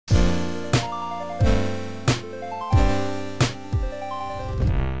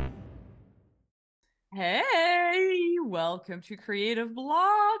welcome to Creative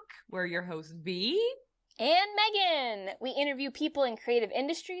Block. We're your hosts, V. And Megan. We interview people in creative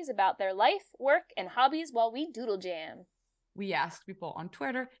industries about their life, work, and hobbies while we doodle jam. We asked people on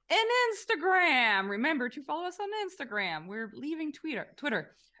Twitter and Instagram. Remember to follow us on Instagram. We're leaving Twitter.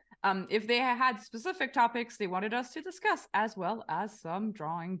 If they had specific topics they wanted us to discuss, as well as some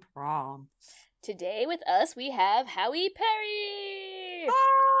drawing prompts. Today with us, we have Howie Perry.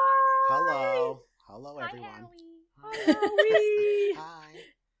 Hi! Hello, everyone. Hi, Howie. Hi.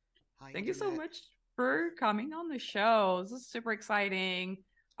 Thank you so much for coming on the show. This is super exciting.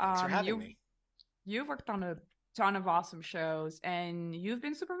 Thanks for having me. You've worked on a ton of awesome shows, and you've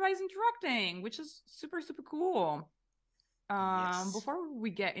been supervising directing, which is super, super cool. Yes. Before we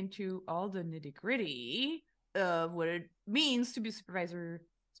get into all the nitty gritty of what it means to be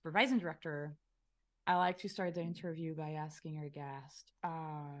supervising director, I like to start the interview by asking our guest,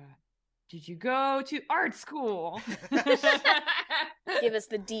 did you go to art school? Give us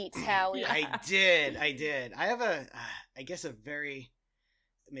the deets, Howie. I did. I have I guess a very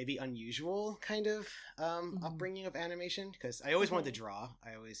maybe unusual kind of upbringing of animation, because I always wanted to draw.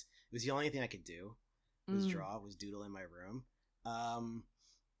 It was the only thing I could do was draw, was doodle in my room. And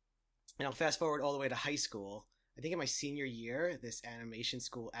I'll fast forward all the way to high school. I think in my senior year, this animation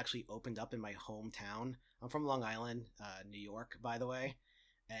school actually opened up in my hometown. I'm from Long Island, New York, by the way.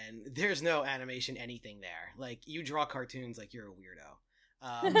 And there's no animation anything there. Like, you draw cartoons like you're a weirdo.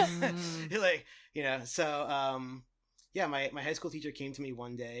 Like, yeah, my high school teacher came to me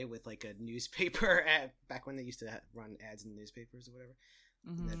one day with like a newspaper ad, back when they used to run ads in newspapers or whatever.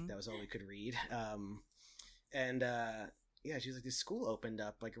 That was all we could read. Yeah, she was like, this school opened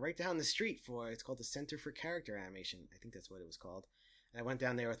up like right down the street it's called the Center for Character Animation. I think that's what it was called. And I went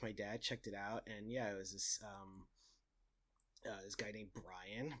down there with my dad, checked it out, and yeah, it was this guy named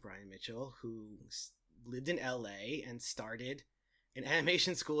Brian Mitchell, who lived in LA and started an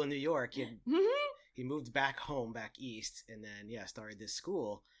animation school in New York. He moved back east, and then started this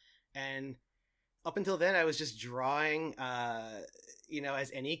school. And up until then, I was just drawing,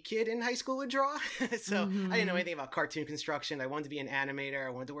 as any kid in high school would draw. So I didn't know anything about cartoon construction. I wanted to be an animator.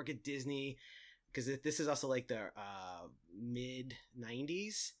 I wanted to work at Disney, because this is also like the mid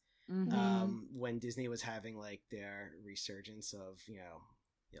 90s. When Disney was having like their resurgence of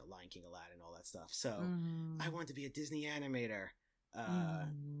Lion King, Aladdin, all that stuff. So I wanted to be a Disney animator.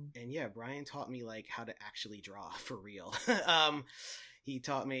 And yeah, Brian taught me like how to actually draw for real. He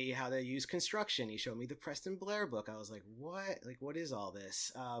taught me how to use construction. He showed me the Preston Blair book. I was like, what? Like, what is all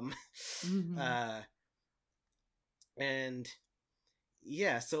this? And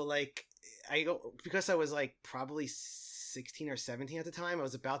yeah, so like because I was like probably 16 or 17 at the time, I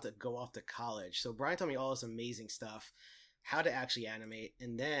was about to go off to college. So Brian taught me all this amazing stuff, how to actually animate.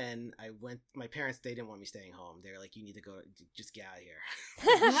 And then my parents, they didn't want me staying home. They were like, you need to go, just get out of here.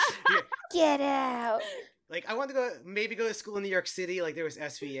 Get out. Like, I wanted to go to school in New York City. Like, there was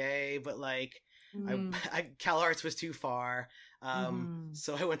SVA, but like, CalArts was too far.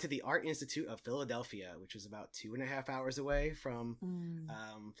 So I went to the Art Institute of Philadelphia, which was about 2.5 hours away from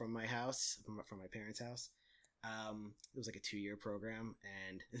my house, from my parents' house. It was like a 2-year program,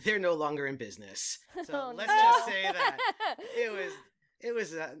 and they're no longer in business. So let's just say that it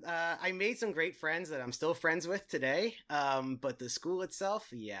was I made some great friends that I'm still friends with today. But the school itself,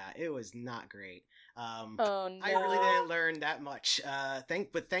 it was not great. I really didn't learn that much.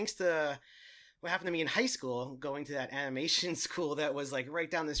 Thanks to what happened to me in high school, going to that animation school that was like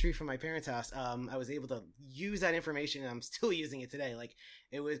right down the street from my parents' house, I was able to use that information, and I'm still using it today. Like,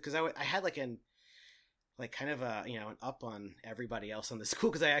 it was because I had like an up on everybody else on the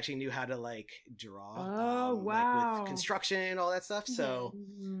school, because I actually knew how to like draw. Oh, wow. Like with construction and all that stuff. So,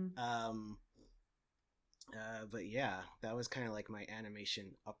 but yeah, that was kind of like my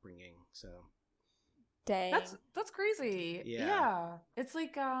animation upbringing. So, dang, that's crazy. Yeah. It's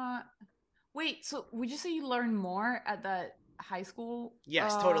like wait, so would you say you learned more at that high school?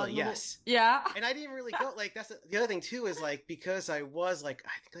 Yes, totally. Yes. Yeah. And I didn't really go like, that's the other thing too, is like, because I was like,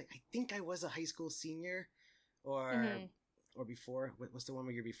 I think I was a high school senior or before. What's the one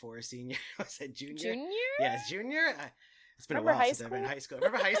where you're before a senior? Was it junior? Junior? Yeah, it's junior. It's been Remember a while high since I've been in high school.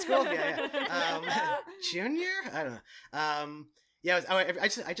 Remember high school? Yeah. Junior? I don't know. Yeah, I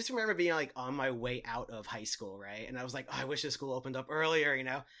just remember being like on my way out of high school, right? And I was like, oh, I wish this school opened up earlier,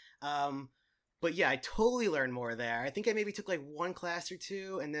 But yeah, I totally learned more there. I think I maybe took like one class or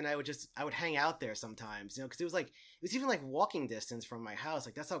two, and then I would hang out there sometimes, because it was even like walking distance from my house.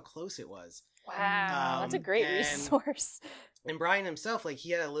 Like, that's how close it was. Wow, that's a great resource. And Brian himself, like,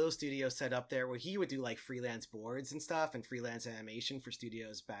 he had a little studio set up there where he would do like freelance boards and stuff and freelance animation for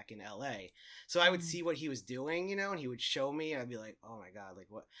studios back in LA. So I would see what he was doing, you know, and he would show me, and I'd be like, oh my God, like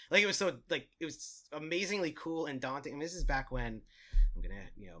what? Like, it was so, like, it was amazingly cool and daunting. I mean, this is back when, I'm gonna,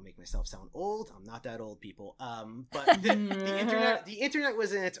 you know, make myself sound old. I'm not that old, people. But the internet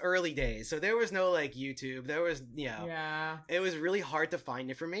was in its early days, so there was no like YouTube. There was, you know, it was really hard to find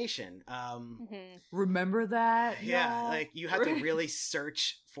information. Remember that? Yeah, like you had to really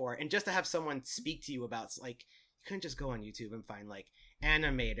search for it, and just to have someone speak to you about, like, you couldn't just go on YouTube and find like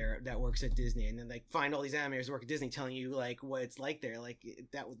animator that works at Disney and then like find all these animators who work at Disney telling you like what it's like there. Like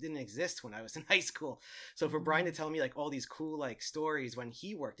that didn't exist when I was in high school. So for Brian to tell me like all these cool like stories when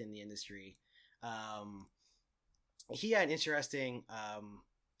he worked in the industry, he had an interesting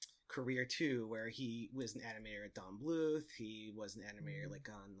career too, where he was an animator at Don Bluth. He was an animator like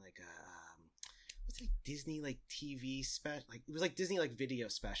on like what's it, like Disney like TV special, like it was like Disney like video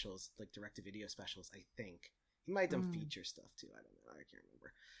specials, like direct to video specials, I think. He might have done feature stuff too. I don't know. I can't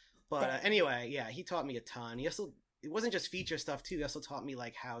remember. But anyway, yeah, he taught me a ton. He also, it wasn't just feature stuff too. He also taught me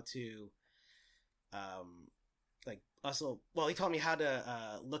like how to, he taught me how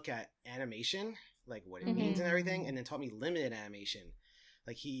to look at animation, like what it means and everything, and then taught me limited animation.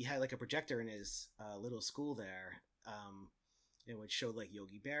 Like he had like a projector in his little school there. It would show like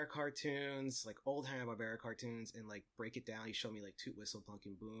Yogi Bear cartoons, like old Hanna-Barbera cartoons, and like break it down. He showed me like Toot Whistle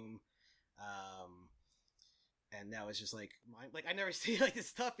Pumpkin Boom. And that was just like I never seen like this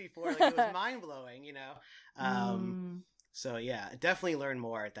stuff before. Like it was mind blowing, you know. So yeah, I definitely learned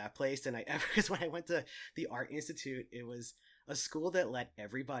more at that place than I ever. Because when I went to the Art Institute, it was a school that let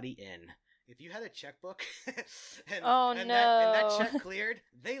everybody in. If you had a checkbook, that check cleared,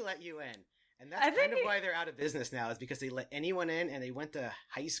 they let you in. And that's kind of why they're out of business now. Is because they let anyone in, and they went to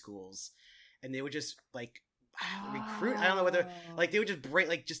high schools, and they would just like recruit. I don't know whether like they would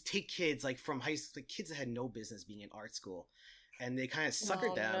just just take kids like from high school, like kids that had no business being in art school, and they kind of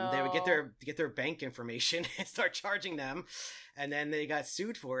suckered them. No. They would get their bank information and start charging them, and then they got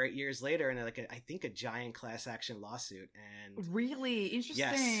sued for it years later, and like I think a giant class action lawsuit. And really interesting.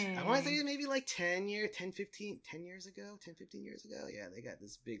 Yes, I want to say maybe like 10 years ago, 10, 15 years ago. Yeah, they got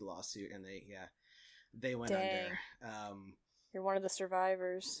this big lawsuit, and they went under. You're one of the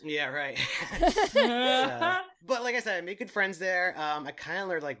survivors. Yeah, right. But like I said, I made good friends there. I kind of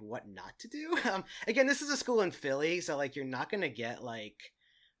learned like what not to do. Again, this is a school in Philly, so like you're not gonna get like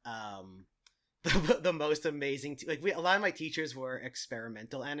the most amazing. A lot of my teachers were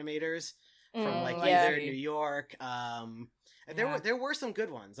experimental animators from like either New York. And there were some good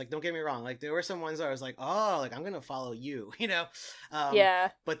ones. Like, don't get me wrong. Like, there were some ones where I was like, oh, like I'm gonna follow you, you know.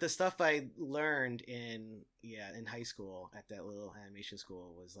 But the stuff I learned in high school at that little animation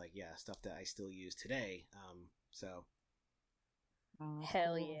school was like stuff that I still use today.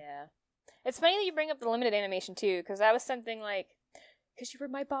 Hell yeah! It's funny that you bring up the limited animation too, because that was something like. Because you were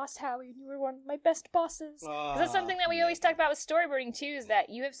my boss, Howie, and you were one of my best bosses. Because that's something that we always talk about with storyboarding too, is that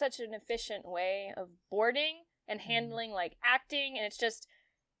you have such an efficient way of boarding and handling like acting, and it's just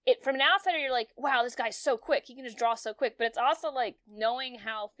from an outsider you're like, wow, this guy's so quick, he can just draw so quick. But it's also like knowing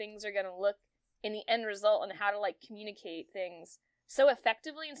how things are gonna look in the end result and how to like communicate things so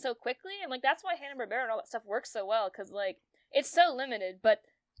effectively and so quickly, and like that's why Hanna-Barbera and all that stuff works so well, because like it's so limited, but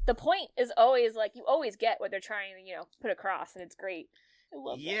the point is always like you always get what they're trying to put across, and it's great. I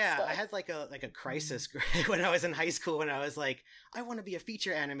love that stuff. I had like a crisis when I was in high school, when I was like, I want to be a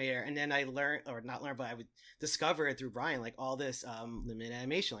feature animator, and then I learned, or not learn, but I would discover it through Brian, like all this limited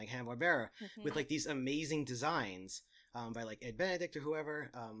animation, like Hanna-Barbera, with like these amazing designs by like Ed Benedict or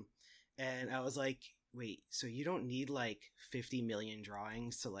whoever, and I was like, wait, so you don't need like 50 million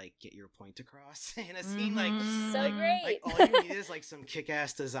drawings to like get your point across in a scene? Like, so great. Like all you need is like some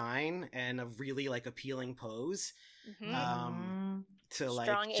kick-ass design and a really like appealing pose. To like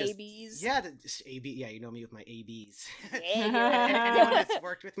strong ABs. Yeah, AB. Yeah, you know me with my ABs. Anyone that's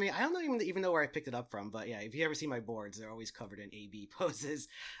worked with me, I don't even know where I picked it up from, but yeah, if you ever see my boards, they're always covered in AB poses.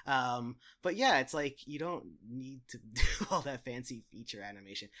 But yeah, it's like you don't need to do all that fancy feature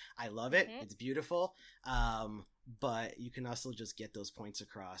animation. I love it. It's beautiful. But you can also just get those points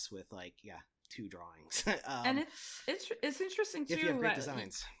across with like 2 drawings. And it's interesting too if you have great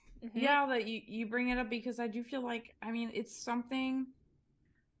designs. Yeah, that you bring it up, because I do feel like, I mean, it's something.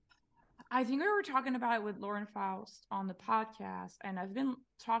 I think we were talking about it with Lauren Faust on the podcast, and I've been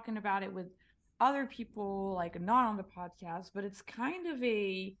talking about it with other people, like not on the podcast, but it's kind of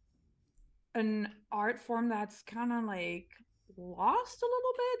an art form that's kind of like lost a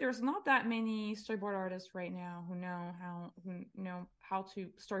little bit. There's not that many storyboard artists right now who know how to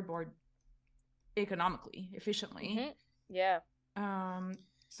storyboard economically, efficiently. Yeah.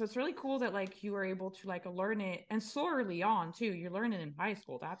 So it's really cool that like you were able to like learn it, and so early on too. You learn it in high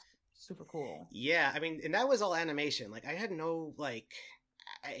school. That's super cool. Yeah, I mean, and that was all animation. Like I had no like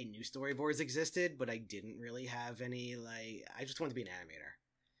I knew storyboards existed, but I didn't really have any like I just wanted to be an animator.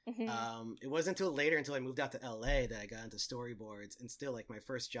 It wasn't until later, until I moved out to LA, that I got into storyboards, and still like my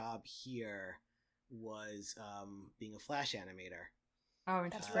first job here was being a Flash animator. Oh,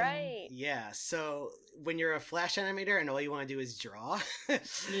 That's interesting. right. Yeah, so when you're a Flash animator and all you want to do is draw,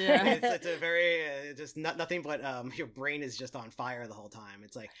 Yeah. it's a very just nothing but your brain is just on fire the whole time.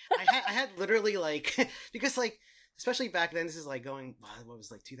 It's like I had literally like because like especially back then, this is like going what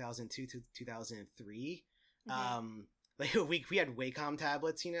was like 2002 to 2003. Like we had Wacom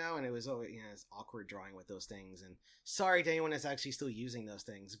tablets, you know, and it was always, you know, it's awkward drawing with those things. And sorry to anyone that's actually still using those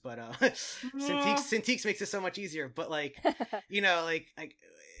things, but Cintiq makes it so much easier. But like, you know, like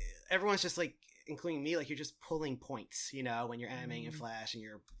everyone's just like, including me, like you're just pulling points, you know, when you're animating in Flash and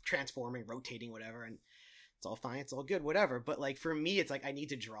you're transforming, rotating, whatever, and it's all fine, it's all good, whatever. But like for me, it's like I need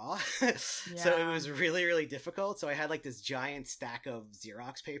to draw. So it was really, really difficult. So I had like this giant stack of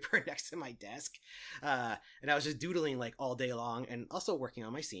Xerox paper next to my desk. And I was just doodling like all day long, and also working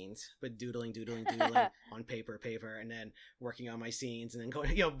on my scenes, but doodling on paper, and then working on my scenes, and then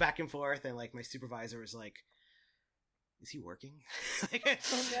going, you know, back and forth. And like my supervisor was like, is he working? Like,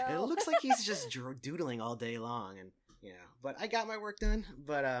 it looks like he's just doodling all day long. And, you know, but I got my work done.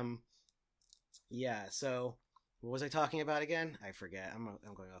 But, yeah, so what was I talking about again? I forget. I'm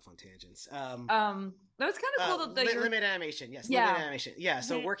going off on tangents. That was kind of cool that limit animation. Yes, limit animation. Yeah,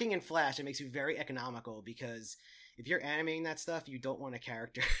 so working in Flash, it makes you very economical, because if you're animating that stuff, you don't want a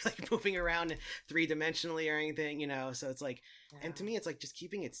character like moving around 3-dimensionally or anything, you know. So it's like, and to me, it's like just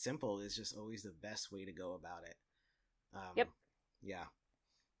keeping it simple is just always the best way to go about it. Yep. Yeah.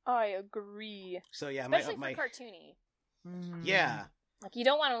 I agree. So yeah, especially for cartoony. Yeah. Like you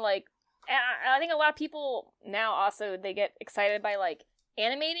don't want to like. I think a lot of people now also they get excited by like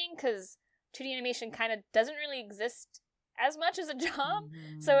animating, because 2D animation kind of doesn't really exist as much as a job.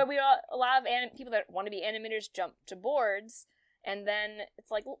 So a lot of people that want to be animators jump to boards, and then it's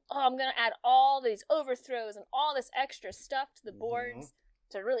like, oh, I'm gonna add all these overthrows and all this extra stuff to the boards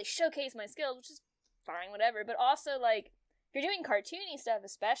to really showcase my skills, which is fine, whatever. But also like if you're doing cartoony stuff,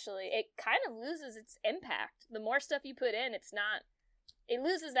 especially, it kind of loses its impact. The more stuff you put in, it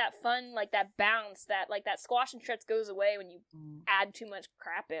loses that fun, like that bounce, that like that squash and stretch goes away when you add too much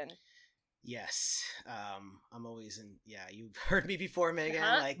crap in. Yes. I'm always in, yeah, you've heard me before, Megan,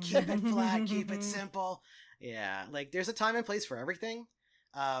 like keep it flat, keep it simple. Yeah, like there's a time and place for everything.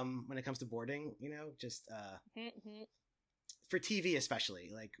 When it comes to boarding, you know, just for TV especially,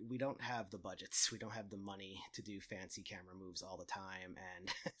 like we don't have the budgets, we don't have the money to do fancy camera moves all the time,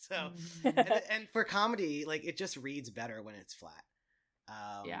 and so and for comedy, like it just reads better when it's flat.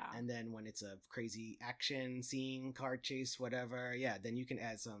 And then when it's a crazy action scene, car chase, whatever, then you can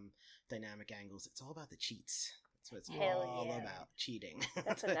add some dynamic angles. It's all about the cheats. That's what it's all about, cheating.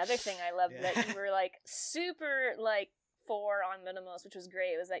 That's another thing I love that you were like super like for on Minimals, which was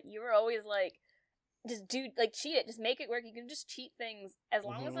great. It was that you were always like, just do like cheat it, just make it work. You can just cheat things as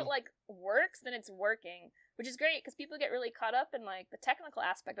long as it like works, then it's working, which is great because people get really caught up in like the technical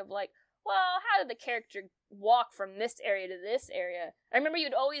aspect of like, well, how did the character walk from this area to this area? I remember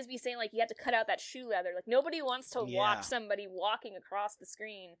you'd always be saying, like, you had to cut out that shoe leather. Like, nobody wants to watch somebody walking across the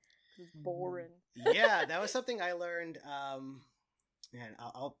screen. It's boring. Yeah, that was something I learned. Man,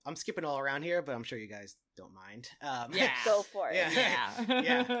 I'm skipping all around here, but I'm sure you guys don't mind. Go for it.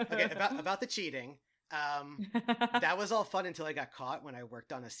 Yeah. Okay, about the cheating. That was all fun until I got caught when I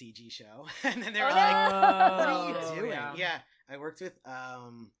worked on a CG show. And then they were like, what are you doing? Yeah, I worked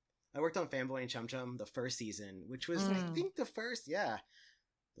on Fanboy and Chum Chum the first season, which was I think the first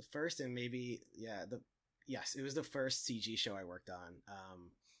and maybe it was the first CG show I worked on.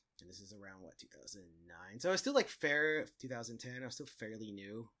 And this is around 2009. So I was still like 2010. I was still fairly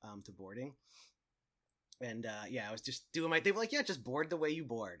new to boarding. And I was just doing they were like, yeah, just board the way you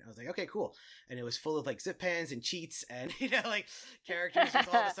board. I was like, okay, cool. And it was full of like zip pans and cheats and, you know, like characters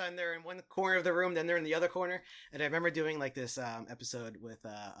just all of a sudden they're in one corner of the room, then they're in the other corner. And I remember doing like this episode with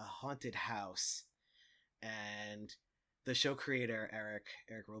a haunted house. And the show creator, Eric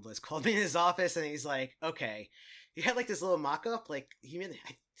Robles, called me in his office and he's like, okay, he had like this little mock-up. Like he made,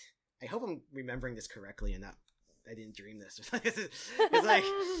 I hope I'm remembering this correctly and not I didn't dream this.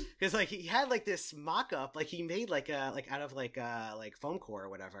 It's like he had like this mock-up, like he made like out of like foam core or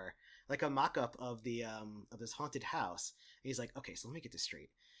whatever, like a mock-up of the of this haunted house. And he's like, okay, so let me get this straight.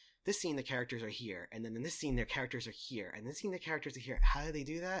 this scene the characters are here, and then in this scene their characters are here, and this scene the characters are here. How do they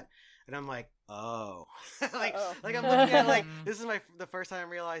do that? And I'm like, oh, like I'm looking at like this is the first time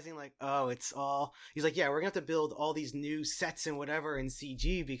I'm realizing like, oh, it's all. He's like, yeah, we're gonna have to build all these new sets and whatever in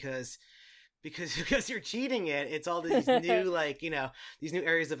CG because you're cheating it. It's all these new like, you know, these new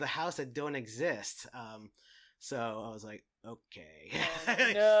areas of the house that don't exist. So I was like, okay, No.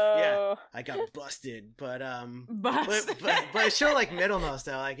 yeah, I got busted, but but show like Middlemost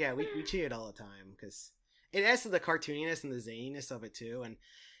though, like yeah, we cheated all the time because it adds to the cartooniness and the zaniness of it too, and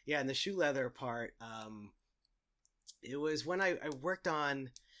yeah, and the shoe leather part, it was when I worked on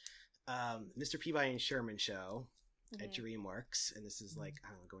Mr. Peabody and Sherman show at DreamWorks, and this is like, I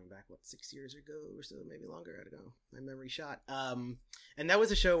don't know, going back 6 years ago or so, maybe longer. I don't know, my memory shot. And that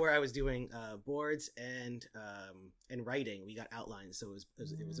was a show where I was doing boards and writing. We got outlines, so it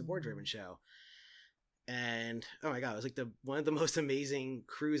was a board driven show. And oh my god, it was like one of the most amazing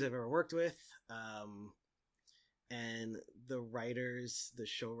crews I've ever worked with. And the writers, the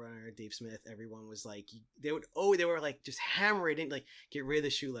showrunner, Dave Smith, everyone was like, they were like just hammer it in, like, get rid of the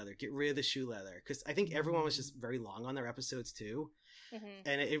shoe leather, because I think everyone was just very long on their episodes too.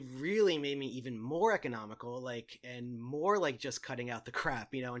 And it really made me even more economical, like, and more like just cutting out the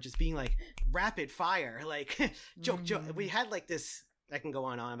crap, you know, and just being like rapid fire, like joke. We had like this, I can go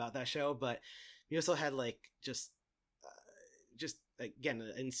on about that show, but we also had like just again,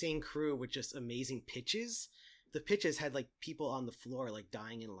 an insane crew with just amazing pitches. The pitches had like people on the floor like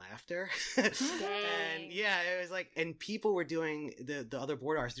dying in laughter. And yeah, it was like, and people were doing the other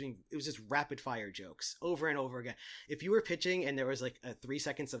board artists doing, it was just rapid fire jokes over and over again. If you were pitching and there was like a 3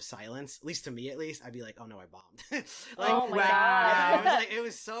 seconds of silence, at least to me, I'd be like, oh no, I bombed. Like, oh my god. Yeah, it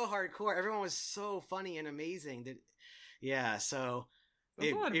was so hardcore. Everyone was so funny and amazing that, yeah. So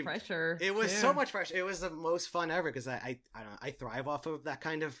a lot of pressure. It was so much pressure. It was the most fun ever because I don't know, I thrive off of that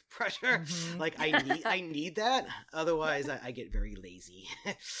kind of pressure. Like I need that. Otherwise, I get very lazy.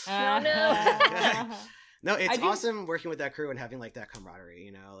 Oh no. No, it's awesome working with that crew and having like that camaraderie.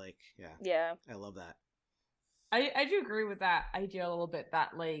 You know, like yeah, I love that. I do agree with that idea a little bit.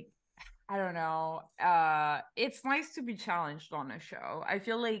 That like, I don't know. It's nice to be challenged on a show. I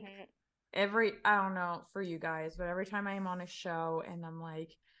feel like. I don't know for you guys, but every time I'm on a show and I'm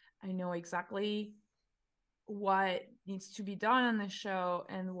like, I know exactly what needs to be done on the show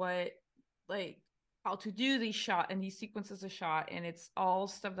and what, like, how to do these shot and these sequences of shot, and it's all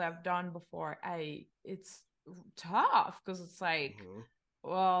stuff that I've done before. It's tough because it's like,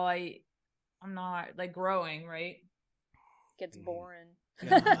 well, I'm not like growing, right? Gets boring.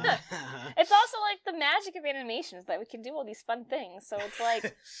 It's also like the magic of animation is that we can do all these fun things. So it's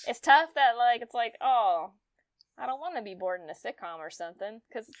like it's tough that like it's like, oh, I don't want to be bored in a sitcom or something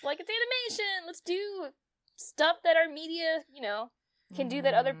because it's like it's animation. Let's do stuff that our media, you know, can do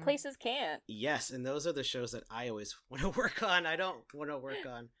that other places can't. Yes, and those are the shows that I always want to work on. I don't want to work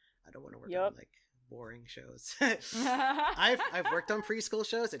on like boring shows. I've worked on preschool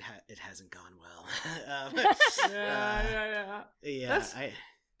shows. It hasn't gone well. Yeah.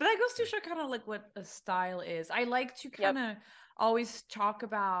 But that goes to show kind of like what a style is. I like to kind of always talk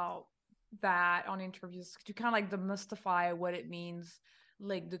about that on interviews to kind of like demystify what it means,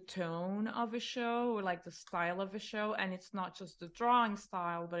 like the tone of a show or like the style of a show. And it's not just the drawing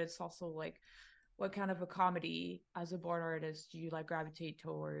style, but it's also like what kind of a comedy as a board artist do you like gravitate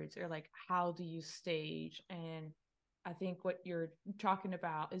towards, or like how do you stage? And I think what you're talking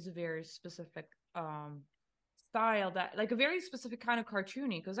about is a very specific style, that like a very specific kind of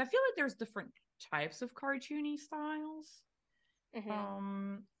cartoony, because I feel like there's different types of cartoony styles. I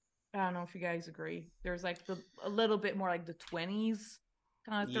don't know if you guys agree. There's like a little bit more like the 20s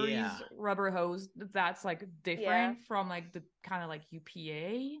kind of 30s rubber hose that's like different from like the kind of like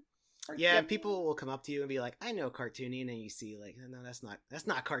UPA. Yeah, and people will come up to you and be like, I know cartoony, and then you see like, no, that's not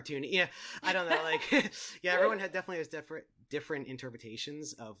cartoony. Yeah, I don't know, like yeah, everyone definitely has different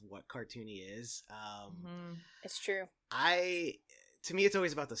interpretations of what cartoony is. It's true. To me, it's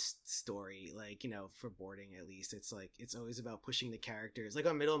always about the story, like, you know, for boarding at least, it's like it's always about pushing the characters. Like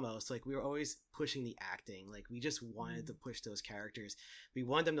on Middlemost, like we were always pushing the acting, like we just wanted to push those characters. We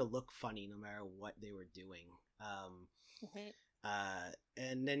wanted them to look funny no matter what they were doing.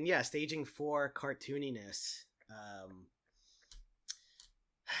 And then staging for cartooniness,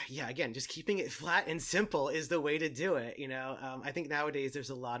 again, just keeping it flat and simple is the way to do it, you know. I think nowadays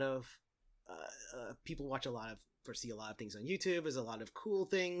there's a lot of people see a lot of things on YouTube. There's a lot of cool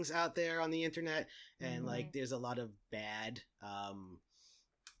things out there on the internet, and like there's a lot of bad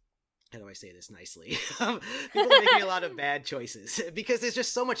how do I say this nicely? People are making a lot of bad choices because there's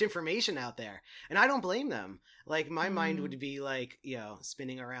just so much information out there, and I don't blame them. Like my mind would be like,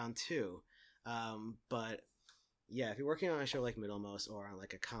 spinning around too. But yeah, if you're working on a show like Middlemost or on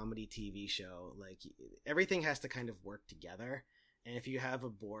like a comedy TV show, like everything has to kind of work together. And if you have a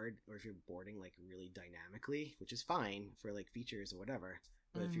board, or if you're boarding like really dynamically, which is fine for like features or whatever,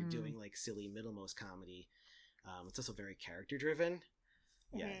 but if you're doing like silly Middlemost comedy, it's also very character driven.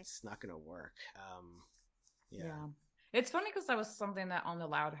 Yeah, it's not gonna work. Yeah. It's funny because that was something that on the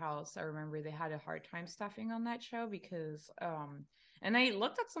Loud House, I remember they had a hard time staffing on that show because and I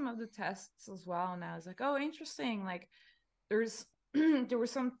looked at some of the tests as well, and I was like, oh, interesting. Like there's there were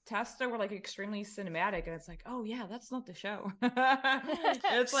some tests that were like extremely cinematic, and it's like, oh yeah, that's not the show.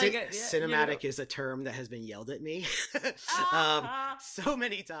 It's like cinematic is a term that has been yelled at me so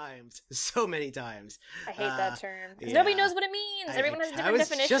many times. I hate that term because nobody knows what it means. Everyone has a different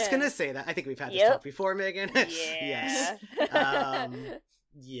definition. I was just gonna say that. I think we've had this talk before, Megan. Yeah. Yes.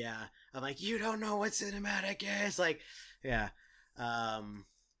 Yeah. I'm like, you don't know what cinematic is. Like, yeah.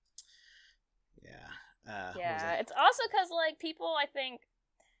 It's also because like people, I think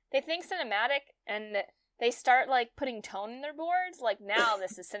they think cinematic and they start like putting tone in their boards. Like now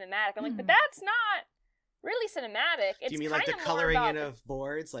this is cinematic. I'm like, but that's not really cinematic. It's do you mean like the coloring in of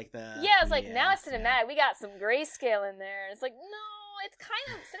boards, like the? Yeah, it's like now it's cinematic. We got some grayscale in there. It's like no, it's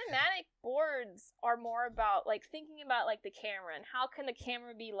kind of cinematic boards are more about like thinking about like the camera and how can the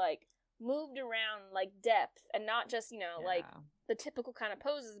camera be like moved around like depth and not just like the typical kind of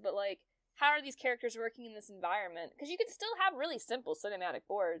poses, but like. How are these characters working in this environment? Because you can still have really simple cinematic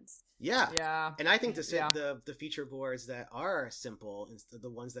boards. Yeah. And I think the feature boards that are simple is the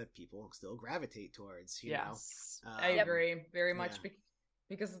ones that people still gravitate towards. You know? I agree very much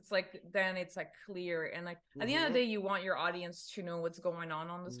because it's like then it's like clear and like at the end of the day you want your audience to know what's going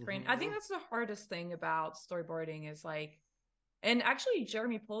on the screen. I think that's the hardest thing about storyboarding is like. And actually,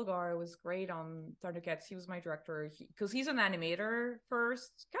 Jeremy Polgar was great on Thundercats. He was my director because he's an animator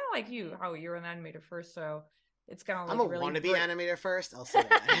first, kind of like you, Howie. You're an animator first, so it's kind of like I'm a really wannabe animator first. I'll say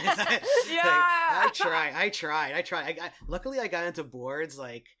that. I tried. Luckily, I got into boards.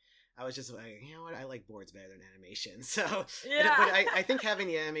 Like I was just like, you know what? I like boards better than animation. So, but I think having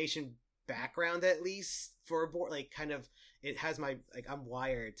the animation background at least for a board, like kind of, it has my like I'm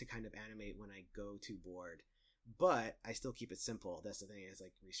wired to kind of animate when I go to board. But I still keep it simple. That's the thing, is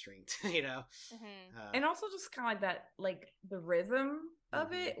like restraint, and also just kind of like that, like the rhythm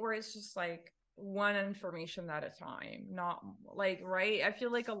of it, where it's just like one information at a time, not like right. I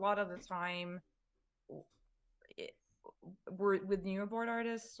feel like a lot of the time, we're with newer board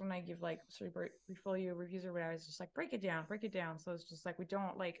artists when I give like portfolio reviews or whatever, it's just like break it down. So it's just like we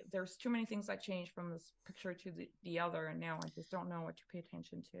don't like there's too many things that change from this picture to the other, and now I just don't know what to pay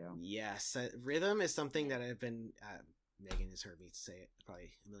attention to. Yes, rhythm is something that I've been Megan has heard me say it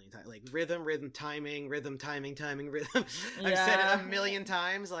probably a million times, like rhythm timing rhythm. I've said it a million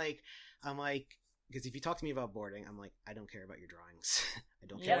times. Like I'm like, because if you talk to me about boarding, I'm like, I don't care about your drawings. I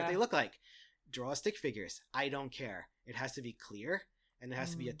don't care what they look like. Draw stick figures. I don't care. It has to be clear, and there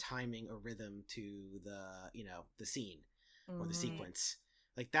has to be a timing, a rhythm to the scene or the sequence.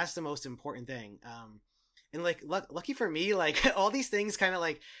 Like that's the most important thing. And like lucky for me, like all these things kind of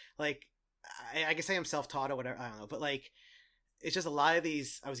like I guess I am self-taught or whatever. I don't know, but like it's just a lot of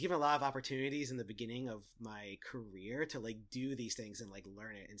these. I was given a lot of opportunities in the beginning of my career to like do these things and like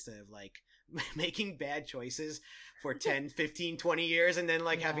learn it instead of like making bad choices for 10, 15, 20 years and then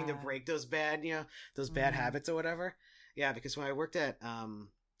like having to break those bad, bad habits or whatever. Yeah, because when I worked at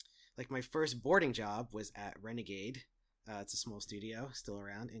like my first boarding job was at Renegade. It's a small studio still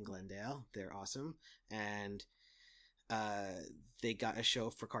around in Glendale. They're awesome. And they got a show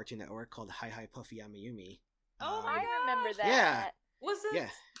for Cartoon Network called Hi Hi Puffy Amayumi. Oh, I remember that. Yeah. Was it? Yeah.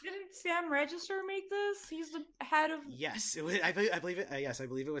 Didn't Sam Register make this? He's the head of. Yes, it was, I believe it. Yes, I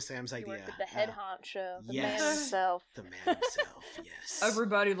believe it was Sam's idea. Worked with the head honcho, the man himself. The man himself. Yes.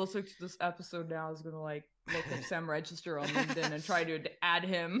 Everybody listening to this episode now is gonna like look up Sam Register on LinkedIn and try to add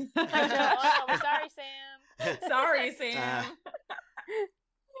him. Sorry, Sam. Sorry, Sam.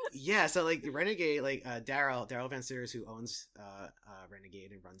 Yeah, so like the Renegade, like Daryl Van Sears, who owns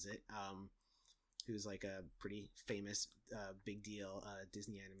Renegade and runs it, who's like a pretty famous big deal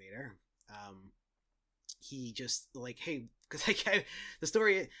Disney animator. He just like, hey, because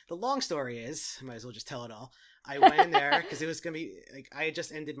like the long story is, I might as well just tell it all. I went in there because it was gonna be like I had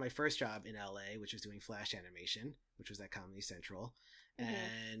just ended my first job in LA, which was doing Flash animation, which was at Comedy Central,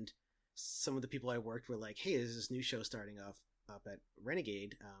 and some of the people I worked were like, hey, there's this new show starting up at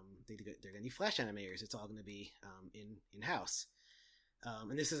Renegade. They're gonna need Flash animators. It's all gonna be in house.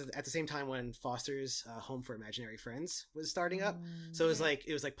 And this is at the same time when Foster's Home for Imaginary Friends was starting up. So it was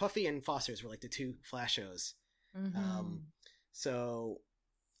like Puffy and Foster's were like the two Flash shows. So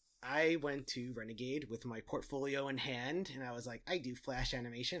I went to Renegade with my portfolio in hand, and I was like, I do Flash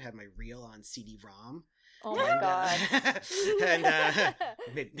animation, had my reel on CD-ROM. Oh my god. And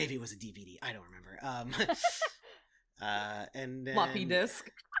maybe it was a DVD, I don't remember. And then, floppy disk.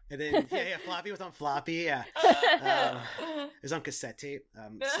 And then floppy was on floppy. Yeah, it was on cassette tape.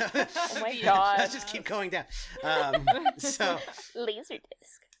 So, oh my god! Let's just keep going down. So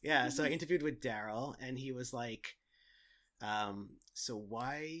Laserdisc. Yeah, so I interviewed with Daryl, and he was like, "So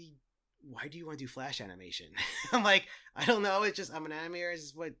why do you want to do Flash animation?" I'm like, "I don't know. It's just I'm an animator. It's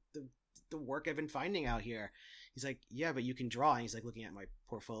just what the work I've been finding out here." He's like, "Yeah, but you can draw." And he's like looking at my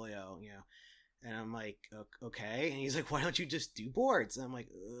portfolio, And I'm like, okay. And he's like, why don't you just do boards? And I'm like,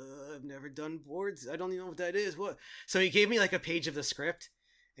 I've never done boards. I don't even know what that is. What? So he gave me like a page of the script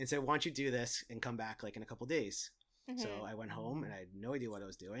and said, why don't you do this and come back like in a couple days? So I went home and I had no idea what I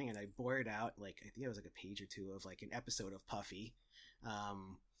was doing. And I bored out like, I think it was like a page or two of like an episode of Puffy.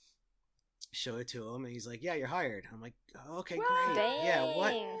 Show it to him and he's like, yeah, you're hired. I'm like, okay, great. Dang. Yeah,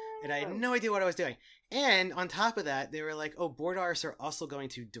 what? And I had no idea what I was doing. And on top of that, they were like, oh, board artists are also going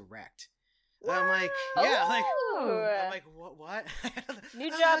to direct. What? I'm like, yeah, I'm like, what? New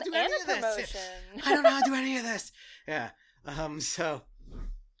job and a promotion. I don't know how to do any of this. Yeah. So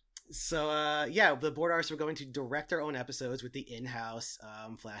the board artists were going to direct their own episodes with the in-house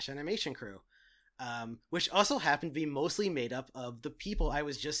Flash animation crew, which also happened to be mostly made up of the people I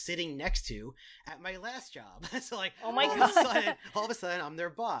was just sitting next to at my last job. So like, oh my god, all of a sudden, I'm their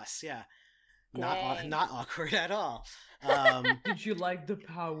boss. Yeah. Not awkward at all. Did you like the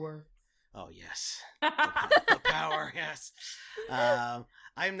power? Oh, yes. The power, yes.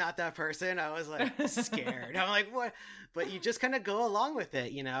 I'm not that person. I was like scared. I'm like, what? But you just kind of go along with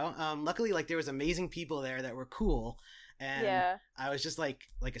it, Luckily, like there was amazing people there that were cool. And I was just like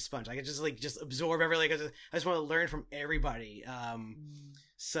a sponge. I could just absorb everything. I just want to learn from everybody.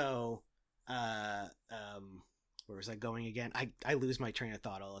 So, where was I going again? I lose my train of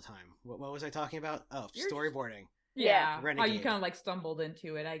thought all the time. What was I talking about? Oh, storyboarding. Yeah, Renegade. how you kind of like stumbled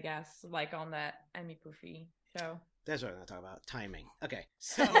into it, I guess, like on that Emmy Poofy show. That's what I'm going to talk about. Timing. Okay,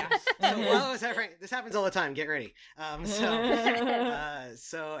 so while I was at this happens all the time. Get ready.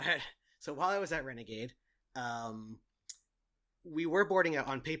 So while I was at Renegade, we were boarding out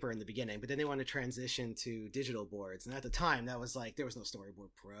on paper in the beginning, but then they wanted to transition to digital boards, and at the time that was like there was no Storyboard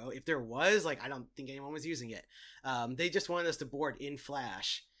Pro. If there was, like I don't think anyone was using it. They just wanted us to board in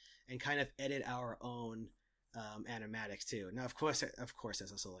Flash and kind of edit our own animatics too. Now of course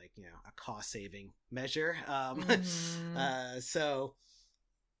that's also like a cost saving measure. So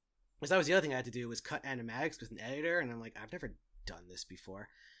that was the other thing I had to do was cut animatics with an editor, and I'm like, I've never done this before.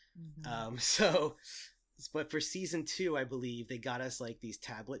 But for season 2, I believe they got us like these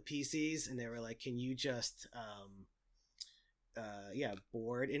tablet PCs, and they were like, can you just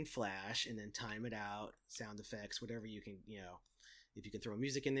board in Flash and then time it out, sound effects, whatever you can, if you can throw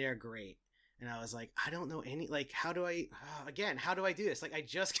music in there, great. And I was like, I don't know any, like, how do I do this? Like, I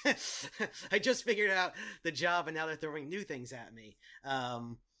just figured out the job, and now they're throwing new things at me.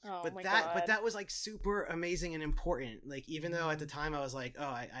 But that was like super amazing and important. Like, even though at the time I was like, oh,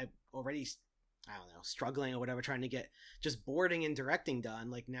 I already, I don't know, struggling or whatever, trying to get just boarding and directing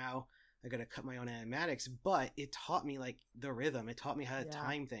done. Like now I got to cut my own animatics, but it taught me like the rhythm. It taught me how to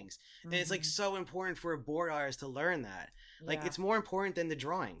time things. And it's like so important for a board artist to learn that. Like it's more important than the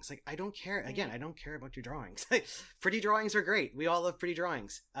drawings. Like I don't care. Again, I don't care about your drawings. Like pretty drawings are great. We all love pretty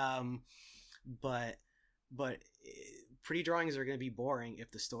drawings. But pretty drawings are going to be boring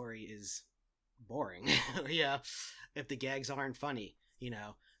if the story is boring. If the gags aren't funny,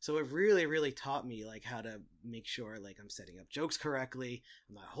 So it really, really taught me like how to make sure like I'm setting up jokes correctly.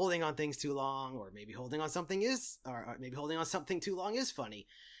 I'm not holding on things too long, or maybe holding on something too long is funny.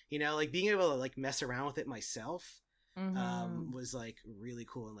 Like being able to like mess around with it myself was like really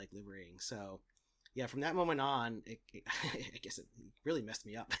cool and like liberating. So yeah, from that moment on, I guess it really messed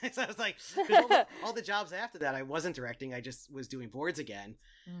me up. So I was like, all the jobs after that, I wasn't directing. I just was doing boards again.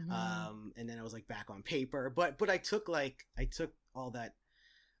 And then I was like back on paper, but I took all that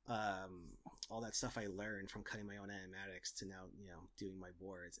stuff I learned from cutting my own animatics to now, doing my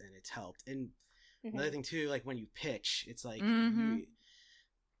boards, and it's helped. And another thing too, like when you pitch, it's like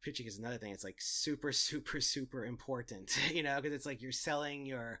pitching is another thing. It's like super, super, super important, because it's like you're selling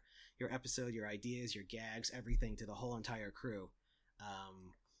your episode, your ideas, your gags, everything to the whole entire crew.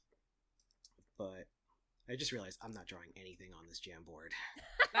 But I just realized I'm not drawing anything on this Jamboard.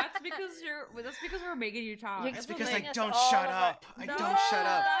 That's because we're making you talk. It's because I explaining don't us shut all up. I No, don't shut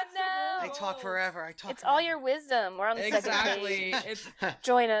up. that's the No. I whole talk goal. forever. It's all your wisdom. We're on the second Exactly. page. It's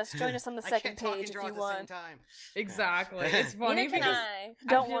Join us on the I second can't talk page and if draw you at the same want. time. exactly. It's funny Neither can because I.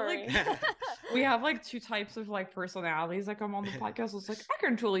 Don't feel worry. like we have like two types of like personalities that come on the podcast. It's like I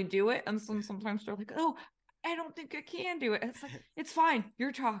can totally do it, and sometimes they're like, oh, I don't think I can do it. It's like it's fine.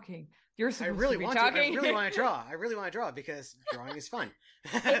 You're talking. You're I supposed really to be want to. talking. I really want to draw. I really want to draw because drawing is fun.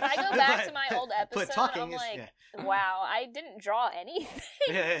 If I go back to my old episode, but talking I'm is like, wow, I didn't draw anything.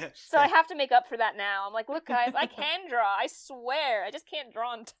 yeah. So I have to make up for that now. I'm like, look, guys, I can draw. I swear. I just can't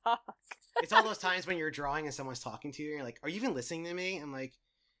draw and talk. It's all those times when you're drawing and someone's talking to you and you're like, are you even listening to me? I'm like,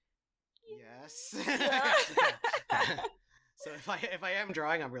 yes. So if I am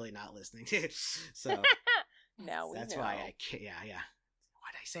drawing, I'm really not listening. So Now we that's know. why I can't. Yeah.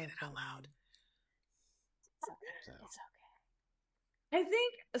 Why'd I say that out loud? So. It's okay. I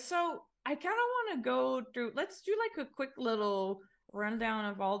think so. I kind of want to go through. Let's do like a quick little rundown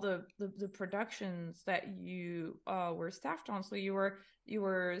of all the productions that you were staffed on. So you were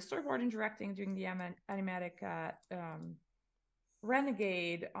storyboarding, directing, doing the animatic at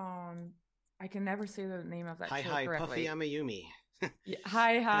Renegade. I can never say the name of that show Hi, correctly. Puffy Amayumi. Yeah,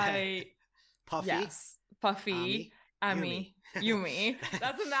 hi. Puffy. Yes, Puffy. Ami. Yumi.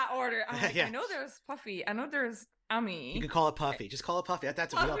 That's in that order. I'm like, Yeah. I know there's Puffy. I know there's Ami. You can call it Puffy. Just call it Puffy.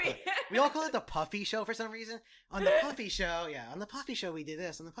 That's what we all call Puffy. it. We all call it the Puffy Show for some reason. On the Puffy Show, on the Puffy Show we did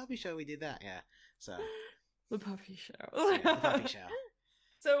this. On the Puffy Show we did that. Yeah. So The Puffy Show. yeah, the Puffy Show.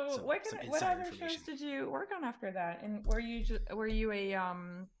 So Some what insider other shows information. did you work on after that? And were you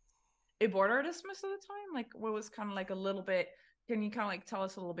a board artist most of the time? Like what was kind of like a little bit? Can you kind of like tell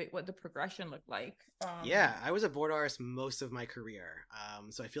us a little bit what the progression looked like? Yeah, I was a board artist most of my career.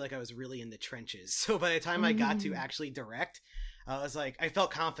 So I feel like I was really in the trenches. So by the time I got to actually direct, I was like, I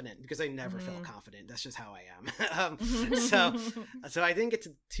felt confident because I never felt confident. That's just how I am. So I didn't get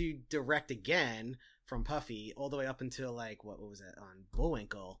to direct again from Puffy all the way up until like, what was it, on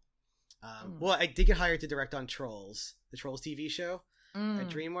Bullwinkle. Well, I did get hired to direct on Trolls, the Trolls TV show at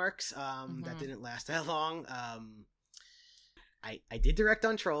DreamWorks. That didn't last that long. I did direct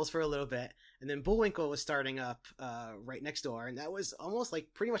on Trolls for a little bit, and then Bullwinkle was starting up right next door, and that was almost like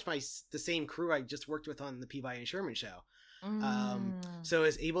pretty much the same crew I just worked with on the Peabody and Sherman show. So I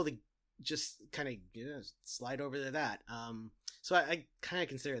was able to just kind of slide over to that. So I kind of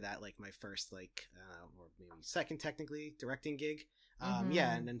consider that like my first or maybe second technically directing gig.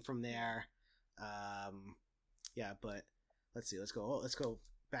 Yeah, and then from there, but let's see, let's go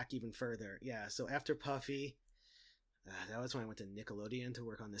back even further. Yeah, so after Puffy. That was when I went to Nickelodeon to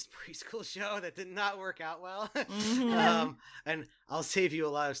work on this preschool show that did not work out well. And I'll save you a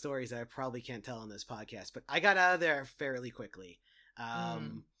lot of stories that I probably can't tell on this podcast, but I got out of there fairly quickly.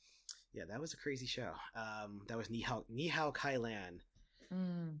 Yeah, that was a crazy show. That was Ni Hao Kai Lan,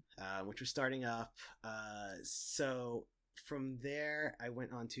 which was starting up. So from there, I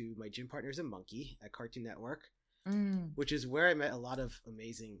went on to my gym partners in Monkey at Cartoon Network. Which is where I met a lot of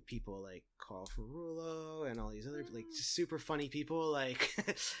amazing people like Carl Ferrulo and all these other like just super funny people like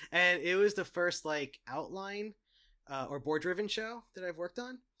and it was the first like outline or board driven show that I've worked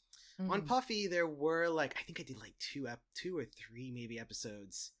on. On Puffy there were like I think I did like two or three maybe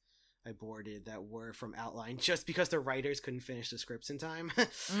episodes I boarded that were from outline just because the writers couldn't finish the scripts in time.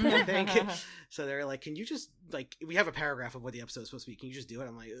 I think so they were like, can you just like we have a paragraph of what the episode's supposed to be, can you just do it?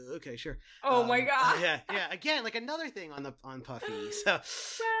 I'm like, okay, sure. Oh my god. Yeah again like another thing on Puffy. So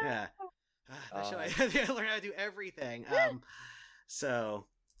yeah that show, I learned how to do everything. So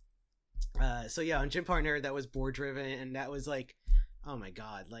yeah, on Gym Partner that was board driven, and that was like, oh my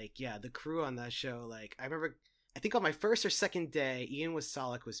god, like yeah, the crew on that show, like I remember I think on my first or second day Ian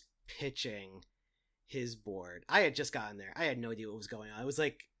Wasalik was pitching his board. I had just gotten there. I had no idea what was going on. It was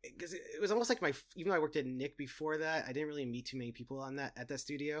like, because it was almost like even though I worked at Nick before that, I didn't really meet too many people at that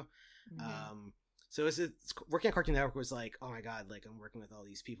studio. So it's working at Cartoon Network was like, oh my god, like I'm working with all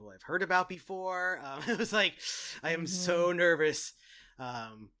these people I've heard about before. It was like, I am so nervous.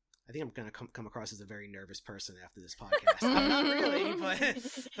 I think I'm gonna come across as a very nervous person after this podcast. I'm not really,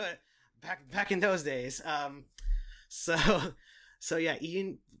 but back in those days. So yeah,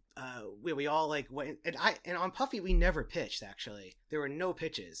 Ian, we all like went, and on Puffy we never pitched. Actually, there were no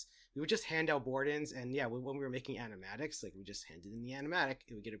pitches. We would just hand out board-ins, and yeah, when we were making animatics, like we just handed in the animatic,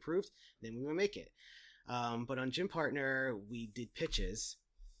 it would get approved, then we would make it. But on Gym Partner, we did pitches,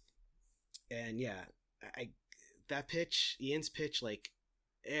 and yeah, that pitch, Ian's pitch, like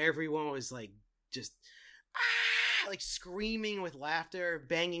everyone was like just like screaming with laughter,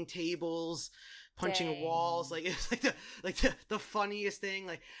 banging tables, punching Dang. walls. Like, it was like the funniest thing.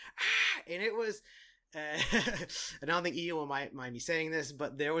 Like, and it was. I don't think Ian will mind me saying this,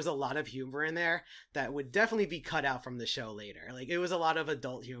 but there was a lot of humor in there that would definitely be cut out from the show later. Like, it was a lot of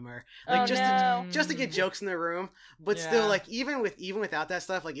adult humor, like just to get jokes in the room, but still, like, even without that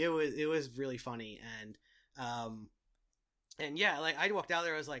stuff, like, it was really funny. And yeah, like, I walked out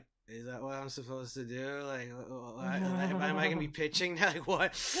there, I was like, is that what I'm supposed to do? Like, am I gonna be pitching? Like,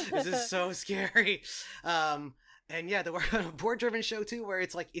 what? This is so scary. And yeah, the board-driven show too, where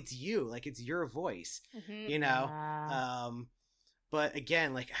it's like it's you, like it's your voice, you know. Yeah. But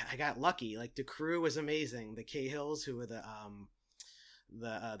again, like I got lucky. Like the crew was amazing. The Cahills, who were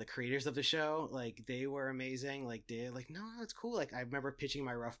the creators of the show, like they were amazing. Like they're like, no, it's cool. Like I remember pitching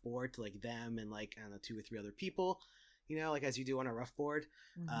my rough board to like them and like I don't know 2 or 3 other people, you know, like as you do on a rough board.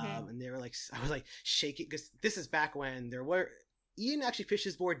 And they were like, I was like shaking because this is back when there were. Ian actually pitched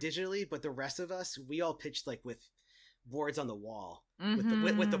his board digitally, but the rest of us, we all pitched like with boards on the wall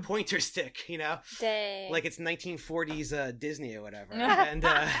with the pointer stick, you know. Dang. Like it's 1940s Disney or whatever. And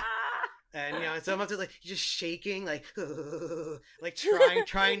you know, so I'm just like you're just shaking, like like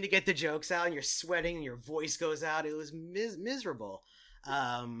trying to get the jokes out, and you're sweating, and your voice goes out. It was miserable.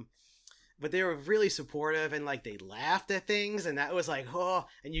 But they were really supportive, and like they laughed at things, and that was like, oh,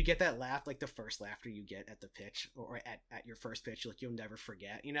 and you get that laugh, like the first laughter you get at the pitch or at your first pitch, like you'll never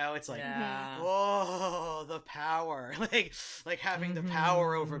forget, you know. It's like, oh, the power, like having the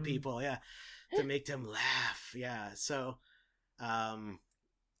power over people, yeah, to make them laugh, yeah. So, and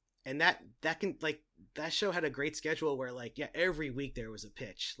that can like that show had a great schedule where like every week there was a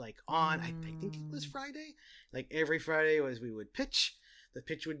pitch, like on I think it was Friday, like every Friday we would pitch. The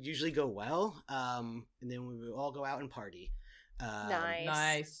pitch would usually go well, and then we would all go out and party.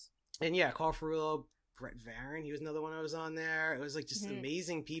 Nice. And yeah, Carl Ferrullo, Brett Varon, he was another one I was on there. It was like just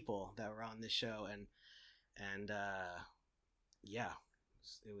amazing people that were on this show, and yeah,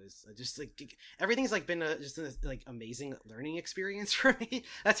 it was just like everything's like been just a like amazing learning experience for me.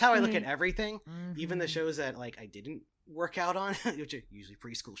 That's how I look at everything, even the shows that like I didn't work out on, which are usually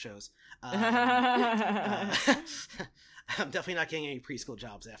preschool shows. I'm definitely not getting any preschool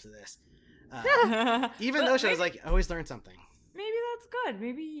jobs after this. Even those shows, like, I always learn something. Maybe that's good.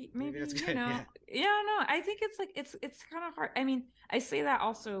 Maybe that's good. You know, no. I think it's like it's kind of hard. I mean, I say that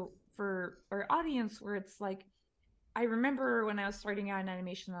also for our audience, where it's like, I remember when I was starting out in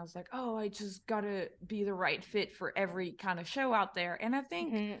animation, I was like, oh, I just gotta be the right fit for every kind of show out there. And I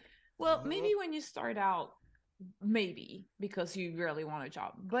think, well, maybe when you start out, maybe because you really want a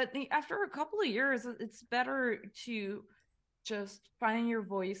job, but after a couple of years, it's better to just find your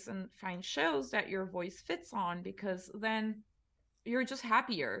voice and find shows that your voice fits on, because then you're just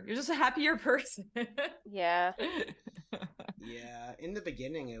happier. You're just a happier person. Yeah. Yeah. In the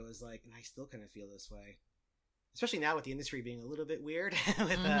beginning, it was like, and I still kind of feel this way, especially now with the industry being a little bit weird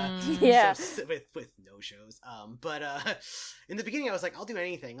with with no shows. But in the beginning, I was like, I'll do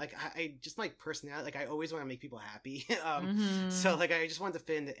anything. Like I just my personality, like I always want to make people happy. So like I just wanted to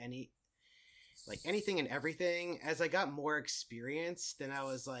fit into anything and everything. As I got more experience, then I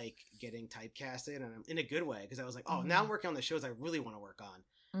was like getting typecasted, and in a good way, because I was like, oh, now I'm working on the shows I really want to work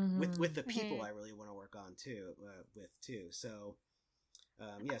on with the people I really want to work on too. So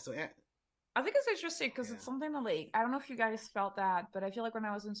so. I think it's interesting because it's something that, like, I don't know if you guys felt that, but I feel like when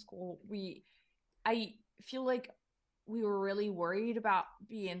I was in school, I feel like we were really worried about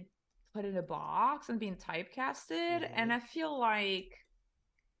being put in a box and being typecasted, and I feel like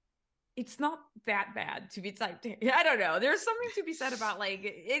it's not that bad to be typed. I don't know. There's something to be said about like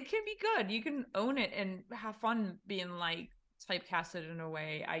it can be good. You can own it and have fun being like typecasted in a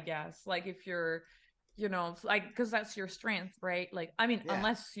way, I guess. Like if you're, you know, like because that's your strength, right? Like I mean,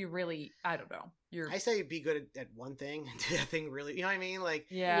 unless you really, I don't know. I say be good at one thing and do that thing really. You know what I mean? Like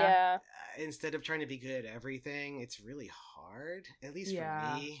instead of trying to be good at everything, it's really hard. At least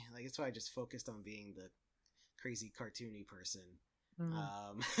for me. Like that's why I just focused on being the crazy cartoony person.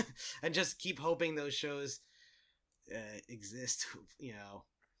 And just keep hoping those shows exist, you know.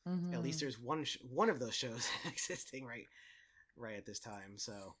 At least there's one of those shows existing right at this time,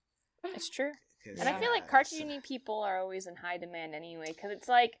 so it's true. And I feel like cartoony people are always in high demand anyway, because it's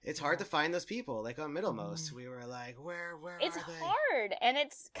like it's hard to find those people. Like on Middlemost, we were like, where it's are they? It's hard, and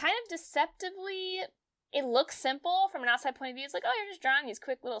it's kind of deceptively. It looks simple from an outside point of view. It's like, oh, you're just drawing these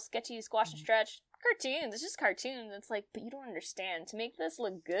quick little sketchy squash and stretch cartoons. It's just cartoons. It's like, but you don't understand. To make this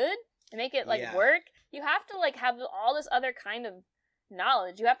look good and make it like work, you have to like have all this other kind of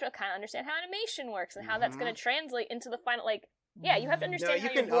knowledge. You have to kind of understand how animation works and how that's going to translate into the final like Yeah, you have to understand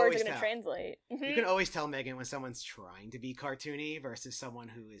how your words are going to translate. You can always tell, Megan, when someone's trying to be cartoony versus someone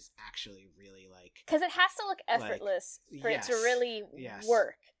who is actually really like... Because it has to look effortless for it to really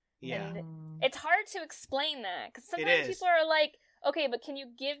work. Yeah. And it's hard to explain that. Because sometimes people are like, okay, but can you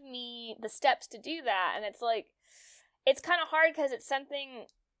give me the steps to do that? And it's like, it's kind of hard because it's something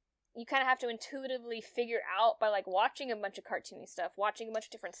you kind of have to intuitively figure out by like watching a bunch of cartoony stuff, watching a bunch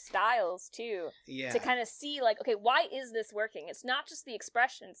of different styles too, to kind of see like, okay, why is this working? It's not just the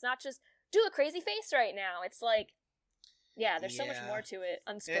expression. It's not just do a crazy face right now. It's like, there's so much more to it,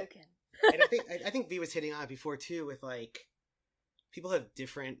 unspoken. And I think V was hitting on it before too, with like people have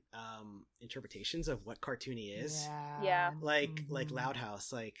different interpretations of what cartoony is. Like Loud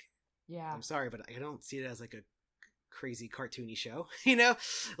House. Like, I'm sorry, but I don't see it as like a crazy cartoony show, you know,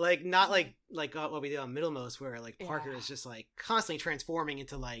 like not like what we did on Middlemost, where like Parker is just like constantly transforming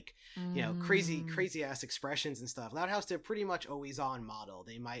into like you know crazy ass expressions and stuff. Loud House, they're pretty much always on model.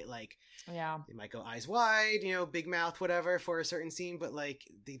 They might like they might go eyes wide, you know, big mouth, whatever, for a certain scene, but like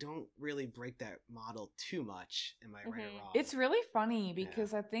they don't really break that model too much. Am I right or wrong? It's really funny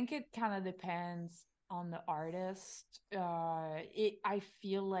because I think it kind of depends on the artist. I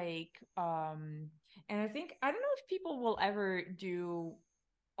feel like and I think, I don't know if people will ever do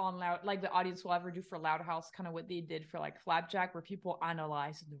on Loud, like the audience will ever do for Loud House, kind of what they did for like Flapjack, where people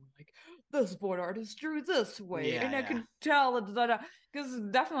analyze and they were like, this board artist drew this way, and I could tell, because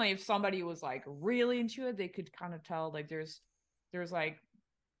definitely if somebody was like really into it, they could kind of tell like there's like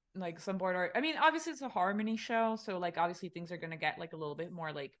some board art. I mean, obviously it's a harmony show, so like obviously things are gonna get like a little bit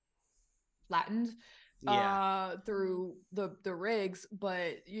more like flattened through the rigs,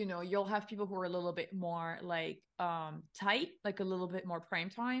 but you know, you'll have people who are a little bit more like tight, like a little bit more prime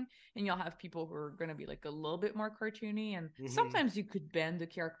time, and you'll have people who are going to be like a little bit more cartoony, and sometimes you could bend the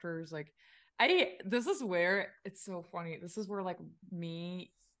characters. Like this is where it's so funny, this is where like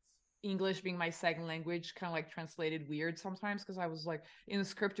me, English being my second language, kind of like translated weird sometimes, because I was like, in the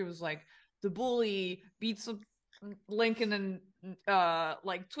script it was like the bully beats Lincoln and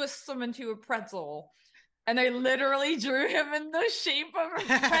like twists him into a pretzel, and they literally drew him in the shape of a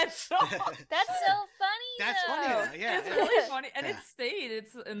pretzel. That's so funny. That's funny though. Yeah, it's really funny, and it stayed.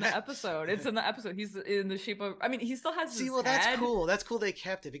 It's in the episode. He's in the shape of. I mean, he still has. His head. That's cool. That's cool. They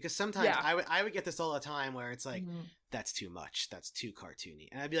kept it, because sometimes I would get this all the time where it's like, that's too much. That's too cartoony,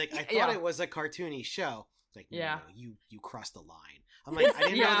 and I'd be like, I thought it was a cartoony show. It's like, no, you crossed the line. I'm like, I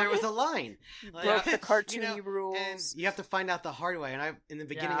didn't know there was a line. Like, broke the cartoony rules. And you have to find out the hard way. And in the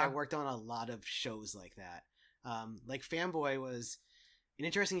beginning, I worked on a lot of shows like that. Like Fanboy was an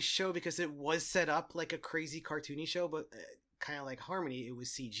interesting show because it was set up like a crazy cartoony show, but kind of like Harmony, it was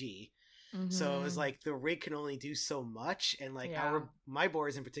CG. So it was like the rig can only do so much, and like my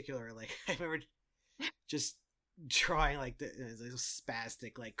boards in particular, like I remember just drawing like those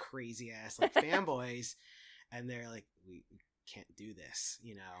spastic, like crazy ass like fanboys, and they're like, we can't do this,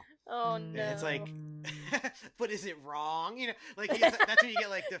 you know. Oh no. And it's like, but is it wrong, you know, like that's when you get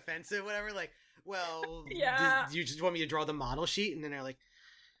like defensive, whatever, like, well, do you just want me to draw the model sheet? And then they're like,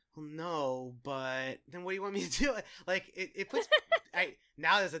 well, no, but then what do you want me to do? Like it puts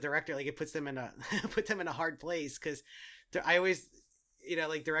now as a director, like it puts them in a hard place, because I always, you know,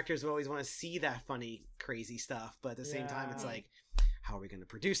 like directors always want to see that funny crazy stuff, but at the same time it's like, how are we going to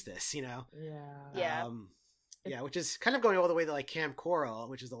produce this, you know? Which is kind of going all the way to like Camp Coral,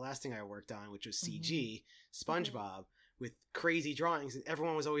 which is the last thing I worked on, which was CG SpongeBob with crazy drawings, and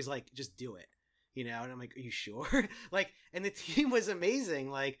everyone was always like, just do it, you know. And I'm like, are you sure? Like, and the team was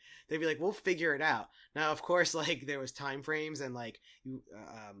amazing. Like, they'd be like, we'll figure it out. Now, of course, like there was time frames, and like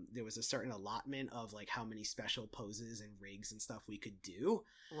there was a certain allotment of like how many special poses and rigs and stuff we could do.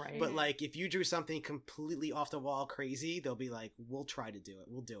 Right. But like if you drew something completely off the wall crazy, they'll be like, we'll try to do it.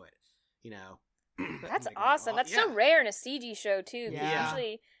 We'll do it. You know. That's awesome. That's so rare in a CG show too.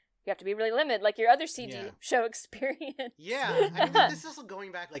 Usually you have to be really limited, like your other CG show experience. Yeah, I mean, this is also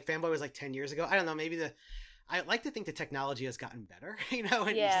going back. Like Fanboy was like 10 years ago. I don't know. Maybe I like to think the technology has gotten better, you know,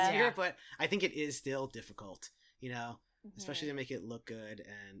 and easier. But I think it is still difficult, you know, especially to make it look good,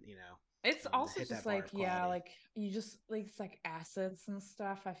 and you know, it's also just like like you just like it's like assets and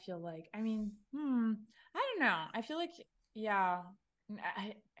stuff. I feel like, I mean, I don't know. I feel like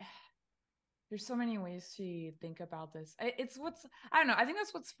there's so many ways to think about this. I don't know. I think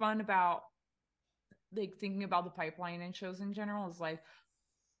that's what's fun about like thinking about the pipeline and shows in general, is like,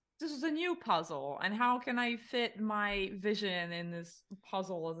 this is a new puzzle, and how can I fit my vision in this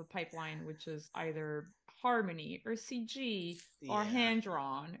puzzle of a pipeline, which is either Harmony or CG or hand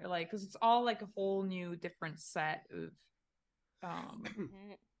drawn, or like, because it's all like a whole new different set of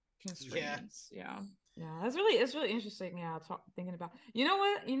constraints. it's really interesting. Yeah, thinking about. You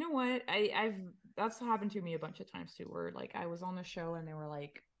know what? I've that's happened to me a bunch of times too. Where like I was on the show and they were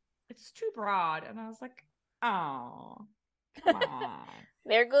like, "It's too broad," and I was like, "Oh, come on."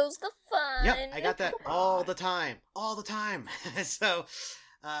 There goes the fun. Yep, I got that all the time. So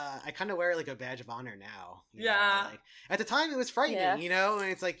I kind of wear it like a badge of honor now. Yeah. Like, at the time, it was frightening, Yes. and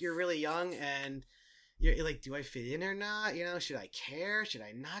it's like you're really young and you're like, do I fit in or not? Should I care? Should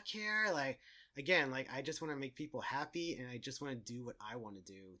I not care? Like, again, like I just want to make people happy and I just want to do what I want to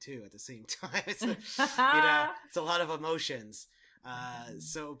do too at the same time. It's it's a lot of emotions.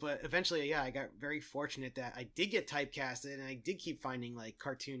 But eventually, yeah, I got very fortunate that I did get typecasted and I did keep finding like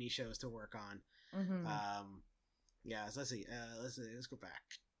cartoony shows to work on. Mm-hmm. Yeah, so let's see. Let's go back,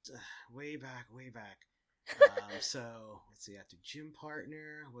 way back. So let's see. After gym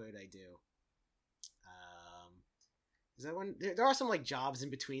partner, what did I do? Is that one? There are some like jobs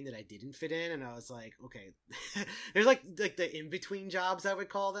in between that I didn't fit in, and I was like, okay. There's like the in between jobs, I would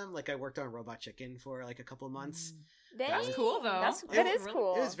call them. Like I worked on Robot Chicken for like a couple of months. Dang. That's cool though. That is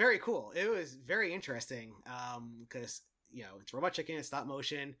cool. It was very cool. It was very interesting. Because it's Robot Chicken, it's stop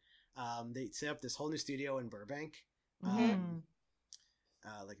motion. They set up this whole new studio in Burbank.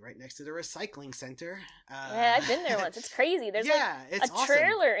 Like right next to the recycling center. Yeah, I've been there once. It's crazy. There's it's a awesome.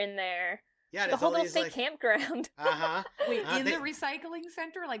 Trailer in there. Yeah, the whole little fake campground. Wait, in the recycling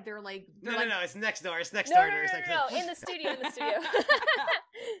center? Like they're like no, it's next door. It's next no, door. No, in the studio.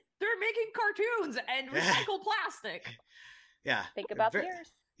 They're making cartoons and recycle plastic. Yeah. Think about the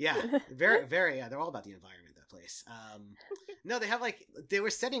earth. Yeah, very. Yeah, they're all about the environment. That place. No, they have they were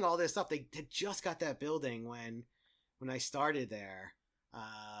setting all this up. They had just got that building when I started there.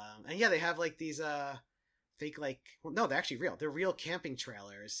 And yeah, they have like these fake no, they're actually real. They're real camping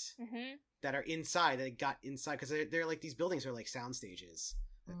trailers that are inside. They got inside because they're like these buildings are like sound stages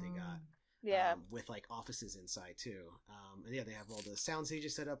that they got. Yeah. With like offices inside too. And yeah, they have all the sound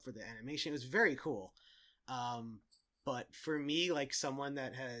stages set up for the animation. It was very cool. But for me, like someone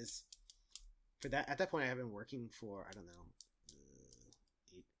that has at that point I have been working for, I don't know,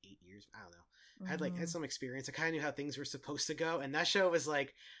 8 years. I don't know. I had some experience. I kind of knew how things were supposed to go, and that show was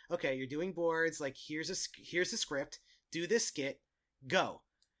like, okay, you're doing boards. Like here's a script. Do this skit. Go.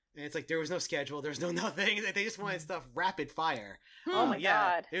 And it's like there was no schedule. There was no nothing. They just wanted stuff rapid fire. Oh my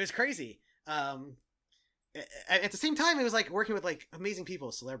god, it was crazy. At the same time, it was like working with like amazing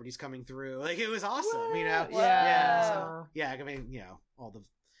people, celebrities coming through. Like it was awesome. Yeah. So, yeah. I mean,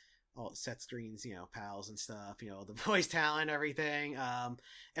 all set screens, pals and stuff, the voice talent, everything.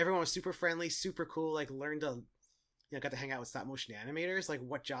 Everyone was super friendly, super cool. Like learned to, got to hang out with stop motion animators. Like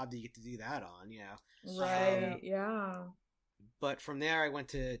what job do you get to do that on? Right. Yeah. But from there, I went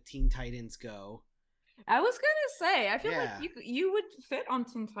to Teen Titans Go. I was gonna say, I feel like you would fit on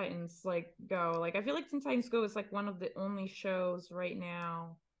Teen Titans Go. Like I feel like Teen Titans Go is like one of the only shows right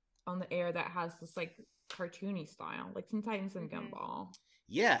now on the air that has this like cartoony style, like Teen Titans and Gumball.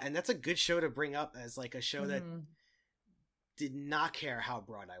 Yeah, and that's a good show to bring up as like a show that did not care how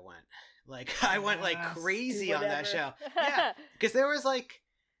broad I went. Like I went like crazy on that show. Yeah, because there was like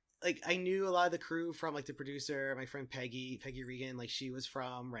I knew a lot of the crew from like the producer, my friend Peggy Regan, like she was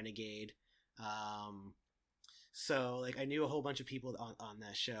from Renegade. So like I knew a whole bunch of people on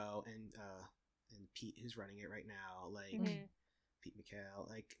that show, and Pete, who's running it right now, like Pete McHale,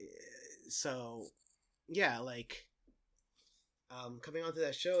 like so yeah, like coming onto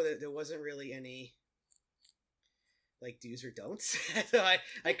that show, there wasn't really any like do's or don'ts. So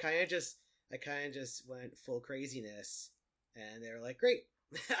I kind of just went full craziness, and they were like, great.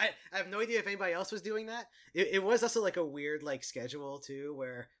 I have no idea if anybody else was doing that. It was also like a weird like schedule too,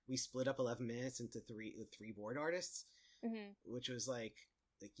 where we split up 11 minutes into three board artists, which was like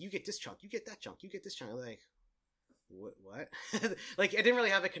you get this chunk, you get that chunk, you get this chunk. Like what? Like I didn't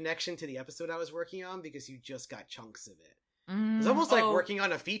really have a connection to the episode I was working on because you just got chunks of it. It's almost like working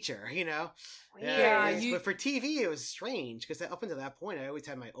on a feature, Yeah. But for TV, it was strange because up until that point, I always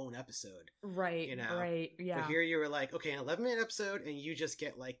had my own episode. Right. Right. Yeah. But here you were like, okay, an 11-minute episode, and you just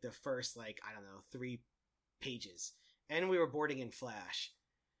get like the first 3 pages, and we were boarding in Flash.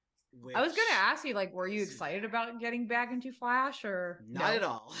 I was gonna ask you, were you excited about getting back into Flash or not at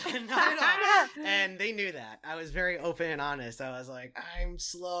all? Not at all. And they knew that. I was very open and honest. I was like, I'm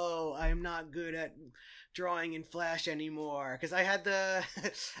slow. I'm not good at drawing in Flash anymore, because I had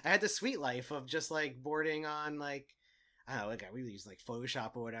the sweet life of just boarding on I don't know, I really used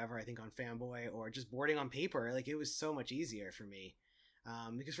Photoshop or whatever, I think on Fanboy, or just boarding on paper. It was so much easier for me,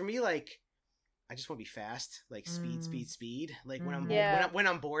 because for me I just want to be fast, speed. When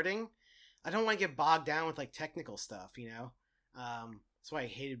I'm boarding, I don't want to get bogged down with technical stuff, that's why I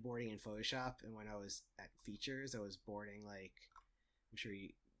hated boarding in Photoshop. And when I was at features, I was boarding like, I'm sure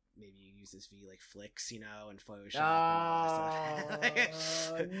maybe you use this V like Flicks, and Photoshop and all that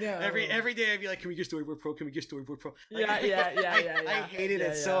stuff. No. Every day I'd be like, can we get Storyboard Pro? Can we get Storyboard Pro? Like, Yeah. I hated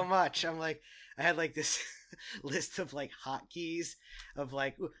it so much. I'm like, I had like this list of like hotkeys of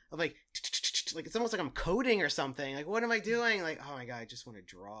like it's almost like I'm coding or something. Like, what am I doing? Like, oh my God, I just want to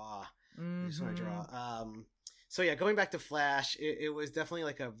draw. I just want to draw. So yeah, going back to Flash, it was definitely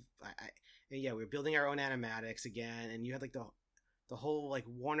like we were building our own animatics again, and you had like the whole like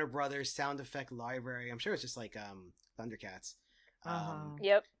Warner Brothers sound effect library. I'm sure it's just like Thundercats.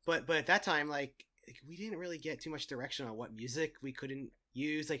 Yep. But at that time, like we didn't really get too much direction on what music we couldn't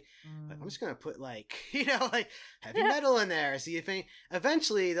use. Like I'm just gonna put like like heavy metal in there. See if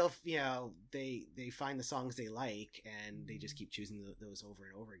eventually they'll they find the songs they like and they just keep choosing those over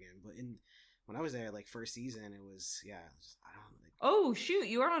and over again. But when I was there, like first season, it was I don't know. Like, oh shoot,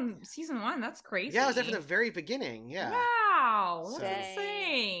 you were on season 1. That's crazy. Yeah, I was there from the very beginning. Yeah. Wow, that's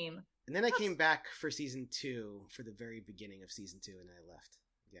insane. And then I came back for season 2 for the very beginning of season 2, and then I left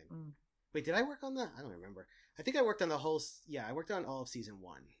again. Wait, did I work on I don't remember. I think I worked on the whole. Yeah, I worked on all of season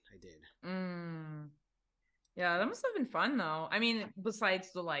 1. I did. Yeah, that must have been fun though. I mean,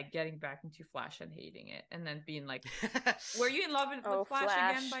 besides the like getting back into Flash and hating it, and then being like, were you in love with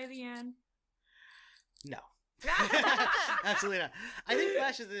Flash again by the end? No. Absolutely not. I think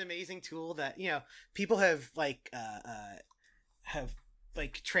Flash is an amazing tool that people have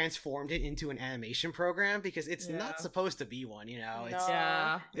transformed it into an animation program because it's not supposed to be one.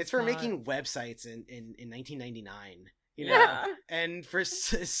 It's for making websites in 1999. And for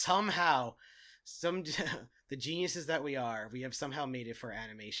somehow the geniuses that we are, we have somehow made it for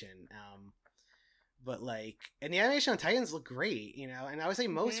animation. But and the animation on Titans look great, and I would say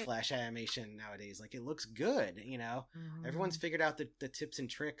most Flash animation nowadays, it looks good, Everyone's figured out the tips and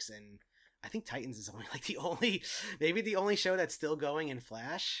tricks, and I think Titans is only maybe the only show that's still going in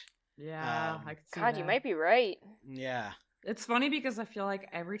Flash. Yeah, I could see God, that. you might be right. Yeah. It's funny because I feel like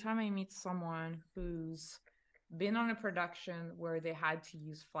every time I meet someone who's been on a production where they had to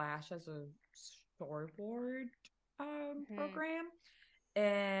use Flash as a storyboard program,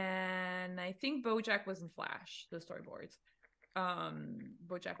 and I think BoJack was in Flash, the storyboards,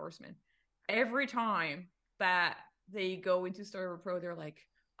 BoJack Horseman. Every time that they go into Storyboard Pro, they're like,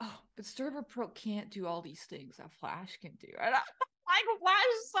 oh, but Storyboard Pro can't do all these things that Flash can do. And I'm like, Flash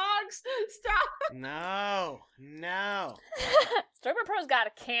sucks. Stop. No. Storyboard Pro's got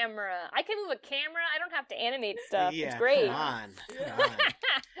a camera. I can move a camera. I don't have to animate stuff. Yeah, it's great. Come on.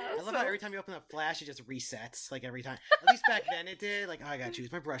 I love how every time you open up Flash, it just resets. Every time. At least back then it did. Oh, I gotta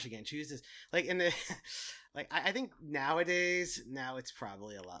choose my brush again. Choose this. I think nowadays, it's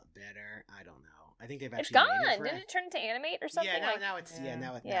probably a lot better. I don't know. I think they've actually. It's gone. Made it Didn't it turn into animate or something? Yeah, now it's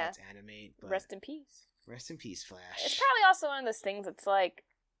animate. But rest in peace. Rest in peace, Flash. It's probably also one of those things that's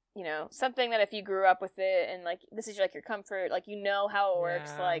something that if you grew up with it and this is your comfort, how it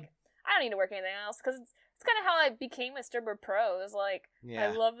works. I don't need to work anything else because it's kind of how I became a Storyboard Pro. It was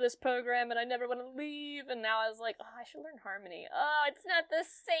I love this program and I never want to leave. And now I was like, oh, I should learn Harmony. Oh, it's not the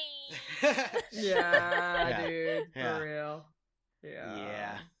same. Yeah, dude, for real.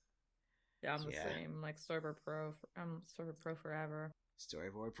 Yeah. Yeah, I'm the same. Storyboard Pro. I'm Storyboard Pro forever.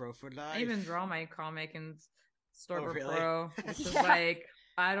 Storyboard Pro for life. I even draw my comic in Storyboard really? Pro. It's just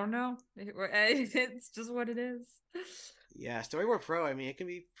I don't know. It's just what it is. Yeah, Storyboard Pro, I mean, it can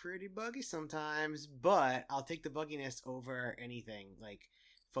be pretty buggy sometimes, but I'll take the bugginess over anything like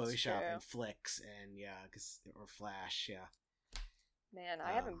Photoshop and Flicks and or Flash, Man,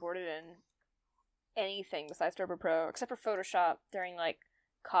 I haven't boarded in anything besides Storyboard Pro except for Photoshop during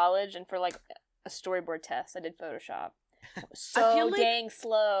college and for a storyboard test. I did Photoshop. It was so dang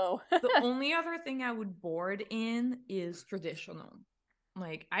slow. The only other thing I would board in is traditional.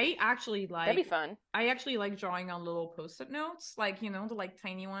 I actually that'd be fun. I actually like drawing on little post-it notes, the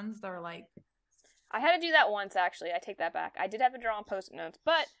tiny ones that are I had to do that once, actually. I take that back. I did have to draw on post-it notes,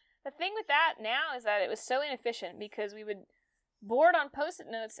 but the thing with that now is that it was so inefficient because we would board on post-it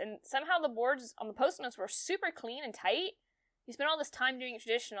notes, and somehow the boards on the post-it notes were super clean and tight. You spend all this time doing it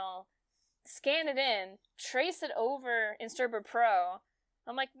traditional, scan it in, trace it over in Storyboard Pro.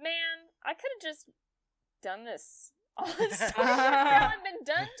 I'm like, man, I could have just done this. All this Storyboard Pro had been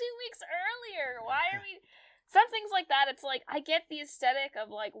done 2 weeks earlier. Why are we... Some things like that, it's I get the aesthetic of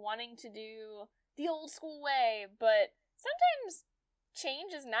wanting to do the old school way, but sometimes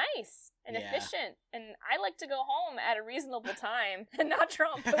change is nice and efficient, and I like to go home at a reasonable time and not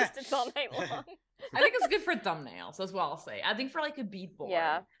draw on post-its all night long. I think it's good for thumbnails as well, I'll say. I think for a beat board.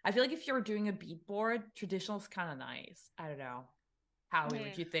 Yeah. I feel if you're doing a beat board, traditional is kind of nice. I don't know. Howie,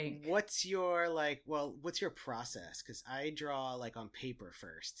 what you think? What's your what's your process? Because I draw like on paper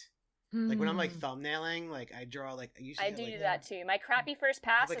first. Like when I'm like thumbnailing, like I draw like I usually I have, do like, that too. My crappy first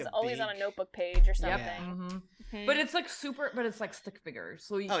pass like is a always on a big- notebook page or something. Yeah. But it's like but it's like stick figures.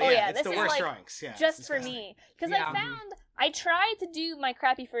 So Oh yeah, it's this the is, worst like, drawings. Yeah, just for me. Because I found I tried to do my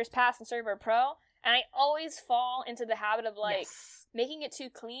crappy first pass in Storyboard Pro, and I always fall into the habit of like making it too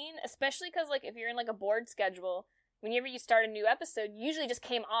clean, especially because like if you're in like a board schedule, whenever you start a new episode, you usually just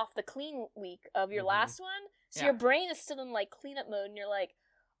came off the clean week of your last one, so your brain is still in like cleanup mode, and you're like,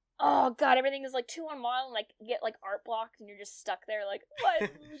 oh god, everything is like too unwild, and like you get like art blocked, and you're just stuck there like, what? Good.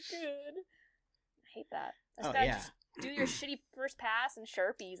 I hate that. Just do your shitty first pass and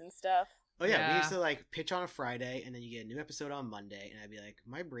Sharpies and stuff. Oh yeah, we used to like pitch on a Friday, and then you get a new episode on Monday, and I'd be like,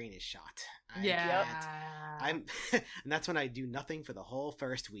 my brain is shot. And that's when I do nothing for the whole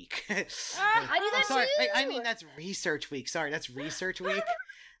first week. I do that too. I mean, that's research week. Sorry, that's research week.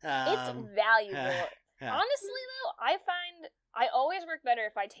 It's valuable. Honestly, though, I find I always work better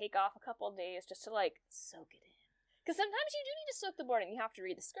if I take off a couple of days just to like soak it in. Because sometimes you do need to soak the board in. You have to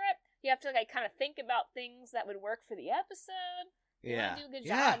read the script. You have to like kind of think about things that would work for the episode. You want to do a good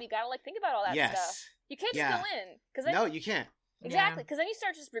job. You gotta like think about all that stuff. You can't just go in. No, you can't. Exactly, because then you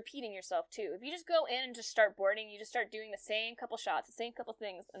start just repeating yourself too. If you just go in and just start boarding, you just start doing the same couple shots, the same couple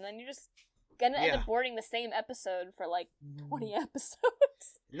things, and then you're just gonna end up boarding the same episode for like 20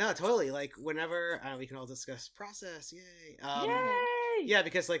 episodes. No, totally. Like whenever we can all discuss process. Yay! Yay! Yeah,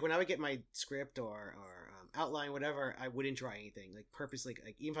 because like when I would get my script or outline, whatever, I wouldn't draw anything. Like purposely,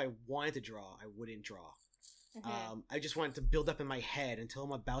 like even if I wanted to draw, I wouldn't draw. I just wanted to build up in my head until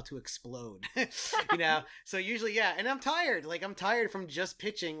I'm about to explode, you know? So usually, and I'm tired. Like, I'm tired from just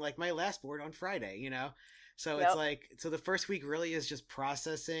pitching, like, my last board on Friday, you know? So it's like, so the first week really is just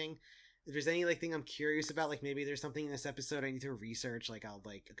processing. If there's any, like, thing I'm curious about, like, maybe there's something in this episode I need to research, like, I'll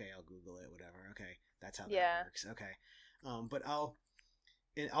Google it, whatever. Okay, that's how that works. Okay. But I'll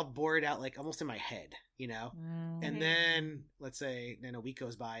board it out, like, almost in my head, you know? And then, let's say, then a week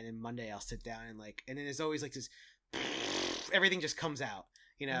goes by, and then Monday I'll sit down and, like, and then there's always, like, this, everything just comes out,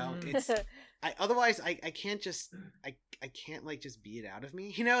 you know? It's, otherwise, I can't just, I can't, like, just beat it out of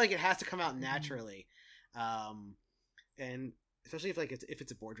me, you know? Like, it has to come out naturally. And especially if, like, if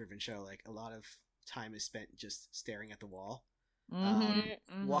it's a board-driven show, like, a lot of time is spent just staring at the wall.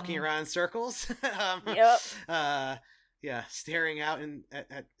 Walking around in circles. Yeah, staring out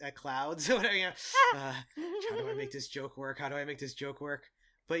at clouds. How do I make this joke work? How do I make this joke work?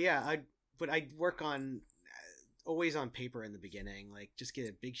 But yeah, I work on always on paper in the beginning. Like just get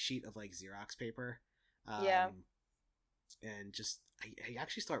a big sheet of like Xerox paper. And just I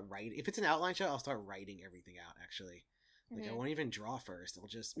actually start writing. If it's an outline show, I'll start writing everything out. Actually, like I won't even draw first. I'll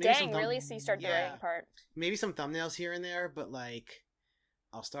just really? So you start the writing part. Maybe some thumbnails here and there, but like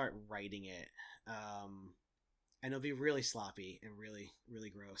I'll start writing it. And it'll be really sloppy and really, really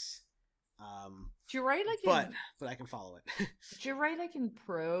gross. Do you write like but I can follow it. Do you write like in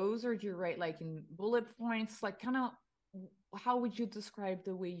prose or do you write like in bullet points? Like kind of how would you describe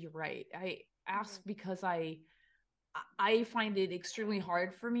the way you write? I ask because I find it extremely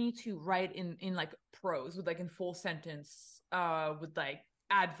hard for me to write in like prose with like in full sentence with like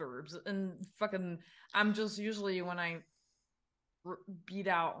adverbs and fucking I'm just usually when I beat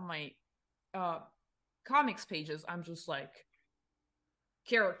out my comics pages, I'm just like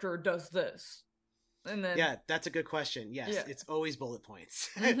character does this and then that's a good question. Yes, it's always bullet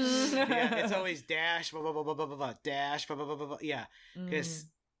points. It's always dash blah blah blah blah blah blah dash blah blah blah blah. Because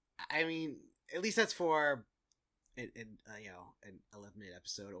I mean at least that's for an 11-minute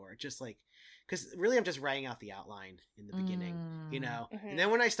episode or just like because really I'm just writing out the outline in the beginning, you know, and then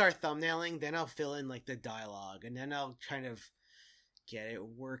when I start thumbnailing, then I'll fill in like the dialogue and then I'll kind of get it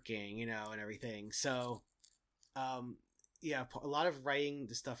working, you know, and everything. So, a lot of writing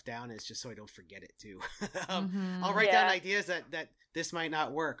the stuff down is just so I don't forget it too. I'll write down ideas that this might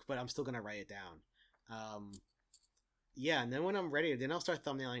not work, but I'm still gonna write it down. And then when I'm ready, then I'll start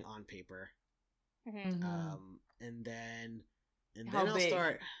thumbnailing on paper. And then I'll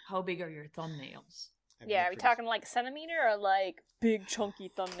start. How big are your thumbnails? Are we talking like centimeter or like big chunky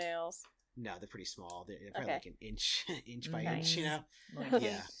thumbnails? No, they're pretty small. They're probably like an inch by inch, you know?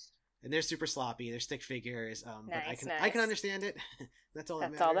 Yeah. And they're super sloppy. They're stick figures. But I can understand it. That's all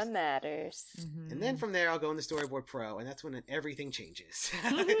that matters. And then from there, I'll go into Storyboard Pro, and that's when everything changes.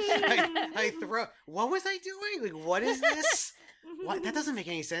 I throw... What was I doing? Like, what is this? What? That doesn't make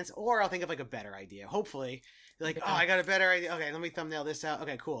any sense. Or I'll think of like a better idea. Hopefully. Like, I got a better idea. Okay, let me thumbnail this out.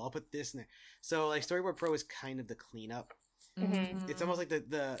 Okay, cool. I'll put this in there. So, like, Storyboard Pro is kind of the cleanup. It's almost like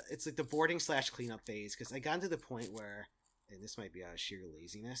it's like the boarding / cleanup phase because I got to the point where and this might be out of sheer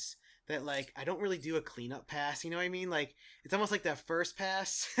laziness, that like I don't really do a cleanup pass. You know what I mean? Like it's almost like that first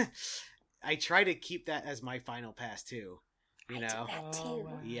pass. I try to keep that as my final pass too. You know? I do that too.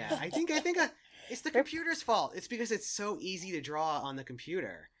 wow. Yeah, I think it's the computer's fault. It's because it's so easy to draw on the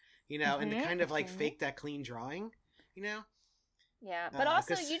computer, you know, and to kind of like fake that clean drawing, you know? Yeah, but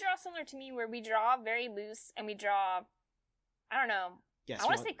also you draw similar to me where we draw very loose and we draw, I don't know. Yes, I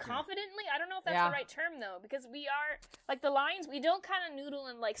want to say confidently. I don't know if that's the right term though, because we are like the lines. We don't kind of noodle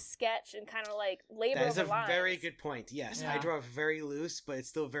and like sketch and kind of like label. That is a lines. very good point. Yes, I draw very loose, but it's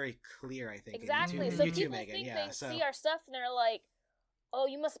still very clear. I think exactly. So people think they see our stuff and they're like, "Oh,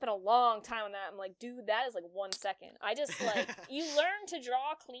 you must have spent a long time on that." I'm like, "Dude, that is like 1 second." I just like you learn to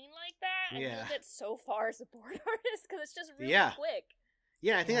draw clean like that, and you get so far as a board artist because it's just really quick.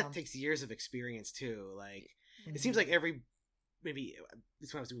 Yeah, I think that takes years of experience too. Like it seems like maybe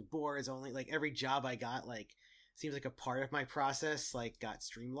this when I was doing boards only, like every job I got, like seems like a part of my process like got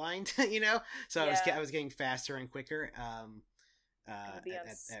streamlined, you know. So I was getting faster and quicker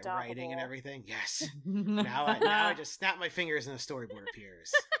at writing and everything. Yes. now I just snap my fingers and a storyboard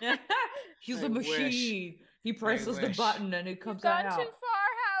appears. He's a machine. He presses the button and it comes out. You've gone too far,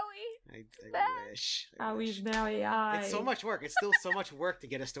 Howie. I wish. Howie's now AI. It's so much work. It's still so much work to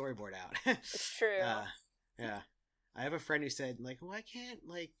get a storyboard out. It's true. Yeah. I have a friend who said, like, why can't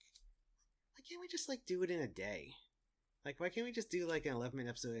we just, like, do it in a day? Like, why can't we just do, like, an 11-minute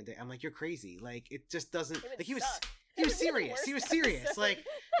episode in a day? I'm like, you're crazy. Like, it just doesn't... Like, he was serious. He was serious. Like,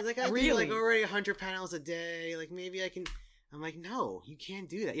 he's like, I do, like, already 100 panels a day. Like, maybe I can... I'm like, no, you can't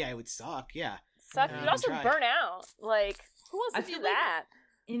do that. Yeah, it would suck. Yeah. You'd also burn out. Like, who wants to do that?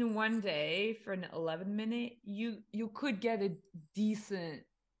 In one day, for an 11-minute, you could get a decent...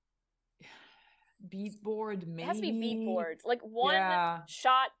 beat board, maybe. It has to be beat boards, like one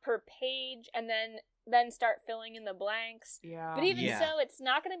shot per page, and then start filling in the blanks. Yeah. But even so, it's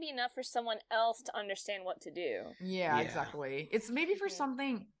not going to be enough for someone else to understand what to do. Yeah, exactly. It's maybe for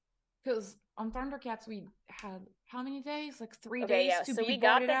something, because on Thundercats we had how many days? Like 3 days to so be we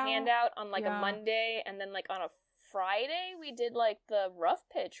got the out? handout on like a Monday, and then like on a Friday we did like the rough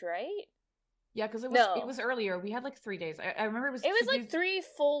pitch, right? Yeah, because it was earlier. We had like 3 days. I remember it was like 3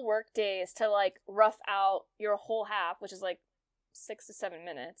 full work days to like rough out your whole half, which is like 6 to 7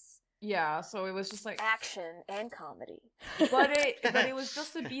 minutes. Yeah, so it was just like action and comedy. but it was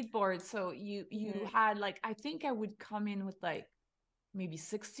just a beat board, so you had like, I think I would come in with like maybe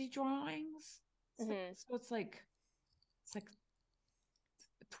 60 drawings. So it's like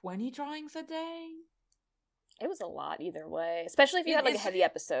 20 drawings a day. It was a lot either way, especially if you had like a heavy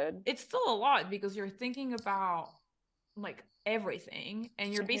episode. It's still a lot because you're thinking about like everything,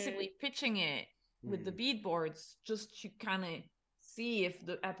 and you're basically pitching it with the bead boards just to kind of see if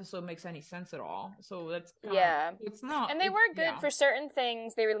the episode makes any sense at all. So that's it's not. And they were good for certain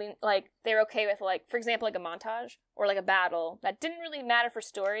things. They really like they're okay with, like, for example, like a montage or like a battle that didn't really matter for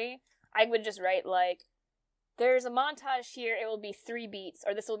story. I would just write like, there's a montage here. It will be 3 beats,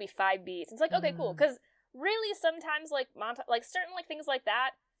 or this will be 5 beats. It's like, okay, cool, because really sometimes like like certain like things like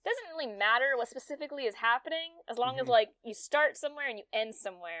that doesn't really matter what specifically is happening, as long as like you start somewhere and you end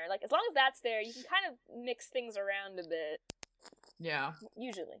somewhere. Like as long as that's there, you can kind of mix things around a bit. Yeah,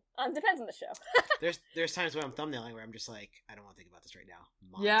 usually depends on the show. there's times when I'm thumbnailing where I'm just like, I don't want to think about this right now.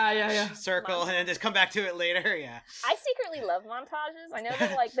 Montage, yeah. Circle and then just come back to it later. Yeah. I secretly love montages. I know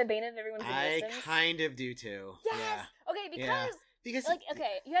they're like the bane of everyone's existence. I kind of do too. Yes. Yeah. Okay, because like,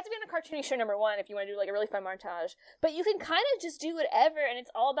 okay, you have to be on a cartoony show, number one, if you want to do like a really fun montage. But you can kind of just do whatever, and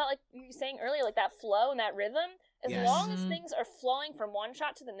it's all about, like you were saying earlier, like that flow and that rhythm. As long as things are flowing from one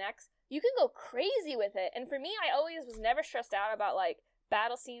shot to the next, you can go crazy with it. And for me, I always was never stressed out about like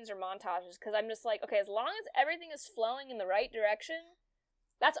battle scenes or montages, because I'm just like, okay, as long as everything is flowing in the right direction,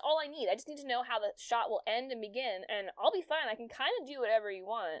 that's all I need. I just need to know how the shot will end and begin, and I'll be fine. I can kind of do whatever you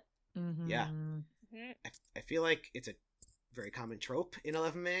want. Yeah. I feel like it's a very common trope in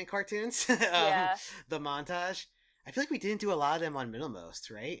 11-minute cartoons. The montage. I feel like we didn't do a lot of them on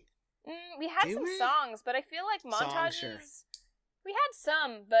Middlemost, right? We had some songs, but I feel like montages. We had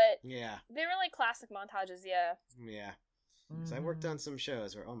some, but they were like classic montages. Yeah. So I worked on some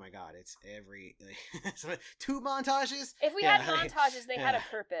shows where, oh my god, it's every 2 montages. If we had montages, they had a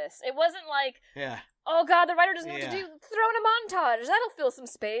purpose. It wasn't like, oh god, the writer doesn't know what to do. Throw in a montage. That'll fill some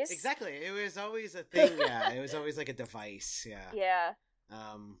space. Exactly. It was always a thing. It was always like a device. Yeah.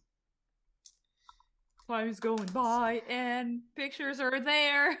 Time's going by and pictures are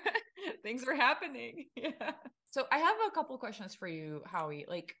there. Things are happening. Yeah. So I have a couple questions for you, Howie.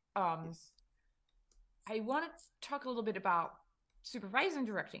 Like, I want to talk a little bit about supervising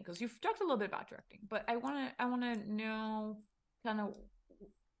directing, because you've talked a little bit about directing, but I want to know kind of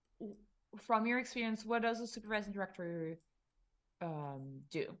from your experience, what does a supervising director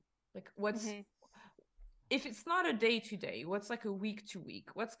do? Like, what's if it's not a day to day, what's like a week to week?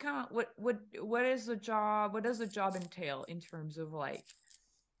 What's kind of what is the job? What does the job entail in terms of like?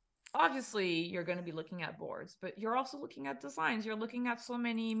 Obviously, you're going to be looking at boards, but you're also looking at designs. You're looking at so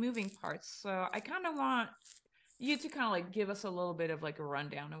many moving parts. So I kind of want you to kind of like give us a little bit of like a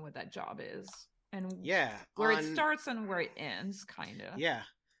rundown on what that job is and where it starts and where it ends, kind of. Yeah.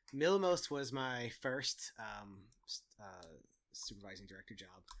 Millimos was my first supervising director job.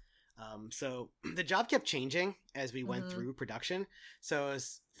 So the job kept changing as we went through production. So I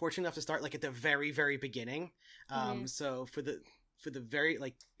was fortunate enough to start like at the very, very beginning. So for the very,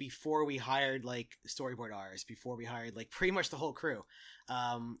 like, before we hired like storyboard artists, before we hired like pretty much the whole crew,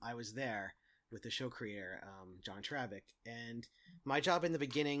 I was there with the show creator, John Travick, and my job in the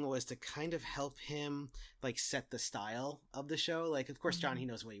beginning was to kind of help him like set the style of the show. Like, of course, John, he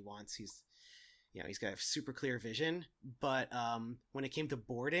knows what he wants. He's got a super clear vision, but when it came to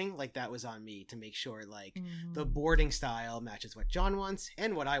boarding, like, that was on me to make sure like the boarding style matches what John wants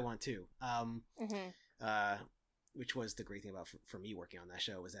and what I want too. Which was the great thing about for me working on that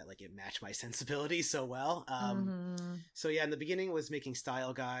show, was that like it matched my sensibilities so well. So yeah, in the beginning was making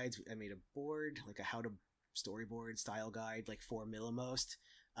style guides. I made a board, like a how to storyboard style guide, like for Millimost.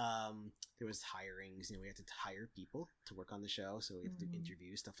 There was hirings, we had to hire people to work on the show, so we had to do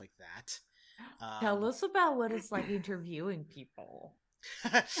interviews, stuff like that. Tell us about what it's like interviewing people.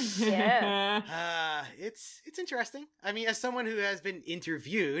 Yeah. It's interesting. I mean, as someone who has been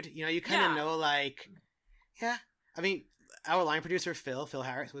interviewed, you kind of know, like, yeah. I mean, our line producer Phil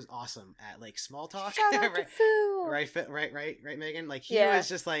Harris was awesome at like small talk. Shout out to Phil. Right, Megan. Like, he was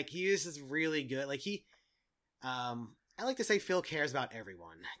just really good. Like, I like to say Phil cares about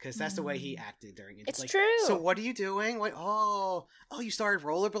everyone, because that's the way he acted during it. It's like, true. So what are you doing? What? Oh, you started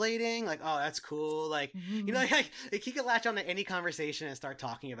rollerblading? Like, oh, that's cool. Like, like he could latch on to any conversation and start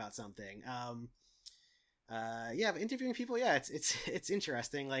talking about something. But interviewing people, it's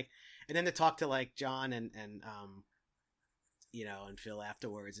interesting. Like, and then to talk to like John and Phil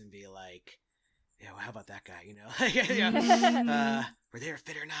afterwards and be like, well, how about that guy? Were they a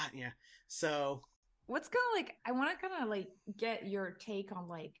fit or not? Yeah. So what's kind of like, I want to kind of like get your take on,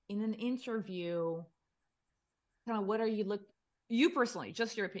 like, in an interview, kind of what are you personally,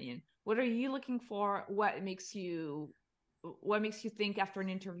 just your opinion, what are you looking for? What makes you think after an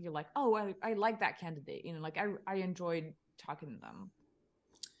interview, like, oh, I like that candidate, like I enjoyed talking to them?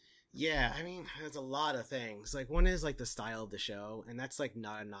 Yeah, I mean, there's a lot of things. Like, one is like the style of the show, and that's like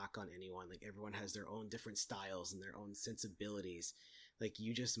not a knock on anyone. Like, everyone has their own different styles and their own sensibilities. Like,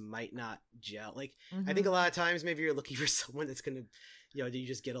 you just might not gel. Like, I think a lot of times maybe you're looking for someone that's gonna, that you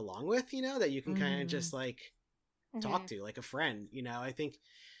just get along with, that you can kind of just like talk to, like a friend. I think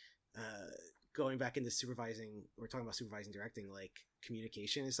going back into supervising, we're talking about supervising directing, like,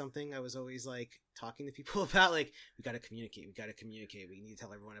 communication is something I was always like talking to people about. Like, we got to communicate, we need to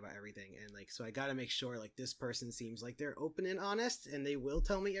tell everyone about everything, and like, so I got to make sure like this person seems like they're open and honest and they will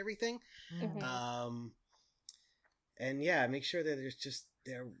tell me everything. And yeah, make sure that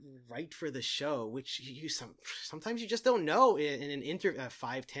they're right for the show, which sometimes you just don't know in an interview, a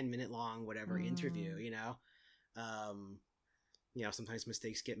 5-10 minute long whatever interview. Sometimes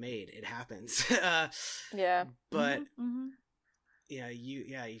mistakes get made. It happens. But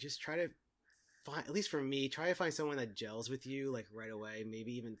you just try to find, at least for me, try to find someone that gels with you, like, right away.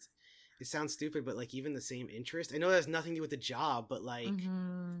 Maybe even, it sounds stupid, but like even the same interest. I know that has nothing to do with the job, but like,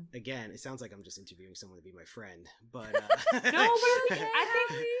 again, it sounds like I'm just interviewing someone to be my friend. But no, but I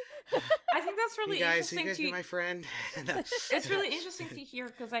think that's really interesting. You guys be my friend. It's really interesting to hear,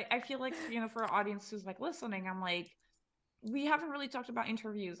 because I feel like, for our audience who's like listening, I'm like, we haven't really talked about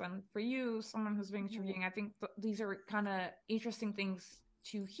interviews, and for you, someone who's been interviewing, I think these are kind of interesting things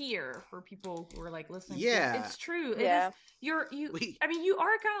to hear for people who are like listening. Yeah, it's true. Yeah, it is, I mean, you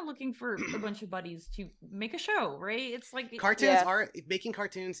are kind of looking for a bunch of buddies to make a show, right? It's like making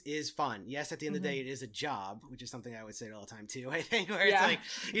cartoons is fun. Yes, at the end of the day, it is a job, which is something I would say all the time too. I think, where it's like,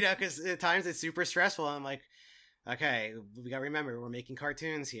 because at times it's super stressful, and I'm like, okay, we gotta remember we're making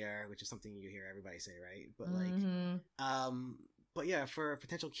cartoons here, which is something you hear everybody say, right? But like, but yeah, for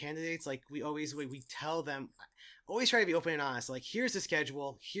potential candidates, like, we tell them, always try to be open and honest. Like, here's the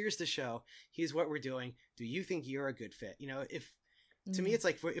schedule, here's the show, here's what we're doing. Do you think you're a good fit? If to me, it's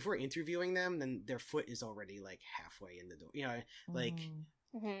like, if we're interviewing them, then their foot is already like halfway in the door. Like,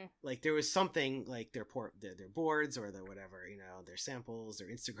 like, there was something like their boards or their whatever, their samples, their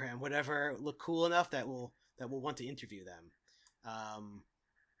Instagram, whatever, look cool enough that we'll want to interview them.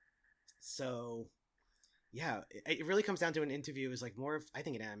 So yeah, it really comes down to an interview is like more of, I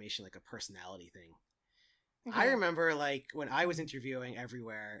think, an animation, like a personality thing. I remember like when I was interviewing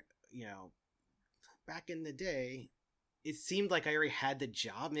everywhere, back in the day, it seemed like I already had the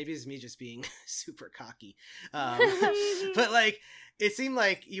job. Maybe it's me just being super cocky. But like, it seemed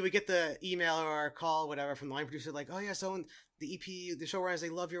like you would get the email or call, whatever, from the line producer, like, oh yeah, so the EP, the showrunners, they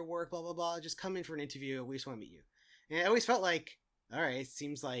love your work, blah, blah, blah. Just come in for an interview. We just want to meet you. And I always felt like, all right, it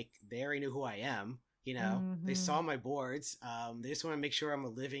seems like they already knew who I am. They saw my boards. They just want to make sure I'm a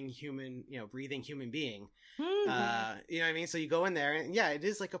living human, breathing human being. You know what I mean? So you go in there and yeah, it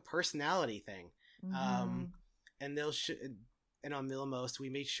is like a personality thing. And and on Millamost, we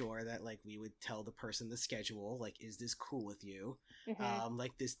made sure that like we would tell the person the schedule, like, is this cool with you?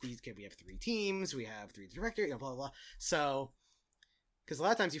 Like we have 3 teams, we have 3 directors, blah, blah, blah. So, because a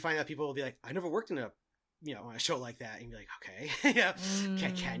lot of times you find out people will be like, I never worked in on a show like that. And you're like, okay,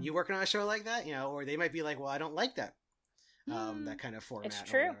 can you work on a show like that? Or they might be like, well, I don't like that, that kind of format. It's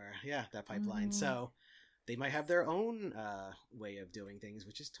true. Or whatever. Yeah, that pipeline. So they might have their own way of doing things,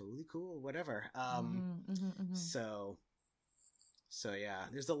 which is totally cool, whatever. So yeah,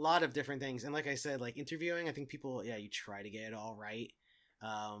 there's a lot of different things. And like I said, like interviewing, I think people, you try to get it all right.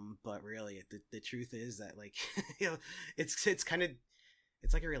 But really the truth is that like, it's kind of,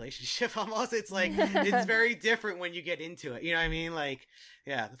 it's like a relationship almost. It's like, it's very different when you get into it. You know what I mean? Like,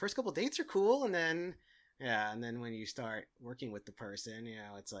 yeah, the first couple dates are cool. And then when you start working with the person,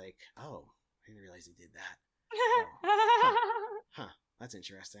 it's like, oh, I didn't realize he did that. Oh, that's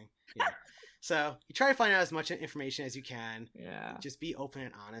interesting. Yeah. So you try to find out as much information as you can. Yeah. Just be open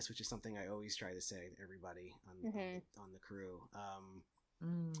and honest, which is something I always try to say to everybody on the crew.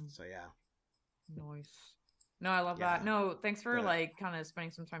 So yeah. Nice. No, I love that. No, thanks for like kind of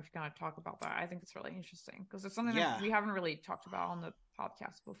spending some time to kind of talk about that. I think it's really interesting because it's something that we haven't really talked about on the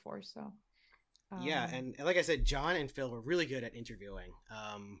podcast before. So yeah, and like I said, John and Phil were really good at interviewing.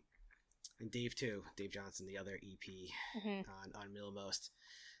 And Dave too, Dave Johnson, the other EP on Millamost.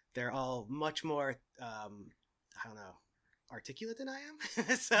 They're all much more, I don't know, articulate than I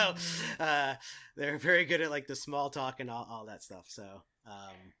am. So they're very good at like the small talk and all that stuff. So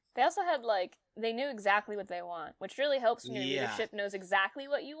they also had like, they knew exactly what they want, which really helps when your leadership knows exactly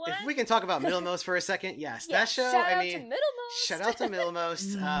what you want. If we can talk about Millamost for a second, yes, that show. Shout out to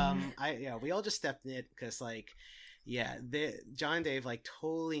Millamost. We all just stepped in it because like, John and Dave like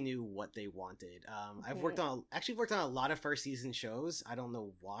totally knew what they wanted. I've worked on a lot of first season shows. I don't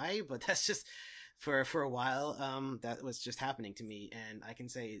know why, but that's just for a while. That was just happening to me, and I can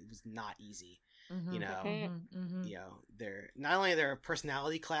say it was not easy. There not only there are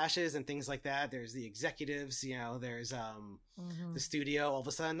personality clashes and things like that. There's the executives. There's the studio all of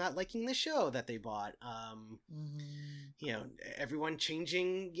a sudden not liking the show that they bought. Everyone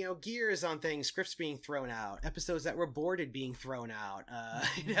changing gears on things, scripts being thrown out, episodes that were boarded being thrown out.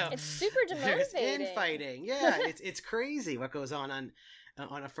 It's super demotivating. There's infighting. Yeah, it's crazy what goes on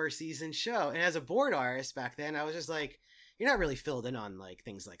a first season show. And as a board artist back then, I was just like, you're not really filled in on like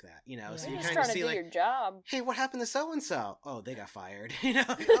things like that, so you're you just kind of see see like your job. Hey, what happened to so and so? Oh, they got fired.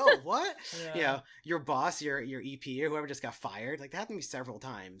 Oh, what? Your boss, your EP or whoever just got fired. Like that happened to me several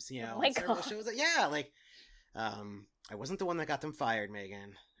times. Oh my several God. shows. I wasn't the one that got them fired,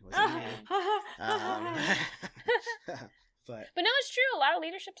 Megan. It wasn't me. But no, it's true. A lot of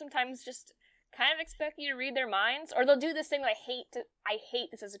leadership sometimes just kind of expect you to read their minds, or they'll do this thing that I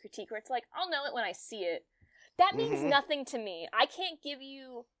hate this as a critique, where it's like, I'll know it when I see it. That means nothing to me. I can't give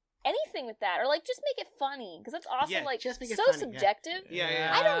you anything with that. Or, like, just make it funny. Because that's also, just make it so funny. subjective.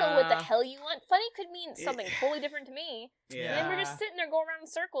 Yeah. I don't know what the hell you want. Funny could mean something totally different to me. Yeah. And then we're just sitting there going around in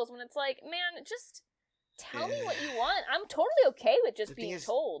circles when it's like, man, just tell me what you want. I'm totally okay with just being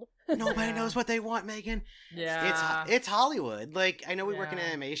told. Nobody knows what they want, Megan. Yeah. It's Hollywood. Like, I know we work in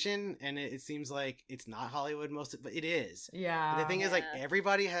animation, and it seems like it's not Hollywood but it is. Yeah. And the thing is, like,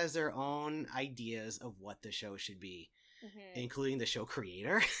 everybody has their own ideas of what the show should be. Including the show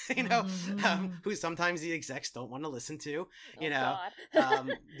creator, who sometimes the execs don't want to listen to,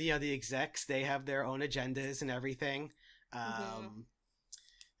 the execs, they have their own agendas and everything.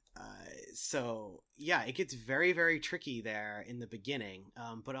 So yeah, it gets very, very tricky there in the beginning.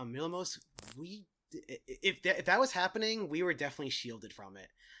 But on Millamost, if that was happening, we were definitely shielded from it.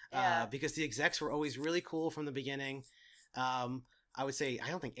 Because the execs were always really cool from the beginning. I would say, I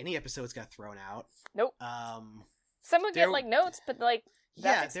don't think any episodes got thrown out. Nope. Some would get like notes, but like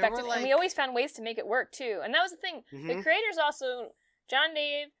that's expected, and we always found ways to make it work too. And that was the thing. The creators also, John,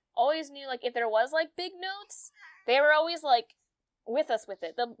 Dave, always knew like if there was like big notes, they were always like with us with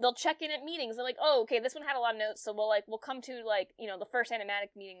it. They'll check in at meetings. They're like, oh, okay, this one had a lot of notes, so we'll come to like, you know, the first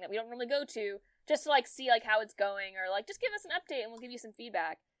animatic meeting that we don't normally go to, just to like see like how it's going, or like just give us an update and we'll give you some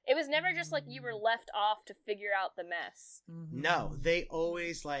feedback. It was never just like you were left off to figure out the mess. No, they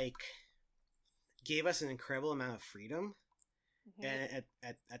always like gave us an incredible amount of freedom, and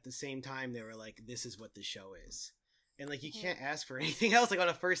at the same time they were like, this is what the show is. And like you can't ask for anything else like on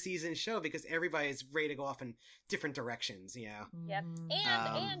a first season show, because everybody's ready to go off in different directions, you know. Yep.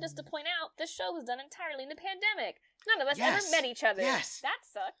 And just to point out, this show was done entirely in the pandemic. None of us ever met each other. Yes. That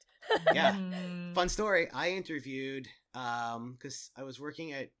sucked. Yeah. Fun story. I interviewed because I was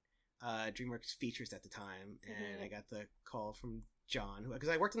working at DreamWorks Features at the time, and I got the call from John, because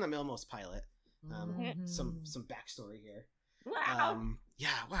I worked on the Milmos pilot. Some backstory here. Wow.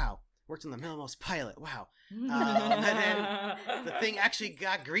 Wow. Worked on the Milmos pilot. Wow. And then the thing actually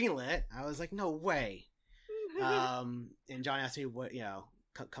got greenlit. I was like, no way. And John asked me what, you know,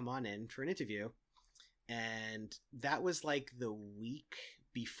 come on in for an interview. And that was like the week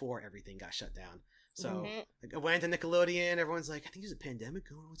before everything got shut down. So like, I went to Nickelodeon. Everyone's like, I think there's a pandemic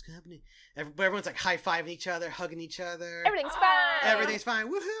going on. What's happening? Everyone's like high-fiving each other, hugging each other. Everything's fine. Everything's fine.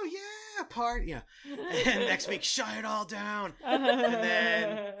 Woohoo! Yeah, party. Yeah. And next week, shut it all down. And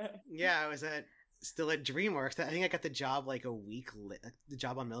then I was still at DreamWorks. I think I got the job like the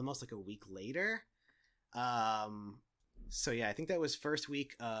job on Milmos like a week later. So yeah, I think that was first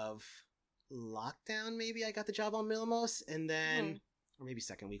week of lockdown. Maybe I got the job on Milmos, and then. Or maybe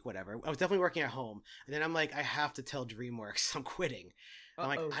second week, whatever. I was definitely working at home, and then I'm like, I have to tell DreamWorks I'm quitting. I'm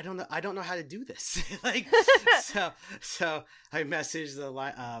like, I don't know how to do this. Like, so I messaged the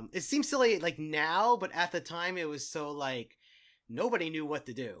line. It seems silly like now, but at the time it was so like nobody knew what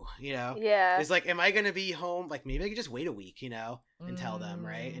to do. You know? Yeah. It's like, am I gonna be home? Like maybe I could just wait a week, you know, and tell them,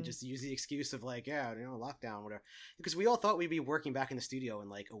 right, and just use the excuse of like, yeah, you know, lockdown, whatever. Because we all thought we'd be working back in the studio in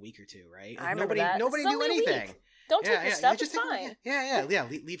like a week or two, right? Like, I remember that. Nobody knew anything. Don't take your stuff. It's fine. Yeah.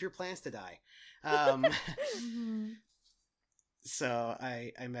 Leave your plans to die. So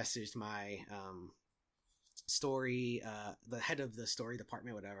I messaged my story, the head of the story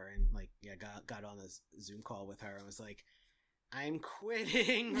department, whatever, and like got on a Zoom call with her and was like, I'm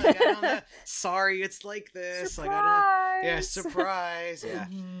quitting. Like, I don't know. Sorry, it's like this. Surprise. Like I don't. Yeah, surprise. Yeah,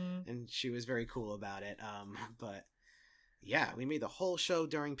 and she was very cool about it. But yeah, we made the whole show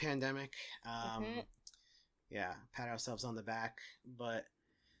during pandemic. Yeah, pat ourselves on the back. But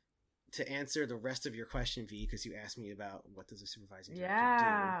to answer the rest of your question, V, because you asked me about what does a supervising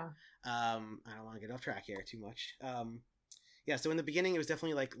director do. I don't want to get off track here too much. Yeah, so in the beginning, it was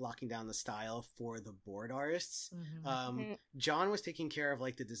definitely like locking down the style for the board artists. John was taking care of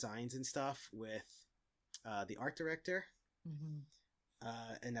like the designs and stuff with the art director.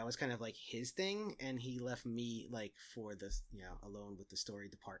 And that was kind of like his thing, and he left me like for this, you know, alone with the story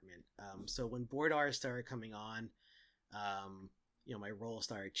department. So when board artists started coming on, you know, my role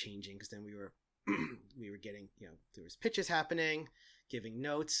started changing, because then we were getting, you know, there was pitches happening, giving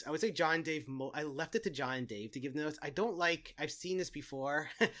notes. I would say John and Dave, I left it to John and Dave to give notes. I've seen this before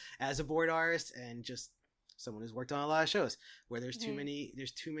as a board artist, and just someone who's worked on a lot of shows where there's too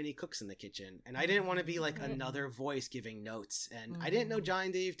many cooks in the kitchen, and I didn't want to be like another voice giving notes, and I didn't know John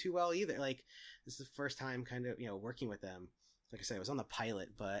and Dave too well either. Like, this is the first time kind of, you know, working with them. Like I said, I was on the pilot,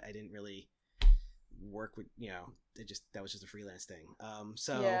 but I didn't really work with, you know, that was just a freelance thing.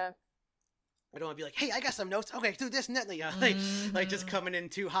 So yeah. I don't want to be like, hey, I got some notes. Okay, do this and that. You know, like just coming in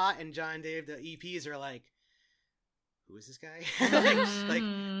too hot, and John and Dave, the EPs, are like, who is this guy? like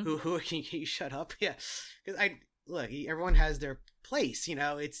who can you shut up? Yeah, because everyone has their place, you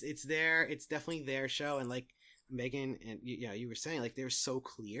know. It's definitely their show, and like Megan and you were saying, like, they're so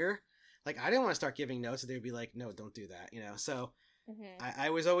clear. Like, I didn't want to start giving notes, and they'd be like, no, don't do that, you know. So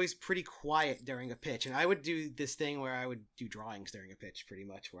I was always pretty quiet during a pitch, and I would do this thing where I would do drawings during a pitch, pretty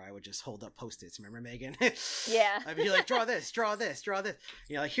much, where I would just hold up Post-its. Remember, Megan? Yeah. I'd be like, draw this, draw this, draw this.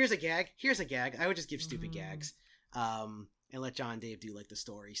 You know, like, here's a gag. I would just give stupid gags. And let John and Dave do like the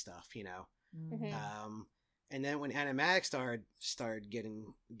story stuff, you know. And then when animatics started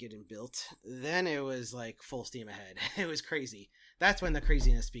getting built, then it was like full steam ahead. It was crazy. That's when the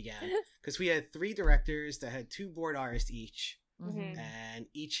craziness began, because we had 3 directors that had 2 board artists each, and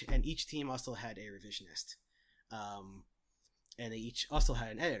each team also had a revisionist, and they each also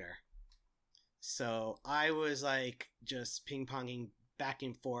had an editor. So I was like just ping ponging back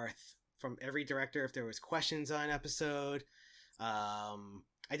and forth from every director if there was questions on an episode. I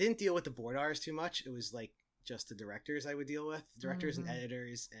didn't deal with the board artists too much. It was like just the directors I would deal with, directors and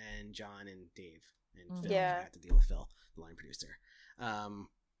editors, and John and Dave and Phil. I had to deal with Phil, the line producer.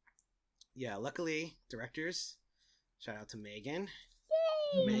 Yeah, luckily directors Shout out to Megan.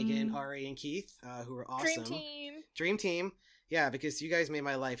 Yay! Megan, Ari, and Keith, who were awesome. Dream team. Yeah, because you guys made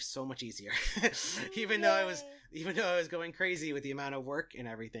my life so much easier. even though I was going crazy with the amount of work and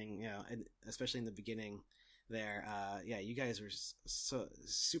everything, you know, and especially in the beginning there. Yeah, you guys were so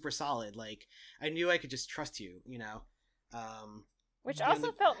super solid. Like, I knew I could just trust you, you know. Which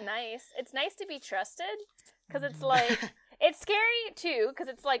also felt nice. It's nice to be trusted, because it's like, it's scary too, because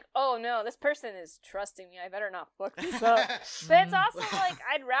it's like, oh no, this person is trusting me, I better not fuck this up. But it's also like,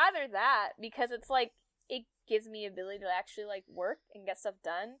 I'd rather that, because it's like, it gives me ability to actually like work and get stuff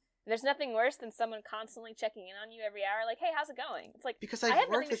done. There's nothing worse than someone constantly checking in on you every hour, like, hey, how's it going? It's like, because I've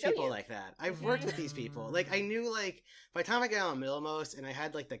worked with people like that. I've worked with these people. Like, I knew, like, by the time I got on Middlemost and I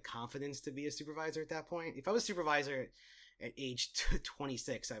had like the confidence to be a supervisor at that point, if I was a supervisor at age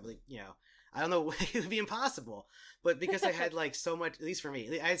 26, I would, like, you know, I don't know, it would be impossible. But because I had like so much, at least for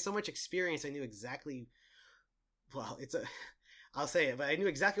me, I had so much experience, I knew exactly, well, I'll say it, but I knew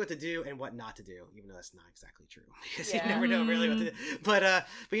exactly what to do and what not to do, even though that's not exactly true, because you never know really what to do. But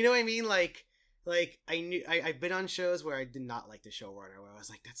you know what I mean? Like I've been on shows where I did not like the showrunner, where I was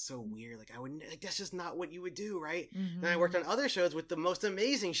like, that's so weird. Like, I wouldn't, like, that's just not what you would do, right? And I worked on other shows with the most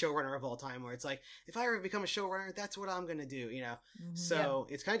amazing showrunner of all time, where it's like, if I ever become a showrunner, that's what I'm gonna do, you know? So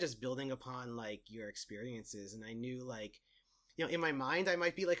it's kind of just building upon like your experiences. And I knew, like, you know, in my mind, I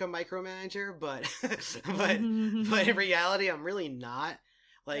might be like a micromanager, but but in reality, I'm really not.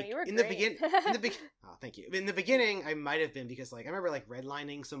 Like, no, in the beginning, oh, thank you. In the beginning, I might have been, because like I remember like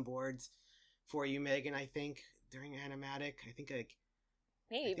redlining some boards for you, Megan. I think during Animatic, I think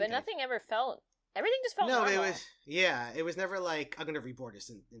maybe, but nothing ever felt. Everything just felt normal. It was never like, I'm gonna reboard this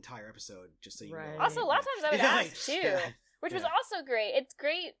entire episode just so you know. Also, a lot of times I would ask too, which was also great. It's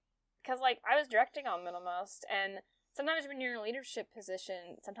great because like I was directing on Middlemost, and sometimes when you're in a leadership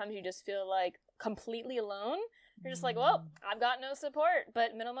position, sometimes you just feel like completely alone. You're just like, well, I've got no support.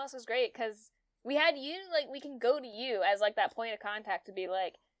 But Middlemost was great because we had you, like, we can go to you as like that point of contact to be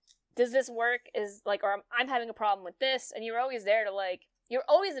like, does this work? Is like, or I'm having a problem with this, and you're always there to like, you're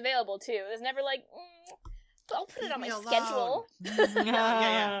always available too. It was never like, I'll put it on my schedule.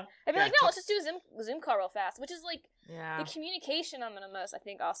 I'd be like, no, let's just do a Zoom call real fast, which is like, the communication on Middlemost, I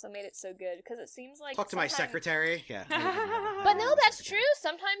think, also made it so good, because it seems like talk to my secretary. But no, that's true.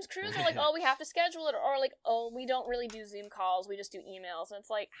 Sometimes crews are like, oh, we have to schedule it, or like, oh, we don't really do Zoom calls, we just do emails. And it's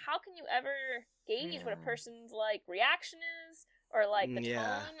like, how can you ever gauge what a person's like reaction is, or like the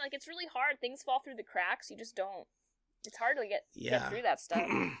tone? Like, it's really hard. Things fall through the cracks. You just don't. It's hard to get through that stuff.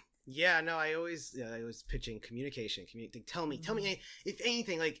 Yeah, no, I was pitching communication. Tell me if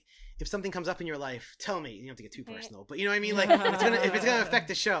anything, like, if something comes up in your life, tell me. You don't have to get too personal, but you know what I mean. Like, if it's gonna affect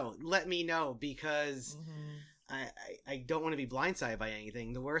the show, let me know, because I don't want to be blindsided by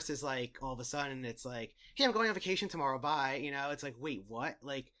anything. The worst is like, all of a sudden it's like, hey, I'm going on vacation tomorrow. Bye. You know, it's like, wait, what?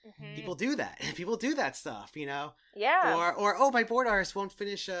 Like, people do that. People do that stuff. You know. Yeah. Or oh, my board artist won't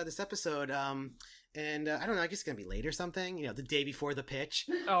finish this episode. And I don't know, I guess it's going to be late or something, you know, the day before the pitch.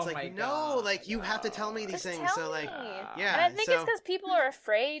 It's like, no, like, you have to tell me these things. So, like, yeah. And I think it's because people are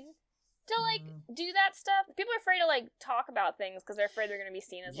afraid to, like, do that stuff. People are afraid to, like, talk about things because they're afraid they're going to be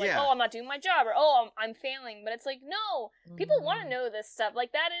seen as, like, oh, I'm not doing my job, or, oh, I'm failing. But it's like, no, people want to know this stuff.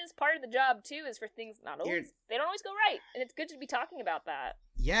 Like, that is part of the job, too, is for things not always, they don't always go right. And it's good to be talking about that.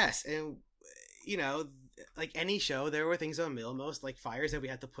 Yes, and, you know, like any show, there were things on Middlemost, like fires that we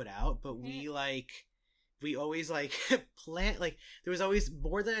had to put out, but we always like plan, like there was always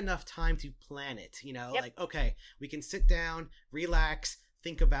more than enough time to plan it, you know. Like, okay, we can sit down, relax,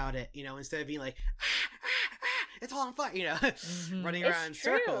 think about it, you know, instead of being like, it's all on fire, you know, running around in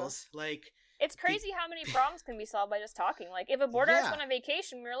circles. Like, it's crazy how many problems can be solved by just talking. Like, if a board artist went on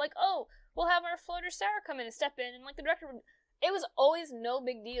vacation, we were like, oh, we'll have our floater Sarah come in and step in, and like the director would. It was always no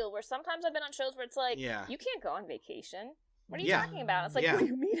big deal, where sometimes I've been on shows where it's like, you can't go on vacation. What are you talking about? It's like, what do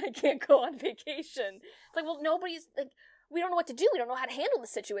you mean I can't go on vacation? It's like, well, nobody's, like, we don't know what to do. We don't know how to handle the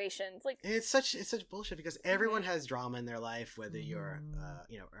situation. It's like, it's such bullshit, because everyone has drama in their life, whether you're,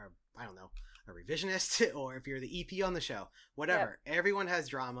 you know, I don't know, a revisionist, or if you're the EP on the show, whatever. Everyone has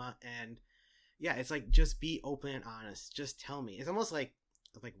drama, and it's like, just be open and honest. Just tell me. It's almost like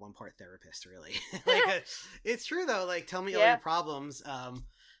one part therapist, really. Like, it's true though. Like, tell me all your problems.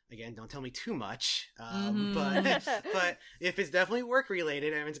 Again, don't tell me too much. But if it's definitely work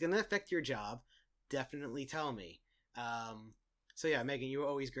related and it's going to affect your job, definitely tell me. So yeah, Megan, you were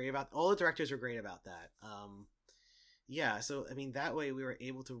always great about. All the directors were great about that. So I mean, that way we were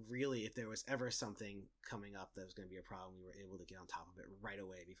able to really, if there was ever something coming up that was going to be a problem, we were able to get on top of it right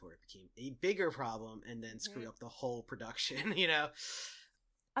away before it became a bigger problem and then screw up the whole production. You know.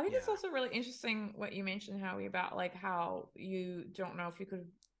 I think Yeah. it's also really interesting what you mentioned, Howie, about like how you don't know if you could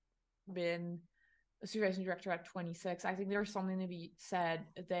have been a supervising director at 26. I think there's something to be said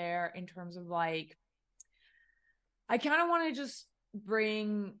there in terms of like, I kind of want to just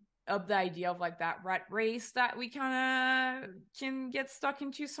bring up the idea of like that rat race that we kind of can get stuck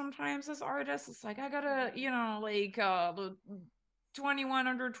into sometimes as artists. It's like, I gotta, like, the 21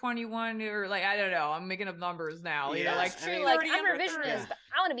 under 21, or like, I don't know, I'm making up numbers now, Yeah, like It's true. 30 Like, I'm under revisionist, 30. but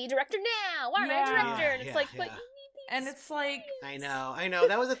I want to be a director now. Why aren't I a director? And it's like, but you need the And it's like, I know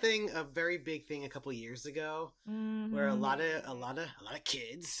that was a very big thing a couple years ago, where a lot of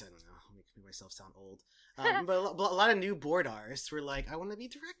kids, I don't know, make myself sound old, but a lot of new board artists were like, I want to be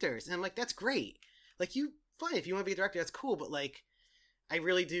directors, and I'm like, that's great, like, fine, if you want to be a director, that's cool, but like, I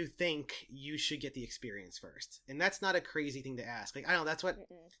really do think you should get the experience first, and that's not a crazy thing to ask. Like, I don't know,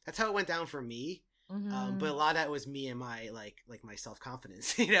 that's how it went down for me. But a lot of that was me and my like my self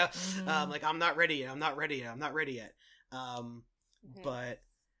confidence, like, I'm not ready yet.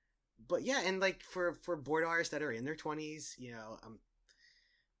 But yeah, and like for board artists that are in their 20s,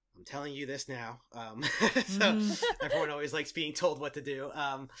 I'm telling you this now. So everyone always likes being told what to do.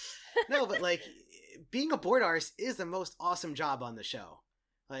 No, but like, being a board artist is the most awesome job on the show.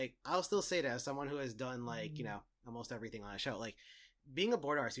 Like, I'll still say that as someone who has done like, almost everything on a show. Like, being a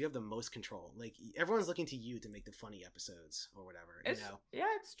board artist, you have the most control. Like, everyone's looking to you to make the funny episodes or whatever. Yeah,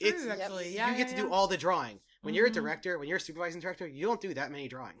 it's true. Actually, you get to do all the drawing. When you're a director, when you're a supervising director, you don't do that many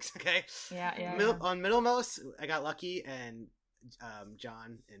drawings. Okay. On Middlemost, I got lucky, and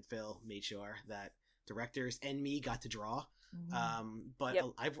John and Phil made sure that directors and me got to draw. But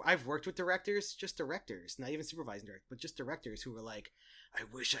I've worked with directors, not even supervising directors, but just directors who were like, I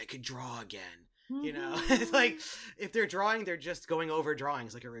wish I could draw again. It's like, if they're drawing, they're just going over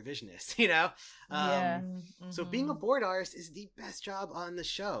drawings like a revisionist, So being a board artist is the best job on the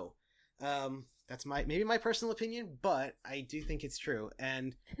show. That's maybe my personal opinion, but I do think it's true.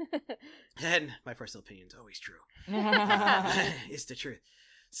 And my personal opinion is always true. It's the truth.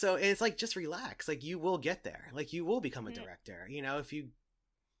 So it's like, just relax. Like, you will get there. Like, you will become a director. If you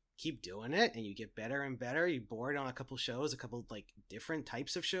keep doing it and you get better and better, you board on a couple shows, a couple like different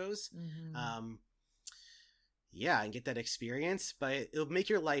types of shows. And get that experience, but it'll make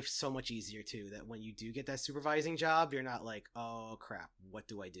your life so much easier too, that when you do get that supervising job, you're not like, oh crap, what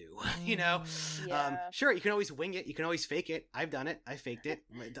do I do? Sure, you can always wing it, you can always fake it. I've done it. I faked it.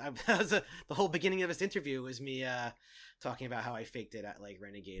 The whole beginning of this interview was me talking about how I faked it at like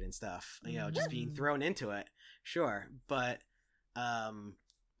Renegade and stuff, just being thrown into it. Sure, but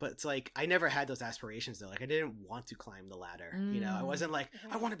it's like, I never had those aspirations though. Like, I didn't want to climb the ladder. I wasn't like,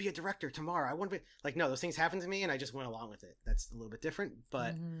 I want to be a director tomorrow. I want to be like, no, those things happened to me and I just went along with it. That's a little bit different,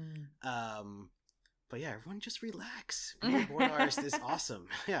 but yeah, everyone just relax. Being a board artist is awesome.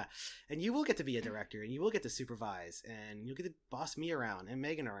 Yeah. And you will get to be a director, and you will get to supervise, and you'll get to boss me around and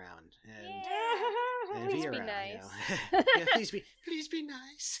Megan around, and please be be around, nice. Yeah, please be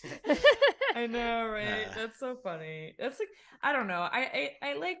nice. I know, right? That's so funny. That's like, I don't know.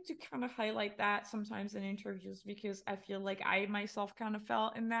 I like to kind of highlight that sometimes in interviews, because I feel like I myself kind of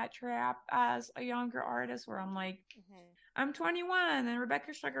fell in that trap as a younger artist, where I'm like, I'm 21 and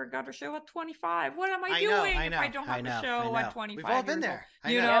Rebecca Sugar got her show at 25. What am I doing if I don't have a show at 25? We've all been there.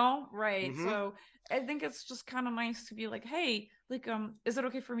 Right? So I think it's just kind of nice to be like, hey, like, is it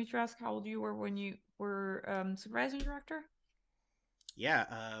okay for me to ask how old you were when you were supervising director? Yeah.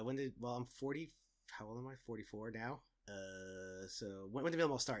 I'm 40. How old am I? 44 now. So when did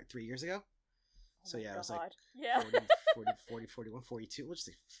Millwall start? 3 years ago? So yeah, it was like 40, 41, 42. Let's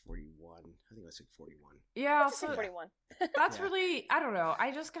say 41. I think it was like 41. Yeah, so 41. That's really, I don't know.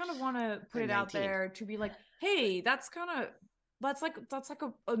 I just kind of want to put it out there to be like, hey, that's like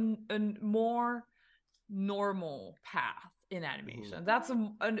a more normal path in animation. That's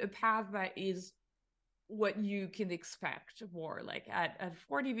a path that is what you can expect more. Like at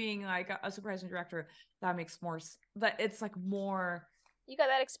 40 being like a surprising director, that makes more, that it's like more, you got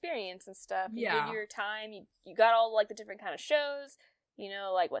that experience and stuff. You did your time. You got all like the different kind of shows,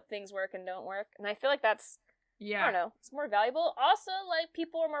 like what things work and don't work. And I feel like that's, I don't know, it's more valuable. Also, like,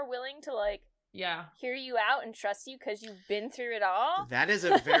 people are more willing to like hear you out and trust you because you've been through it all. That is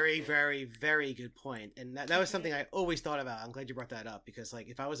a very, very, very good point. And that was something I always thought about. I'm glad you brought that up, because like,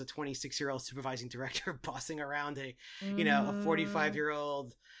 if I was a 26-year-old supervising director bossing around a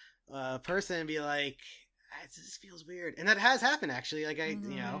 45-year-old person, and be like, this feels weird. And that has happened, actually. Like,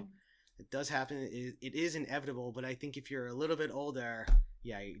 it does happen. It is inevitable, but I think if you're a little bit older,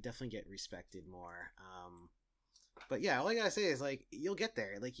 you definitely get respected more. But yeah, all I gotta say is like you'll get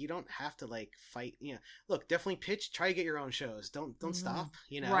there. Like you don't have to like fight. You know, look, definitely pitch. Try to get your own shows. Don't stop.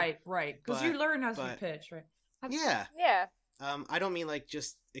 You know, Right. Because you learn as you pitch, right? Yeah. Yeah. I don't mean like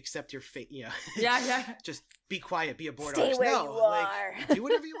just accept your fate. You know. Yeah. Just be quiet. Be a board Stay artist. where No, you like are. do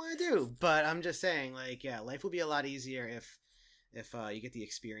whatever you want to do. But I'm just saying, like, yeah, life will be a lot easier if you get the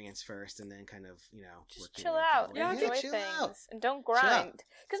experience first and then kind of, you know, just chill out. Yeah, enjoy chill things out. and don't grind.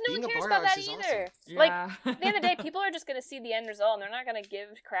 Because no Being one a cares board about that artist is either. awesome. Like, Yeah. at the end of the day, people are just going to see the end result and they're not going to give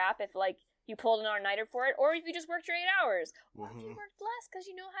crap if, like, you pulled an all-nighter for it or if you just worked your 8 hours. Or if you worked less because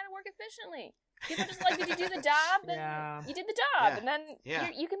you know how to work efficiently. People just like, did you do the job? Then you did the job. Yeah. And then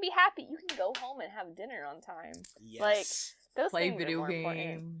you can be happy. You can go home and have dinner on time. Yes. Like, those Play things video are more important.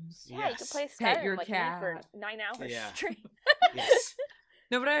 games. Yeah, you can play Pet Skyrim your like me cat. for 9 hours straight. Yes.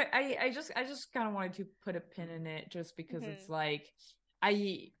 No, but I just kind of wanted to put a pin in it just because it's like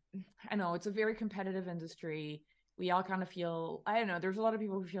I know it's a very competitive industry. We all kind of feel, I don't know, there's a lot of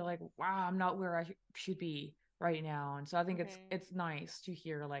people who feel like, wow, I'm not where I should be right now. And so I think it's nice to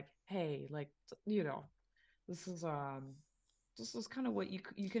hear like, hey, like, you know, this is kind of what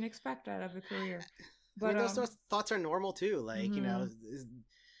you can expect out of a career. But I mean, those thoughts are normal too. Like, you know,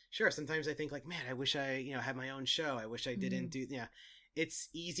 sure, sometimes I think like, man, I wish I, you know, had my own show. I wish I didn't do, yeah. It's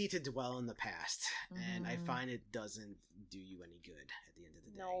easy to dwell in the past, and I find it doesn't do you any good at the end of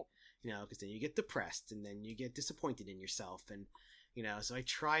the day. Nope. You know, because then you get depressed, and then you get disappointed in yourself, and you know. So I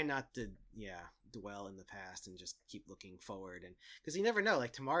try not to, dwell in the past and just keep looking forward, and because you never know.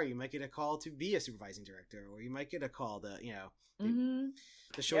 Like tomorrow, you might get a call to be a supervising director, or you might get a call to, you know,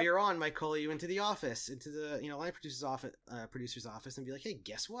 the show you're on might call you into the office, into the line producer's office, and be like, hey,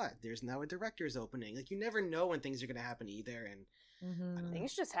 guess what? There's now a director's opening. Like you never know when things are going to happen either, and.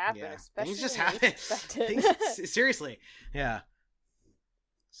 Things just happen. Yeah. Especially things just when you happen. expect it. Seriously, yeah.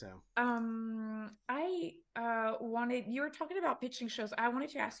 So I wanted, you were talking about pitching shows. I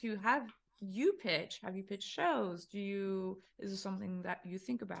wanted to ask you, have you pitched shows? Is this something that you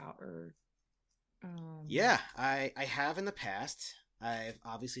think about, or yeah, I have in the past. I've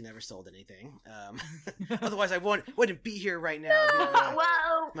obviously never sold anything. Otherwise I wouldn't be here right now.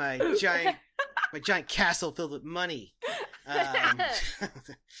 Whoa! My giant castle filled with money. Yeah,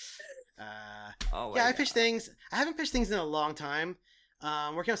 I pitch things. I haven't pitched things in a long time.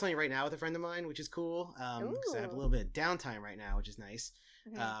 Working on something right now with a friend of mine, which is cool. Because I have a little bit of downtime right now, which is nice.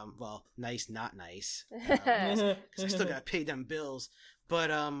 Well, nice, not nice. Because I still gotta pay them bills.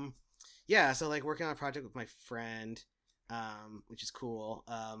 But yeah, so like working on a project with my friend, which is cool.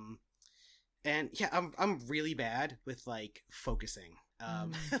 And yeah, I'm really bad with like focusing.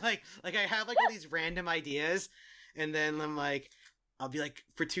 Like I have like all these random ideas, and then I'm like, I'll be like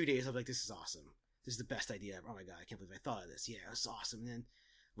for 2 days, I'll be like, this is awesome. This is the best idea ever. Oh my god, I can't believe I thought of this. Yeah, it's awesome. And then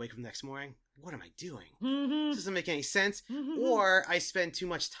wake up the next morning, what am I doing? This doesn't make any sense. Or I spend too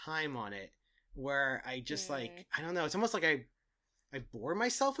much time on it, where I just like, I don't know. It's almost like I bore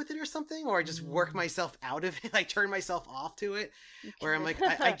myself with it or something, or I just work myself out of it. I turn myself off to it, where I'm like,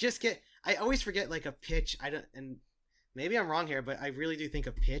 I always forget like a pitch. And maybe I'm wrong here, but I really do think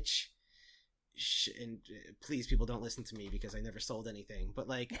a pitch, and please people don't listen to me because I never sold anything, but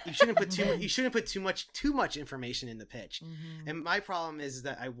like you shouldn't put too much information in the pitch. And my problem is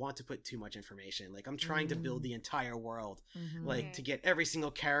that I want to put too much information. Like I'm trying to build the entire world, like to get every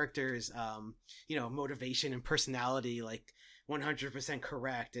single character's motivation and personality like 100%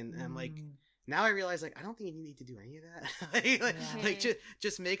 correct, and I'm like, now I realize like I don't think you need to do any of that. like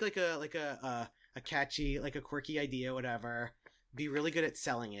just make like a catchy, like a quirky idea, whatever. Be really good at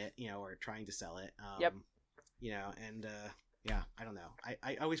selling it, or trying to sell it. And I don't know.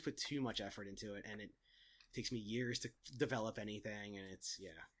 I always put too much effort into it, and it takes me years to develop anything, and it's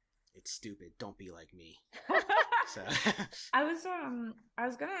stupid. Don't be like me. So I was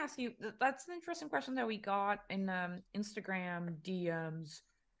gonna ask you. That's an interesting question that we got in Instagram DMs.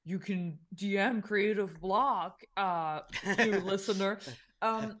 You can DM Creative Block, you listener.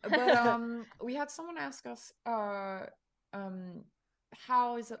 But we had someone ask us,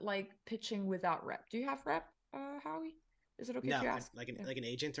 how is it like pitching without rep? Do you have rep, Howie? Is it okay to ask? like an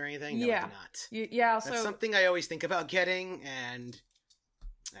agent or anything? No, yeah, I do not. Yeah, that's something I always think about getting, and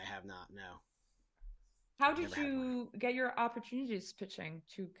I have not. No. How did you get your opportunities pitching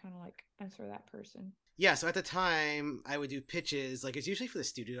to kind of like answer that person? Yeah, so at the time I would do pitches. Like it's usually for the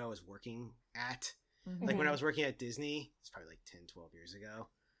studio I was working at. Like when I was working at Disney, it's probably like 10, 12 years ago.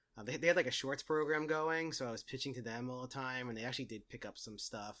 They had like a shorts program going, so I was pitching to them all the time, and they actually did pick up some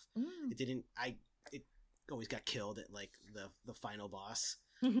stuff. It always got killed at like the final boss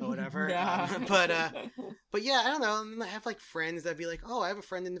or whatever. But yeah, I don't know. And I have like friends that'd be like, oh, I have a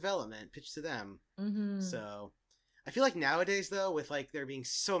friend in development, pitch to them. So I feel like nowadays though, with like there being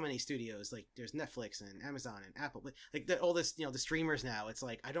so many studios, like there's Netflix and Amazon and Apple, like all this, the streamers now. It's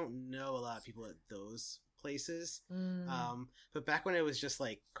like I don't know a lot of people at those places. But back when it was just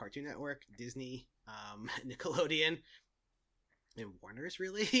like Cartoon Network, Disney, Nickelodeon, and Warner's,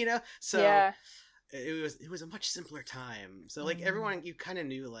 really, So Yeah. it was a much simpler time. So like everyone, you kind of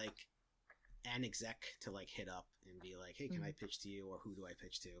knew like an exec to like hit up and be like, hey, can I pitch to you, or who do I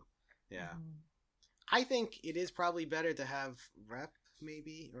pitch to? Yeah. I think it is probably better to have rep,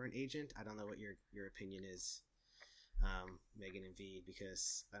 maybe, or an agent. I don't know what your opinion is, Megan and V,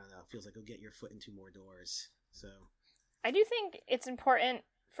 because I don't know, it feels like you'll get your foot into more doors. So I do think it's important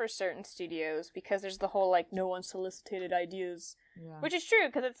for certain studios because there's the whole like no unsolicited ideas, which is true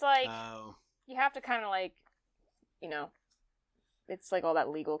because it's like you have to kind of like, it's like all that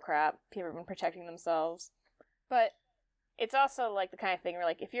legal crap. People have been protecting themselves, but it's also like the kind of thing where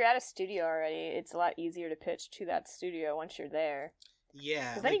like if you're at a studio already, it's a lot easier to pitch to that studio once you're there. Yeah,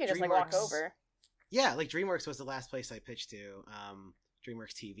 because then you can just like walk over. Yeah, like DreamWorks was the last place I pitched to.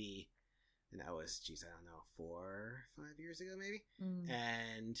 DreamWorks TV, and that was, I don't know, 4 or 5 years ago maybe.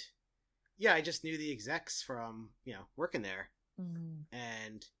 And yeah, I just knew the execs from working there.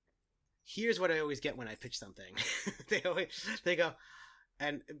 And here's what I always get when I pitch something. they go,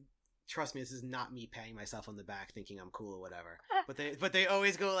 and trust me, this is not me patting myself on the back thinking I'm cool or whatever. But they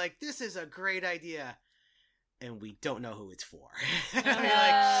always go like, this is a great idea, and we don't know who it's for.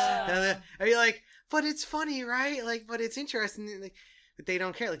 I'd be like, but it's funny, right? Like, but it's interesting. Like, but they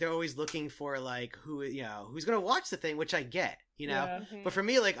don't care. Like, they're always looking for like who's gonna watch the thing, which I get, But for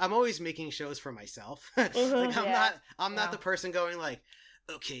me, like, I'm always making shows for myself. Like, I'm not the person going like,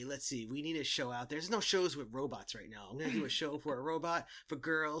 okay, let's see, we need a show out there. There's no shows with robots right now. I'm gonna do a show for a robot for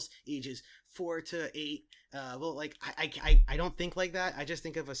girls ages 4 to 8. Well, like I don't think like that. I just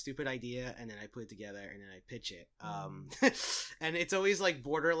think of a stupid idea and then I put it together and then I pitch it. And it's always like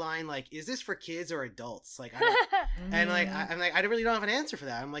borderline, like, is this for kids or adults? Like, and like I'm like, I really don't have an answer for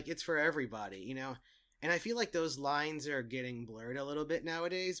that. I'm like, it's for everybody, And I feel like those lines are getting blurred a little bit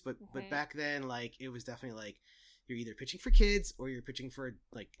nowadays. But back then, like, it was definitely like, you're either pitching for kids or you're pitching for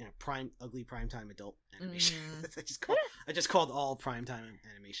like ugly primetime adult animation. I just called all primetime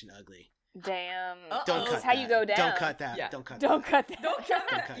animation ugly. Damn. Don't cut how that. you go down. Don't cut that. Yeah. Don't cut Don't that. cut that. Don't cut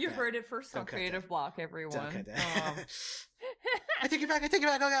that. Don't cut You that. heard it first on Don't cut Creative that. Block, everyone. Don't cut that. I take it back. Okay,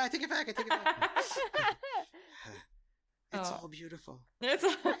 I take it back. It's all beautiful. It's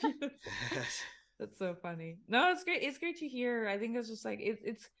all beautiful. That's so funny. No, it's great. It's great to hear. I think it's just like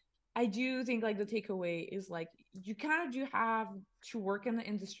it's. I do think like the takeaway is like you kind of do have to work in the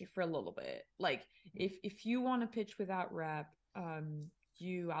industry for a little bit. Like if you want to pitch without rep,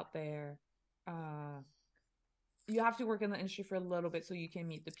 you out there, you have to work in the industry for a little bit so you can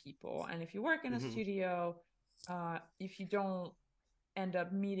meet the people. And if you work in a studio, if you don't end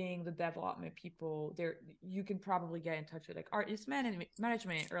up meeting the development people there, you can probably get in touch with like artist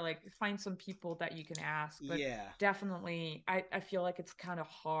management or like find some people that you can ask. But definitely I feel like it's kind of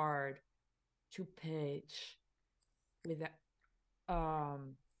hard to pitch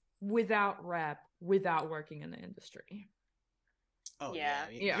without rep, without working in the industry. Oh yeah.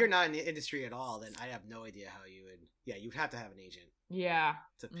 I mean, if you're not in the industry at all, then I have no idea how you would. Yeah, you'd have to have an agent. Yeah.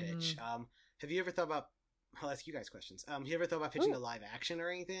 To pitch. Have you ever thought about? I'll ask you guys questions. Have you ever thought about pitching a live action or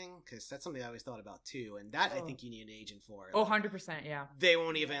anything? Because that's something I always thought about too, and that I think you need an agent for. Oh, like, 100%, yeah. They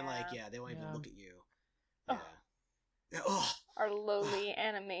won't even they won't even look at you. Yeah. Our lowly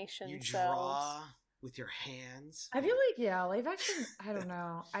animation. You draw with your hands. I feel like live action. I don't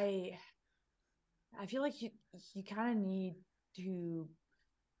know. I feel like you kind of need to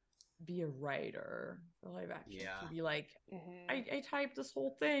be a writer for live action. Yeah. To be like, I typed this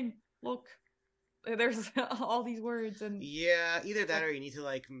whole thing. Look. There's all these words and either that or you need to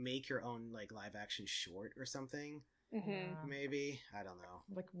like make your own like live action short or something. Maybe, I don't know,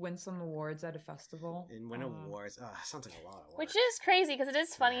 like win some awards at a festival and win awards. Sounds like a lot of work. Which is crazy because it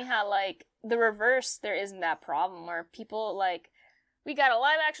is funny how like the reverse, there isn't that problem where people like, we got a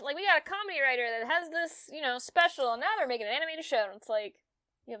live action, like we got a comedy writer that has this special and now they're making an animated show and it's like,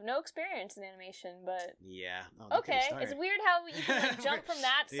 you have no experience in animation, but okay, it's weird how you can like, jump from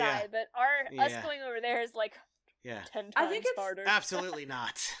that side, but us going over there is like 10 times I think it's harder. Absolutely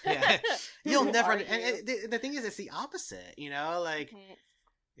not. Yeah, you'll never. And the thing is, it's the opposite. Like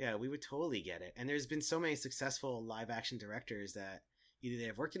we would totally get it. And there's been so many successful live action directors that either they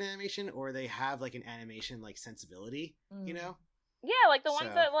have worked in animation or they have like an animation like sensibility. Yeah, like the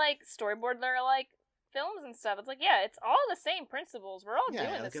ones that like storyboard their like films and stuff. It's like, it's all the same principles. We're all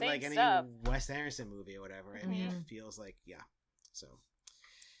doing the same like stuff. Any Wes Anderson movie or whatever. I mean, it feels like, so.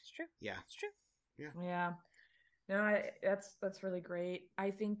 It's true. Yeah. It's true. Yeah. Yeah. No, that's really great.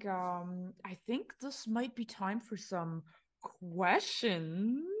 I think this might be time for some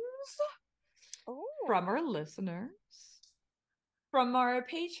questions Ooh. from our listeners. From our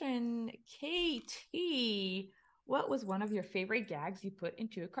patron KT, what was one of your favorite gags you put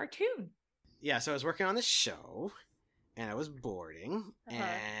into a cartoon? Yeah, so I was working on the show, and I was boarding,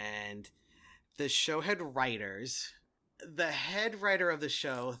 and the show had writers. The head writer of the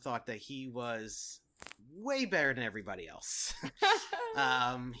show thought that he was way better than everybody else.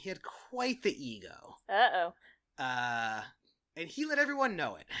 He had quite the ego. Uh-oh. And he let everyone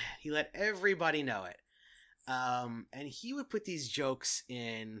know it. He let everybody know it. And he would put these jokes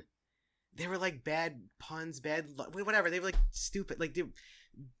in. They were like bad puns, whatever. They were like stupid. Like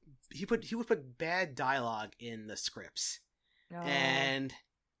he would put bad dialogue in the scripts. Oh. And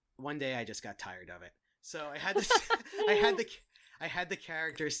one day I just got tired of it. So I had this. I had the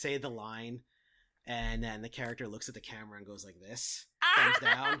character say the line, and then the character looks at the camera and goes like this, thumbs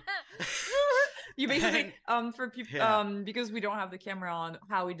down. You basically, for people, because we don't have the camera on,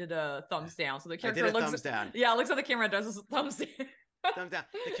 Howie did a thumbs down. So the character looks thumbs down. Yeah, looks at the camera, does a thumbs down. Thumbs down.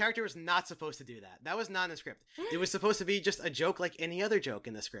 The character was not supposed to do that. That was not in the script. It was supposed to be just a joke like any other joke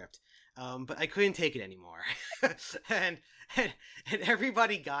in the script. But I couldn't take it anymore, and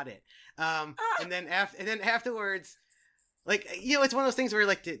everybody got it. And then afterwards, like, you know, it's one of those things where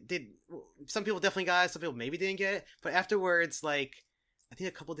like did some people definitely got it, some people maybe didn't get it, but afterwards, like, I think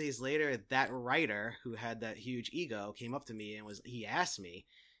a couple days later, that writer who had that huge ego came up to me and he asked me,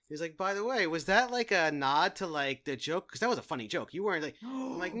 he was like, by the way, was that like a nod to like the joke? Because that was a funny joke. You weren't like,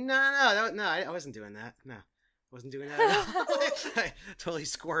 I'm like, no, I wasn't doing that. No, I wasn't doing that. I totally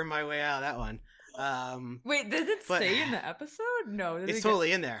squirmed my way out of that one. Wait, did it say in the episode? No, it's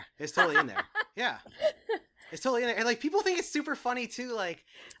totally in there. It's totally in there. Yeah. It's totally in there. And like people think it's super funny too. Like,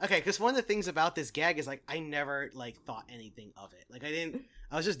 okay, because one of the things about this gag is like I never like thought anything of it. Like I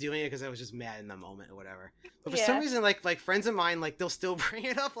was just doing it because I was just mad in the moment or whatever. But for some reason, like friends of mine, like they'll still bring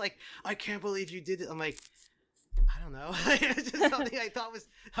it up. Like, I can't believe you did it. I'm like, I don't know. It's just something I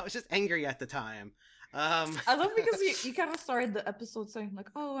was just angry at the time. I love because you kind of started the episode saying like,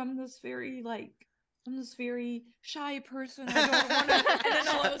 oh, I'm this very shy person. I don't want to. And then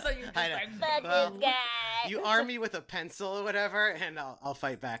all of a sudden you're just like, this guy. You arm me with a pencil or whatever, and I'll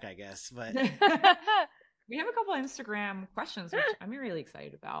fight back, I guess. But we have a couple of Instagram questions, which I'm really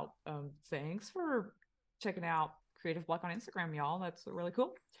excited about. Thanks for checking out Creative Block on Instagram, y'all. That's really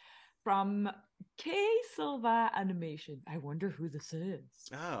cool. From K Silva Animation. I wonder who this is.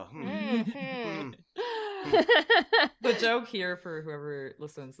 Oh. The joke here for whoever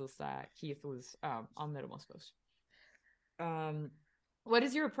listens is that Keith was on Middlemost Coast. What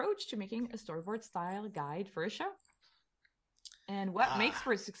is your approach to making a storyboard style guide for a show? And what makes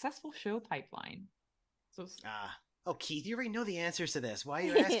for a successful show pipeline? So Keith, you already know the answers to this. Why are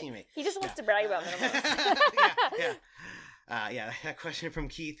you asking me? He just wants to brag about Middlemost. Yeah, that question from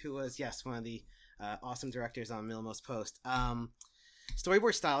Keith, who was, yes, one of the awesome directors on Middlemost Post.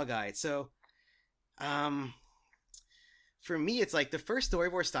 Storyboard style guide. So, for me, it's like the first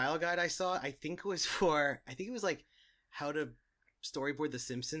storyboard style guide I saw, I think it was like how to storyboard The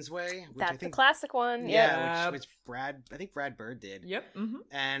Simpsons way. Which That's I think, the classic one. Yeah, which I think Brad Bird did. Yep. Mm-hmm.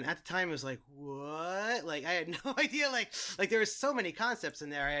 And at the time it was like, what? Like I had no idea, like there were so many concepts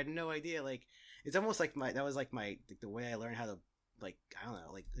in there. I had no idea. Like it's almost like the way I learned how to, like, I don't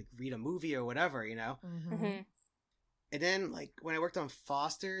know, like read a movie or whatever, you know? Mm-hmm. And then, like, when I worked on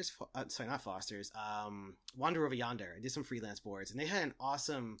Wander Over Yonder, I did some freelance boards, and they had an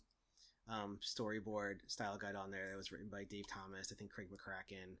awesome storyboard style guide on there that was written by Dave Thomas, I think Craig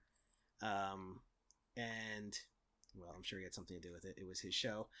McCracken, and well, I'm sure he had something to do with it. It was his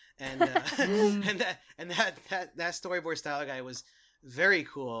show, and that storyboard style guide was very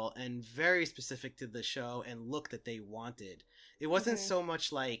cool and very specific to the show and look that they wanted. It wasn't so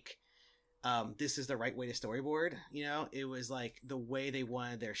much like this is the right way to storyboard, you know. It was like the way they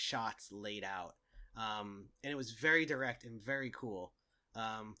wanted their shots laid out, and it was very direct and very cool.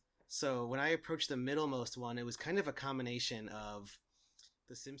 So when I approached the Middlemost one, it was kind of a combination of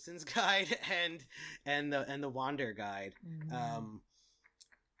the Simpsons guide and the Wander guide.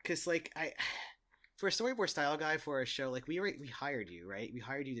 Because like for a storyboard style guide for a show, like we hired you, right? We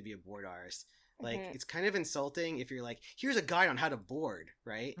hired you to be a board artist. Like it's kind of insulting if you're like, here's a guide on how to board,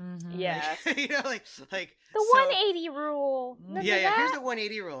 right? Yeah. Like, you know, like the 180 rule. Yeah. Here's the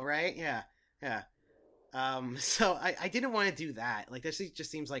 180 rule, right? Yeah. So I didn't want to do that. Like this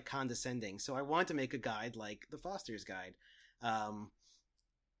just seems like condescending. So I wanted to make a guide like the Foster's Guide.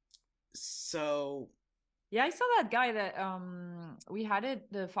 So Yeah, I saw that guy that we had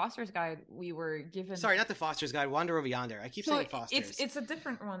it, the Foster's Guide. We were given. Sorry, not the Foster's Guide. Wander Over Yonder. I keep saying Foster's. It's a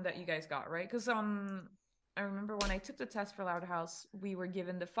different one that you guys got, right? Because I remember when I took the test for Loud House, we were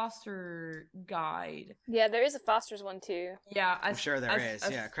given the Foster Guide. Yeah, there is a Foster's one too. Yeah, I'm sure there is.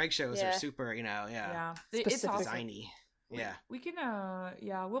 Yeah, Craig shows are super, yeah. It's awesome. Designy. Yeah. We can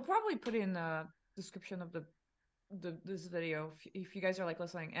we'll probably put in the description of this video if you guys are like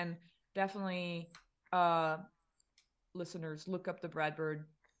listening, and definitely listeners, look up the Brad Bird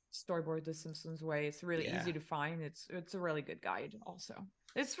storyboard The Simpsons Way. It's really easy to find. It's a really good guide also.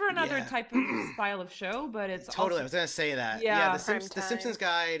 It's for another type of style of show, but it's totally also... I was gonna say that. The Simpsons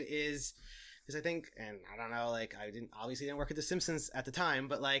Guide is I think, and I don't know, like I obviously didn't work at The Simpsons at the time,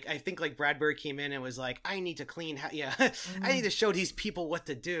 but like I think like Brad Bird came in and was like, I need to I need to show these people what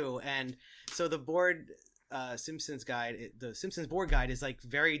to do, and so the board Simpsons guide, the Simpsons board guide is like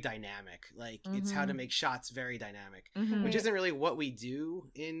very dynamic. Like it's how to make shots very dynamic, which isn't really what we do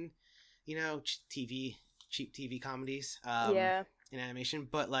in cheap TV comedies. In animation,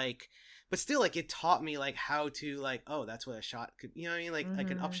 but still, like it taught me like how to like, oh, that's what a shot could, you know what I mean,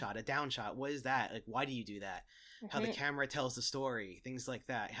 like an upshot, a downshot, what is that, like why do you do that, how the camera tells the story, things like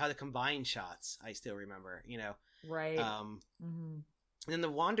that, how to combine shots. I still remember, right. And then the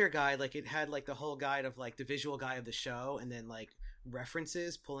Wander guide, like it had like the whole guide of like the visual guide of the show, and then like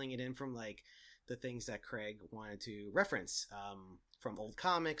references, pulling it in from like the things that Craig wanted to reference from old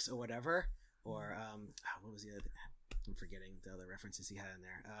comics or whatever, or what was the other, I'm forgetting the other references he had in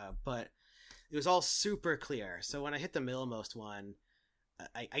there, but it was all super clear. So when I hit the Middlemost one,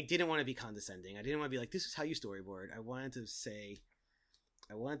 I didn't want to be condescending. I didn't want to be like, this is how you storyboard. I wanted to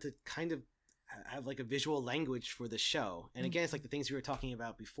kind of have like a visual language for the show. And again, it's like the things we were talking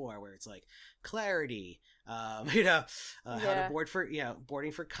about before, where it's like clarity, how to board for,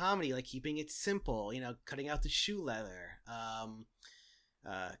 boarding for comedy, like keeping it simple, cutting out the shoe leather,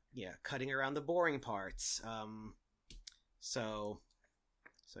 cutting around the boring parts. So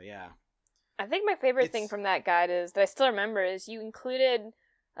yeah. I think my favorite thing from that guide is that I still remember is you included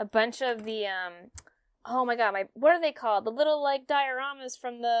a bunch of the oh my god, what are they called? The little like dioramas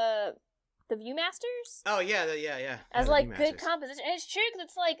from the Viewmasters? Oh yeah, as like good composition. And it's true because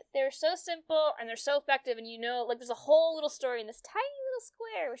it's like they're so simple and they're so effective, and like there's a whole little story in this tiny little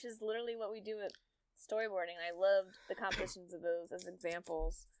square, which is literally what we do with storyboarding. I loved the compositions of those as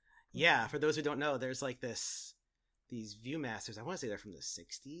examples. Yeah, for those who don't know, there's like these Viewmasters, I want to say they're from the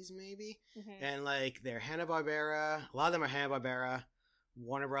 60s maybe, and like they're Hanna-Barbera, a lot of them are Hanna-Barbera,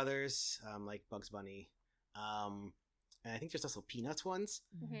 Warner Brothers, like Bugs Bunny, and I think there's also Peanuts ones,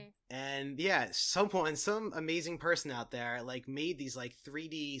 and some amazing person out there like made these like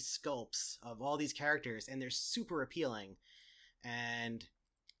 3D sculpts of all these characters, and they're super appealing, and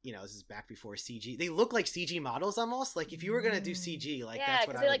this is back before CG. They look like CG models almost. Like if you were gonna do CG, like that's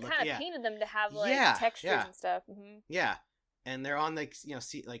what I would look. Yeah, because they kind of painted them to have like textures and stuff. Yeah, and they're on like on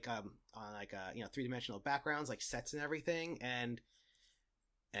like 3-dimensional backgrounds, like sets and everything, and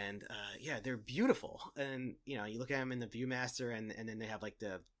they're beautiful. And you look at them in the Viewmaster, and then they have like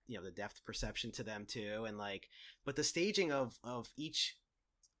the the depth perception to them too, and like but the staging of each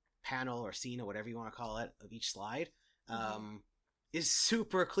panel or scene or whatever you want to call it of each slide. Is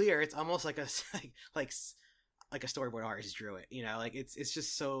super clear. It's almost like a storyboard artist drew it. Like it's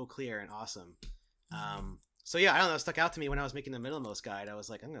just so clear and awesome. So yeah, I don't know. It stuck out to me when I was making the Middlemost guide. I was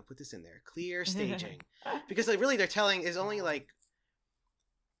like, I'm gonna put this in there. Clear staging, because like really they're telling is only like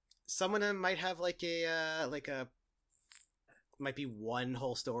some of them might have like a might be one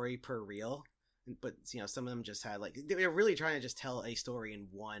whole story per reel, but some of them just had like they're really trying to just tell a story in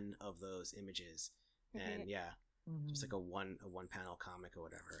one of those images, and just like a one panel comic or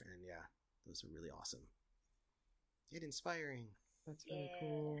whatever, and those are really awesome. Yet inspiring. That's really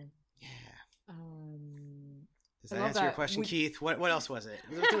cool. Yeah. Does that answer your question, Keith? What else was it?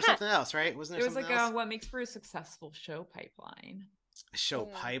 There was something else, right? Wasn't there? It was something else? What makes for a successful show pipeline. A show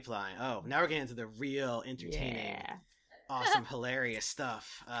pipeline. Oh, now we're getting into the real entertaining, awesome, hilarious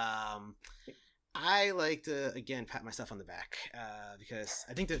stuff. I like to again pat myself on the back because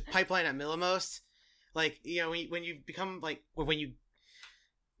I think the pipeline at Middlemost. Like, when you become like, when you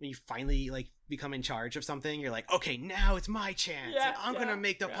finally like become in charge of something, you're like, okay, now it's my chance. I'm gonna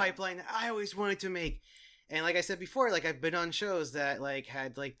make the pipeline that I always wanted to make. And like I said before, like I've been on shows that like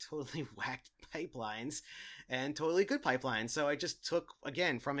had like totally whacked pipelines and totally good pipelines. So I just took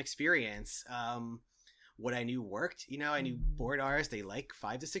again from experience what I knew worked. I knew board artists, they like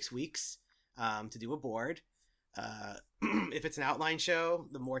 5 to 6 weeks to do a board. If it's an outline show,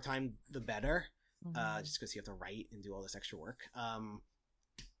 the more time the better. Just because you have to write and do all this extra work.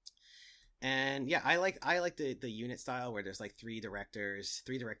 And yeah, I like the unit style where there's like three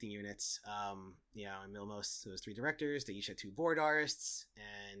directing units. In Milmos there was three directors. They each had two board artists,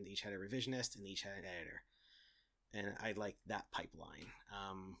 and each had a revisionist, and each had an editor. And I like that pipeline.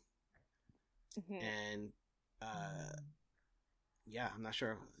 And yeah, I'm not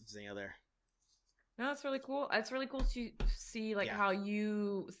sure if there's any other. No, that's really cool. It's really cool to see how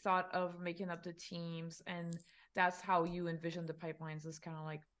you thought of making up the teams, and that's how you envision the pipelines. Is kind of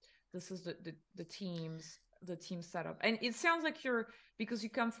like, this is the team setup. And it sounds like because you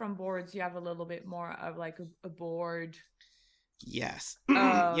come from boards, you have a little bit more of like a board. Yes.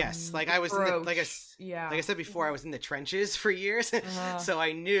 Yes. Like I was like I said before, I was in the trenches for years. So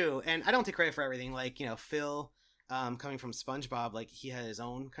I knew, and I don't take credit for everything. Like, Phil, coming from SpongeBob, like he had his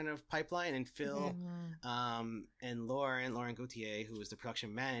own kind of pipeline, and Phil, and Lauren Gauthier, who was the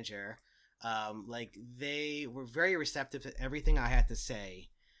production manager, like they were very receptive to everything I had to say.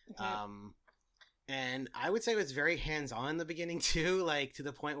 And I would say it was very hands-on in the beginning too, like to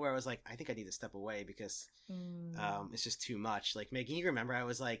the point where I was like, I think I need to step away because it's just too much. Like, Megan, you remember I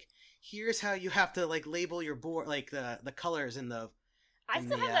was like, here's how you have to like label your board, like the colors and the I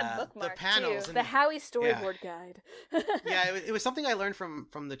still have that bookmark the panels too. The Howie storyboard guide. Yeah, it was something I learned from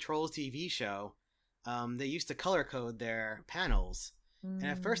the Trolls TV show. They used to color code their panels, and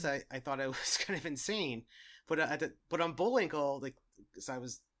at first I thought it was kind of insane, but on Bullwinkle, like, so I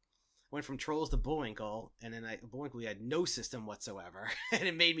went from Trolls to Bullwinkle, and then Bullwinkle we had no system whatsoever, and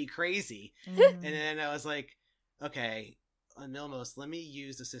it made me crazy. And then I was like, okay, on Milmos, let me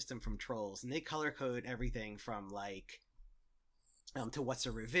use the system from Trolls, and they color code everything from like to what's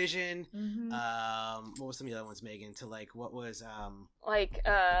a revision, what was some of the other ones, Megan, to like what was so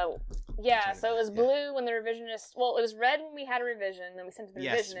it was blue when the revisionist, well, it was red when we had a revision, then we sent it to the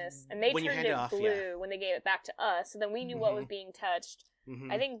revisionist, and they turned it blue when they gave it back to us, so then we knew what was being touched.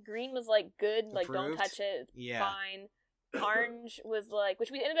 I think green was like good, like don't touch it, fine. Orange was like,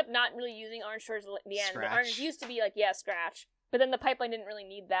 which we ended up not really using orange towards the end, but orange used to be like, scratch, but then the pipeline didn't really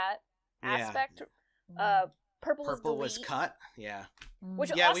need that aspect. Purple was cut,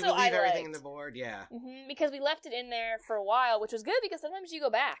 which we also would leave everything liked. in the board, because we left it in there for a while, which was good because sometimes you go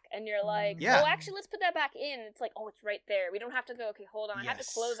back and you're like, oh, actually, let's put that back in. It's like, oh, it's right there. We don't have to go, okay, hold on, I have to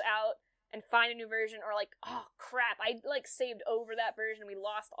close out and find a new version, or like, oh crap, I like saved over that version, we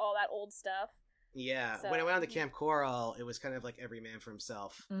lost all that old stuff. So, when I went on to Camp Coral, it was kind of like every man for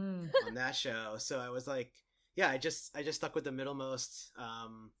himself on that show. So I was like, I just stuck with the middlemost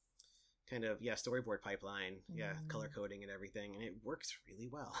kind of storyboard pipeline, color coding and everything, and it works really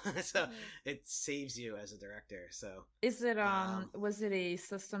well. So it saves you as a director. So is it was it a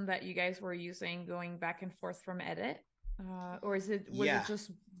system that you guys were using going back and forth from edit, or was it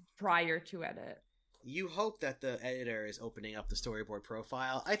just prior to edit? You hope that the editor is opening up the storyboard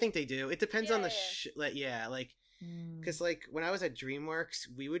profile. I think they do. It depends on the because like when I was at DreamWorks,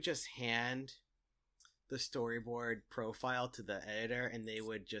 we would just hand the storyboard profile to the editor, and they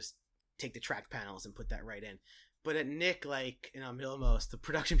would just take the track panels and put that right in. But at Nick, like in Milmos, the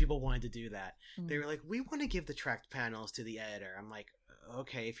production people wanted to do that. They were like, we want to give the track panels to the editor. I'm like,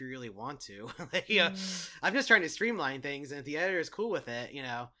 okay, if you really want to. I'm just trying to streamline things, and if the editor is cool with it,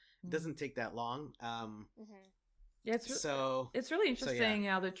 it doesn't take that long. Yeah, it's really interesting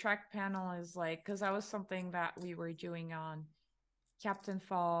how the track panel is like, because that was something that we were doing on Captain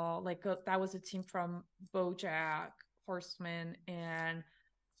Fall. Like that was a team from BoJack Horseman, and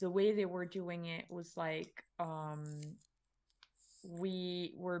the way they were doing it was like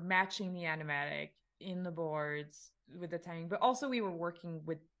we were matching the animatic in the boards with the timing, but also we were working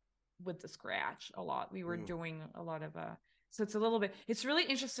with the scratch a lot. We were doing a lot of so it's really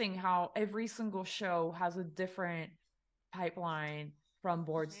interesting how every single show has a different pipeline from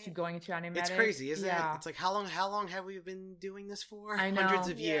boards to going into animatic. It's crazy, isn't it? It's like, how long have we been doing this for? I know. Hundreds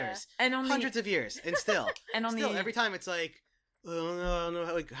of years. And hundreds of years. And still. Every time it's like, oh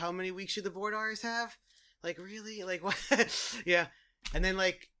no, like how many weeks should the board artists have? Like, really? Like, what? And then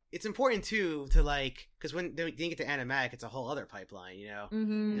like it's important too to like, because when you get to animatic, it's a whole other pipeline,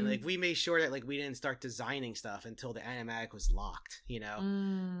 and like we made sure that like we didn't start designing stuff until the animatic was locked,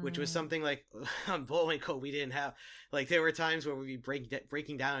 which was something like on Bullwinkle we didn't have. Like there were times where we'd be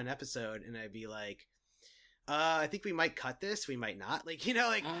breaking down an episode, and I'd be like, I think we might cut this, we might not, like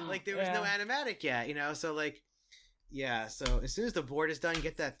like there was no animatic yet, so like so as soon as the board is done,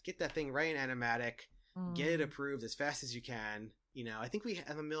 get that thing right in animatic, get it approved as fast as you can. I think we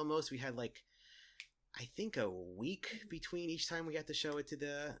at the Milmos we had like, I think a week between each time we had to show it to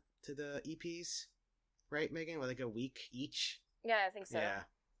the EPs, right, Megan? Like a week each. Yeah, I think so.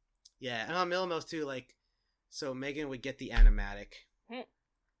 Yeah, and on Milmos too, like, so Megan would get the animatic,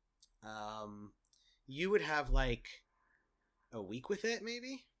 you would have like a week with it,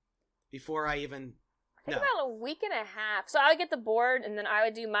 maybe, before I even. I think about a week and a half. So I would get the board, and then I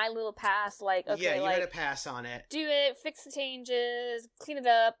would do my little pass, like, okay, yeah, you like, had a pass on it. Do it, fix the changes, clean it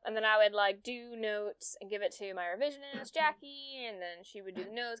up, and then I would, like, do notes and give it to my revisionist, Jackie, and then she would do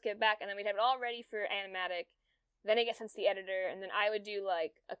the notes, give it back, and then we'd have it all ready for animatic. Then it gets sent to the editor, and then I would do,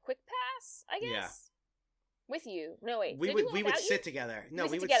 like, a quick pass, I guess? Yeah. With you. No, wait. We would sit together. No,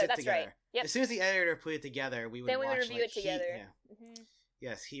 we would sit that's together. Right. Yep. As soon as the editor put it together, we would then we watch, would review it together. Yeah. Mm-hmm.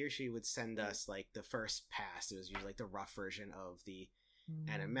 Yes, he or she would send us like the first pass. It was usually like the rough version of the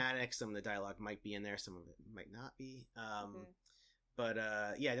animatic. Some of the dialogue might be in there, some of it might not be. But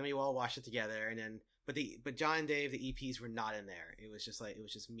yeah, then we all watched it together, and then but John and Dave, the EPs were not in there. It was just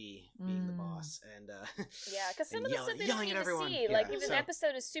me being the boss, and yeah, because some of the stuff they don't need to see. Yeah, like if an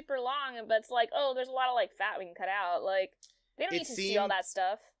episode is super long, but it's like, oh, there's a lot of like fat we can cut out. Like they don't need to see all that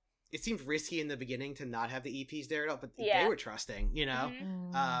stuff. It seemed risky in the beginning to not have the EPs there at all, but they were trusting, you know?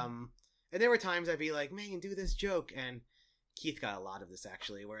 And there were times I'd be like, man, do this joke. And Keith got a lot of this,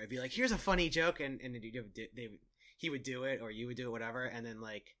 actually, where I'd be like, here's a funny joke. And he would do it, or you would do it, whatever. And then,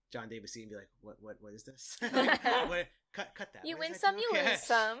 like, John Davis would be like, what is this? Cut that. You win some, you lose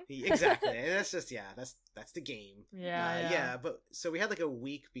some. Exactly. And that's just, that's the game. Yeah. But so we had, like, a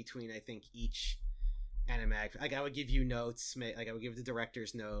week between, I think, each animatic. Like I would give you notes, like I would give the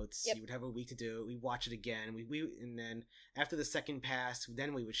director's notes. Yep. You would have a week to do it. We watch it again. We and then after the second pass,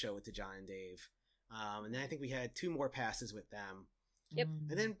 then we would show it to John and Dave. And then I think we had 2 more passes with them. Yep.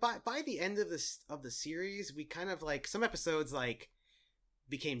 And then by the end of the series, we kind of like some episodes like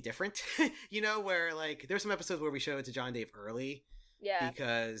became different. You know, where like there's some episodes where we showed it to John and Dave early. Yeah.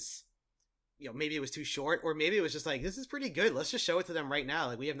 Because maybe it was too short, or maybe it was just like, this is pretty good. Let's just show it to them right now.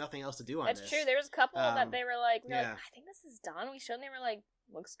 Like, we have nothing else to do on this. That's true. There was a couple that they were like, I think this is done. We showed them, they were like,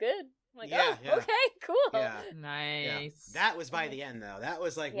 looks good. I'm like, okay, cool. Yeah. Nice. Yeah. That was by the end, though. That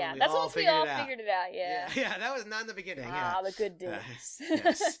was like when we that's all once figured we all it out. figured it out, yeah. Yeah, that was not in the beginning. The good days.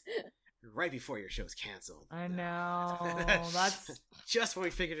 Yes. Right before your show's canceled. I know. That's just when we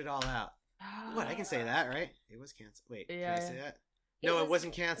figured it all out. What, I can say that, right? It was canceled. Wait, can I say that? No, it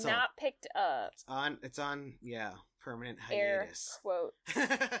wasn't canceled. Not picked up. It's on. Permanent Air hiatus. Quote.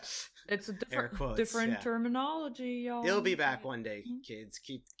 It's a different terminology, y'all. It'll be back one day, kids.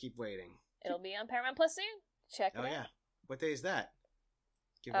 Keep waiting. It'll be on Paramount Plus soon. Check it out. Oh yeah, what day is that?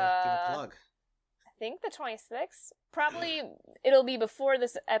 Give a plug. I think the 26th. Probably it'll be before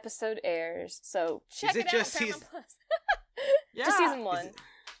this episode airs. So check it out. Just Paramount Plus. Just season 1.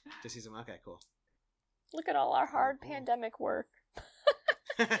 Just season 1. Okay, cool. Look at all our hard pandemic work.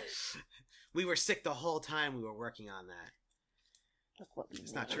 We were sick the whole time we were working on that. Look what we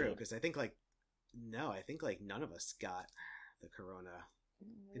It's not true, because I think none of us got the corona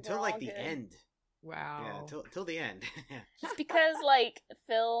until like the end. Wow. Yeah, till the end. It's because like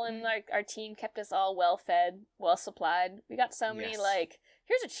Phil and like our team kept us all well fed, well supplied. We got so many like,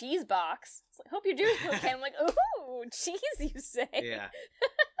 here's a cheese box. It's like, hope you're doing okay. I'm like, ooh, cheese, you say? Yeah.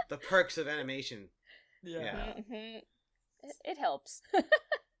 The perks of animation. Yeah. Mm-hmm. It helps.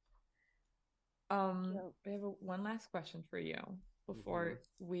 We have one last question for you before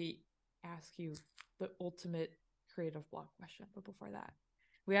we ask you the ultimate creative block question. But before that,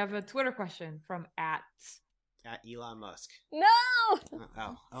 we have a Twitter question from at Elon Musk. No.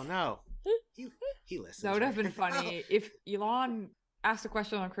 Oh no. He listens. That would have been funny if Elon asked a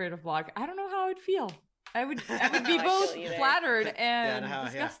question on creative block. I don't know how I'd feel. I would be both flattered and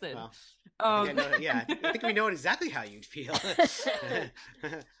disgusted. I think we know exactly how you'd feel.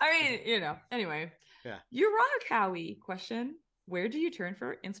 I mean, anyway. Yeah. You rock, Howie. Question: where do you turn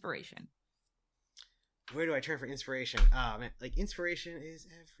for inspiration? Where do I turn for inspiration? Oh man, like inspiration is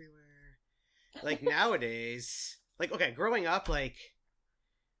everywhere. Like nowadays, like okay, growing up, like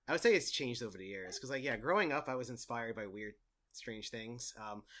I would say it's changed over the years because growing up I was inspired by weird, strange things.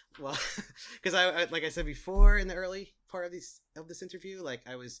 Well, because I like I said before in the early part of this interview, like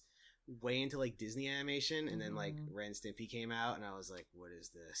I was way into like Disney animation, and then like Ren and Stimpy came out, and I was like, "What is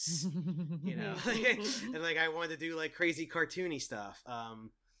this?" And like I wanted to do like crazy cartoony stuff.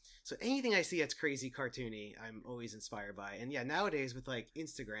 So anything I see that's crazy cartoony, I'm always inspired by. And nowadays with like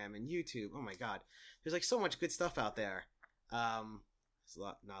Instagram and YouTube, oh my god, there's like so much good stuff out there. There's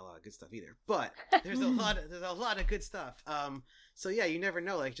not a lot of good stuff either, but there's a lot of good stuff. So you never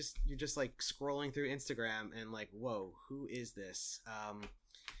know. Like you're just like scrolling through Instagram and like, whoa, who is this?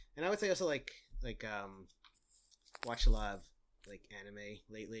 And I would say also like watch a lot of like anime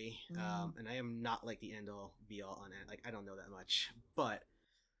lately. And I am not like the end all be all on it. Like I don't know that much, but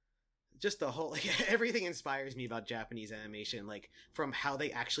just the whole everything inspires me about Japanese animation, like from how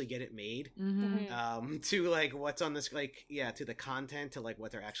they actually get it made, to like what's on this, to the content, to like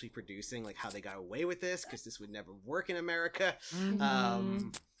what they're actually producing, like how they got away with this, because this would never work in America.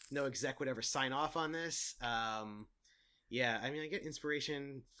 No exec would ever sign off on this. Yeah, I mean, I get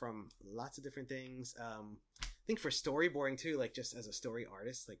inspiration from lots of different things. I think for storyboarding too, like just as a story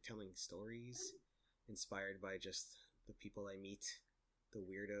artist, like telling stories inspired by just the people I meet, the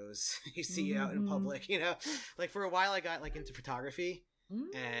weirdos you see out in public, like for a while I got like into photography,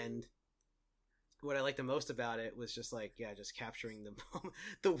 and what I liked the most about it was just like, just capturing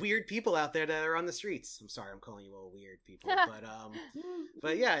the weird people out there that are on the streets. I'm sorry, I'm calling you all weird people,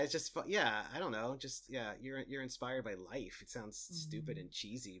 but yeah, it's just I don't know, just you're inspired by life. It sounds stupid and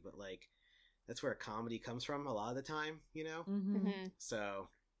cheesy, but like that's where comedy comes from a lot of the time, So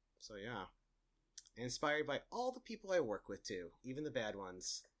yeah, and inspired by all the people I work with too, even the bad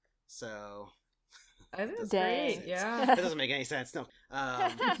ones. So I think that's great. Yeah, that doesn't make any sense. No,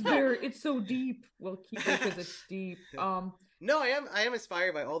 it's so deep. We'll keep it because it's deep. No, I am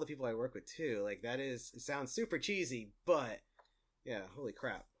inspired by all the people I work with too. Like it sounds super cheesy, but yeah, holy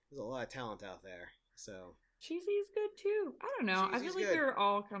crap, there's a lot of talent out there. So cheesy is good too. I don't know. Cheesy's I feel like good. we're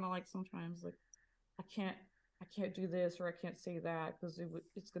all kind of like sometimes like I can't do this or I can't say that because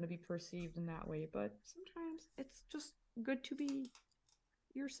it's going to be perceived in that way. But sometimes it's just good to be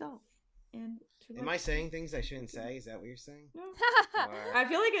yourself. And am I saying things I shouldn't say? Is that what you're saying? No. I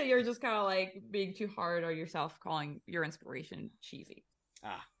feel like you're just kind of like being too hard on yourself, calling your inspiration cheesy.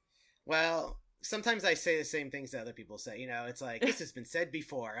 Well, sometimes I say the same things that other people say. It's like, this has been said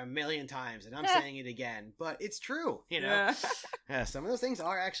before a million times, and I'm saying it again. But it's true, Yeah, some of those things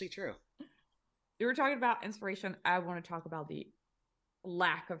are actually true. You were talking about inspiration. I want to talk about the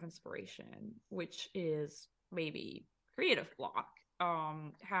lack of inspiration, which is maybe creative block.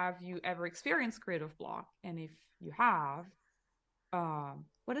 Have you ever experienced creative block? And if you have,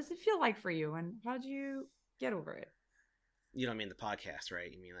 what does it feel like for you? And how do you get over it? You don't mean the podcast,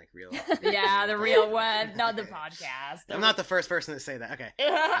 right? You mean like real? Yeah, the real one, not the podcast. I'm not the first person to say that. Okay.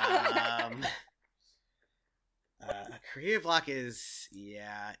 A creative block is,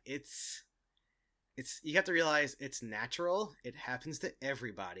 it's you have to realize it's natural. It happens to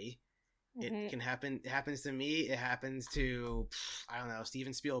everybody. It can happen. It happens to me. It happens to, I don't know,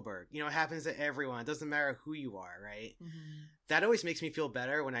 Steven Spielberg. It happens to everyone. It doesn't matter who you are, right? That always makes me feel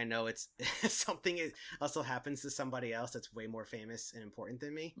better when I know it's something also happens to somebody else that's way more famous and important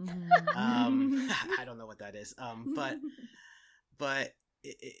than me. I don't know what that is. But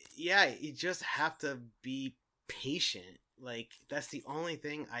you just have to be patient. Like that's the only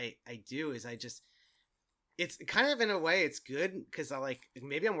thing I do is it's kind of, in a way, it's good because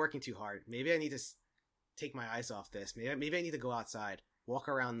maybe I'm working too hard. Maybe I need to take my eyes off this. Maybe I need to go outside, walk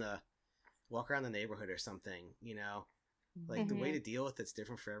around the neighborhood or something. The way to deal with it's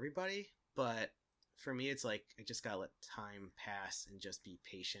different for everybody. But for me, it's like I just gotta let time pass and just be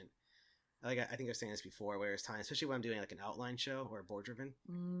patient. I think I was saying this before, where it's time, especially when I'm doing like an outline show or a board-driven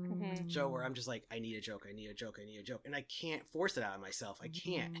show, where I'm just like, I need a joke, and I can't force it out of myself. I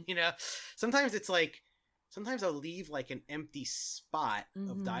can't. Sometimes it's like. Sometimes I'll leave like an empty spot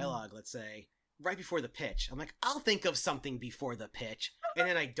of dialogue, let's say, right before the pitch. I'm like, I'll think of something before the pitch, and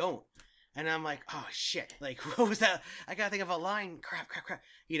then I don't. And I'm like, oh shit, like what was that? I gotta think of a line. Crap.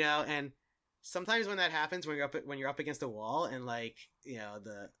 And sometimes when that happens, when you're up against a wall, and like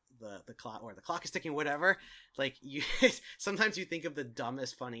the clock is ticking, whatever. Like sometimes you think of the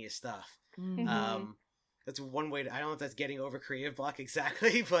dumbest, funniest stuff. That's one way to, I don't know if that's getting over creative block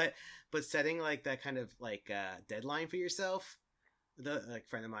exactly, but setting like that kind of like deadline for yourself. The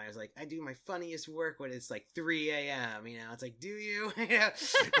friend of mine was like, I do my funniest work when it's like 3 a.m. It's like, do you?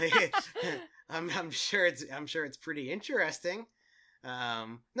 I'm sure it's pretty interesting.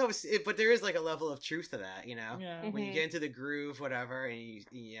 No, but there is like a level of truth to that, when you get into the groove, whatever, and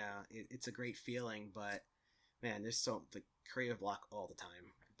it's a great feeling. But man, there's so like creative block all the time.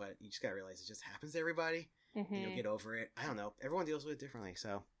 But you just gotta realize it just happens to everybody, and you'll get over it. I don't know. Everyone deals with it differently,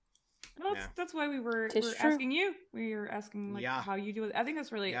 so. Well, that's why we were asking you. We were asking like how you do it. I think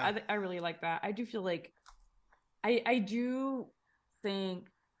that's really. I really like that. I do feel like, I do think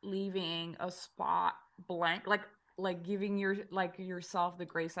leaving a spot blank, like giving yourself the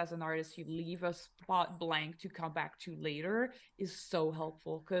grace as an artist, you leave a spot blank to come back to later is so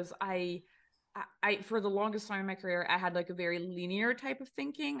helpful. Because I for the longest time in my career, I had like a very linear type of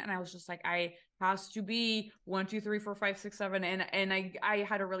thinking, and I was just like, I has to be 1, 2, 3, 4, 5, 6, 7, and I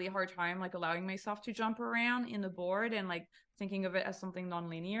had a really hard time like allowing myself to jump around in the board and like thinking of it as something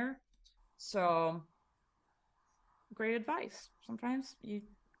non-linear. So great advice. Sometimes you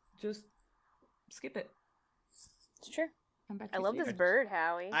just skip it. It's true. Come back. I love this later. bird,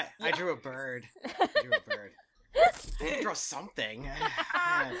 Howie. I drew a bird. I drew a bird. I can draw something.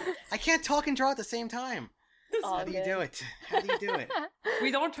 I can't talk and draw at the same time. How do you do it? How do you do it?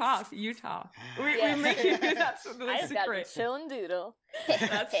 We don't talk. You talk. We Yeah. make you. That's the I just got to secret. chill and doodle.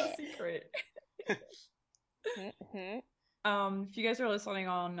 That's the secret. Mhm. If you guys are listening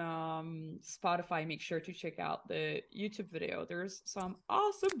on Spotify, make sure to check out the YouTube video. There's some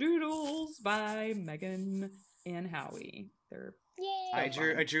awesome doodles by Megan and Howie. They're Yay. I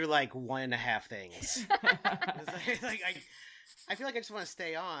drew like 1.5 things. It's like, I feel like I just want to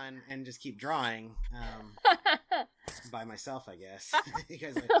stay on and just keep drawing by myself, I guess.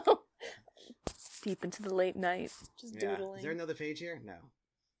 Because like, deep into the late night, just doodling. Is there another page here? No.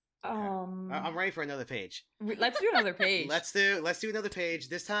 Okay. I'm I'm ready for another page. Let's do another page. Let's do another page.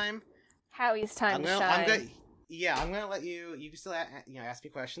 This time, Howie's time I'm to gonna, shine. I'm gonna let you. You can still ask me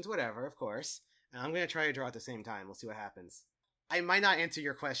questions, whatever, of course. And I'm gonna try to draw at the same time. We'll see what happens. I might not answer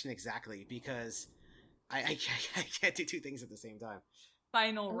your question exactly because I can't do 2 things at the same time.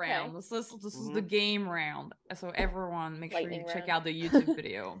 Final Okay. round. This is the game round. So everyone, make sure Lightning you check round. out the YouTube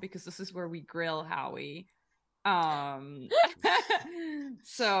video because this is where we grill Howie.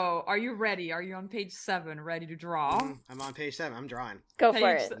 So are you ready? Are you on page 7, ready to draw? I'm on page 7. I'm drawing. Go for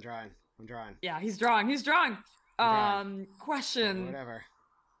Page it. I'm drawing. Yeah, he's drawing. drawing. Question. Whatever.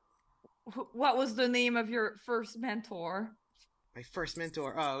 What was the name of your first mentor? My first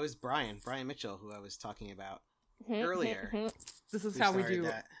mentor. Oh, it was Brian Mitchell, who I was talking about earlier. This is We how we started do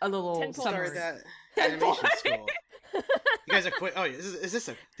that. a little 10 summary. Started that animation school. You guys are Oh, is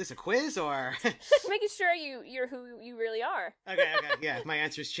this a quiz or? Making sure you're who you really are. Okay. Yeah, if my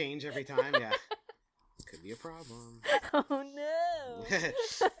answers change every time, yeah, could be a problem. Oh no. Okay.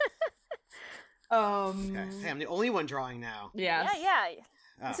 Hey, I'm the only one drawing now. Yes. Yeah.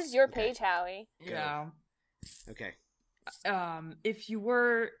 Oh, This is your okay. page, Howie. Yeah. Okay. If you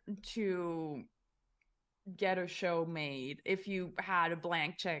were to get a show made, if you had a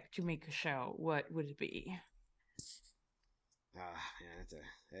blank check to make a show, what would it be? Yeah,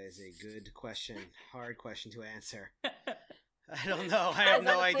 that is a good question. Hard question to answer. I don't know. I have Eyes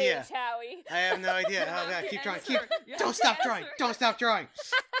no on the idea. page, Howie. I have no idea. Oh god, keep drawing. You have Don't to stop answer. drawing. Don't stop drawing.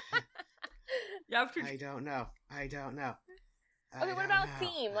 You have to. I don't know. Okay, what about a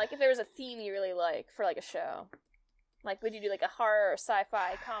theme? Like, if there was a theme you really like for, like, a show. Like, would you do, like, a horror or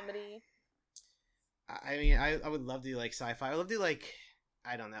sci-fi comedy? I mean, I would love to do, like, sci-fi. I would love to do, like,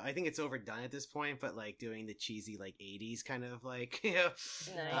 I don't know. I think it's overdone at this point, but, like, doing the cheesy, like, 80s kind of, like, you know.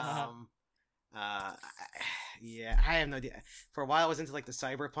 Nice. Yeah, I have no idea. For a while, I was into, like, the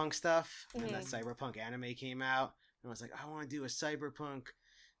cyberpunk stuff. And then that cyberpunk anime came out. And I was like, I want to do a cyberpunk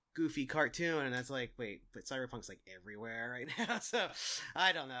goofy cartoon. And that's like, wait, but cyberpunk's, like, everywhere right now. So,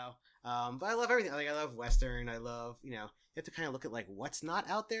 I don't know. But I love everything. Like, I love Western. I love, you know, you have to kind of look at, like, what's not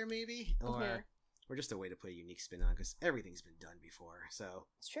out there, maybe. Or just a way to put a unique spin on, because everything's been done before. So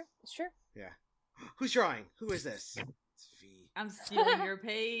It's true. yeah. Who's drawing? Who is this? It's V. I'm stealing your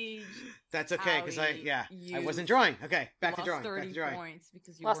page. That's okay, because I Howie, wasn't drawing. Okay, back to Lost drawing. 30 Back to drawing. points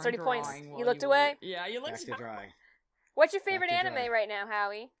because you Lost weren't 30 points. drawing You while looked were- away? Yeah, you Back looked to drawing. What's your favorite to anime drawing. right now,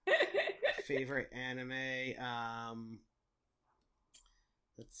 Howie? Favorite anime.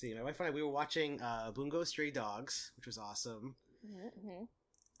 Let's see. My wife and I, we were watching Bungo Stray Dogs, which was awesome. Mm-hmm.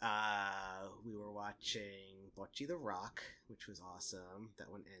 We were watching Bocchi the Rock, which was awesome.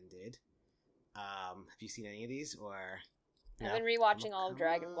 That one ended. Have you seen any of these, or? I've been rewatching all of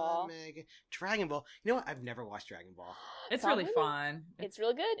Dragon Ball. Megan. Dragon Ball. You know what? I've never watched Dragon Ball. It's Probably. really fun. It's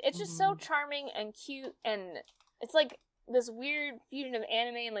really good. It's just so charming and cute, and it's like this weird fusion of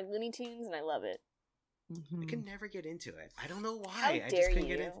anime and like Looney Tunes, and I love it. I could never get into it. I don't know why. How I dare just couldn't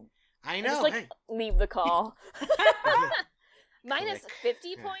you? get into. I And know. just like hey. leave the call. Minus Click. 50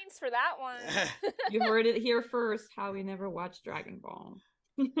 Yeah. points for that one. You heard it here first. How we never watched Dragon Ball.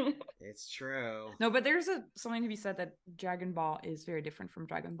 It's true. No, but there's something to be said that Dragon Ball is very different from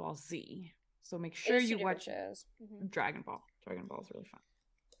Dragon Ball Z. So make sure It's two you different watch shows. Dragon Ball. Dragon Ball is really fun.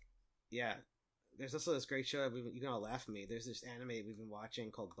 Yeah. There's also this great show. You can all laugh at me. There's this anime we've been watching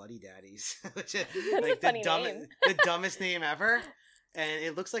called Buddy Daddies, which is That's a funny name. the dumbest name ever. And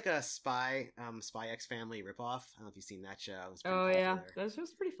it looks like a Spy X Family ripoff. I don't know if you've seen that show. It's pretty Oh yeah, popular. that's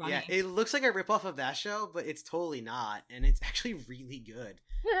just pretty funny. Yeah, it looks like a ripoff of that show, but it's totally not, and it's actually really good.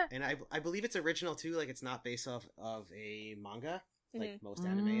 And I believe it's original too. Like it's not based off of a manga, like most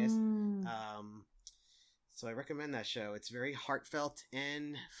anime is. So I recommend that show. It's very heartfelt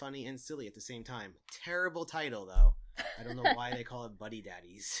and funny and silly at the same time. Terrible title though. I don't know why they call it Buddy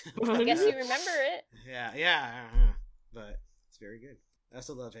Daddies. I guess you remember it. Yeah, but it's very good. I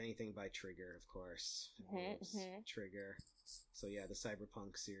also love anything by Trigger, of course. Trigger. So yeah, the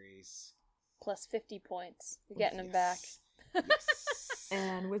Cyberpunk series. Plus 50 points. You're getting them back. Yes.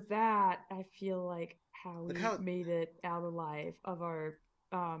 And with that, I feel like Howie made it out alive of our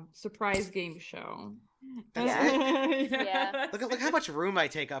surprise game show. That's it? Yeah. Look how much room I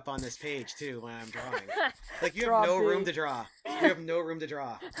take up on this page, too, when I'm drawing. Like, you have no room to draw. You have no room to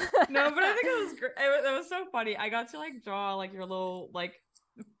draw. No, but I think it was great. It was so funny. I got to, like, draw, like, your little, like,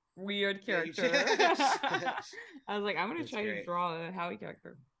 weird character. I was like, I'm going to try to draw a Howie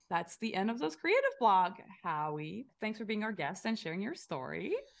character. That's the end of this creative blog, Howie. Thanks for being our guest and sharing your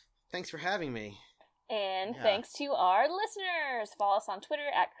story. Thanks for having me. And thanks to our listeners. Follow us on Twitter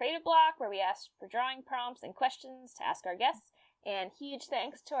at Creative Block, where we ask for drawing prompts and questions to ask our guests. And huge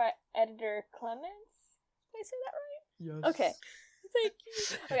thanks to our editor, Clements. Did I say that right? Yes. Okay. Thank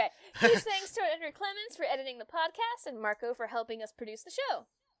you. Okay. Huge thanks to our editor, Clements, for editing the podcast, and Marco for helping us produce the show.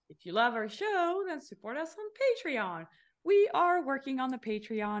 If you love our show, then support us on Patreon. We are working on the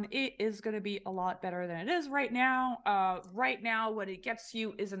Patreon. It is going to be a lot better than it is right now. Right now, what it gets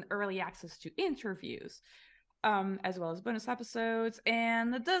you is an early access to interviews, as well as bonus episodes,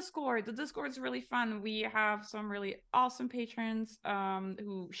 and the Discord. The Discord is really fun. We have some really awesome patrons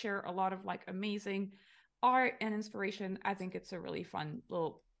who share a lot of like amazing art and inspiration. I think it's a really fun,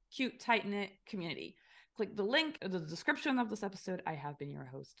 little, cute, tight-knit community. Click the link in the description of this episode. I have been your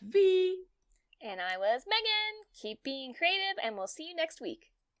host, V. And I was Megan. Keep being creative, and we'll see you next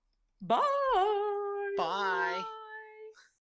week. Bye. Bye.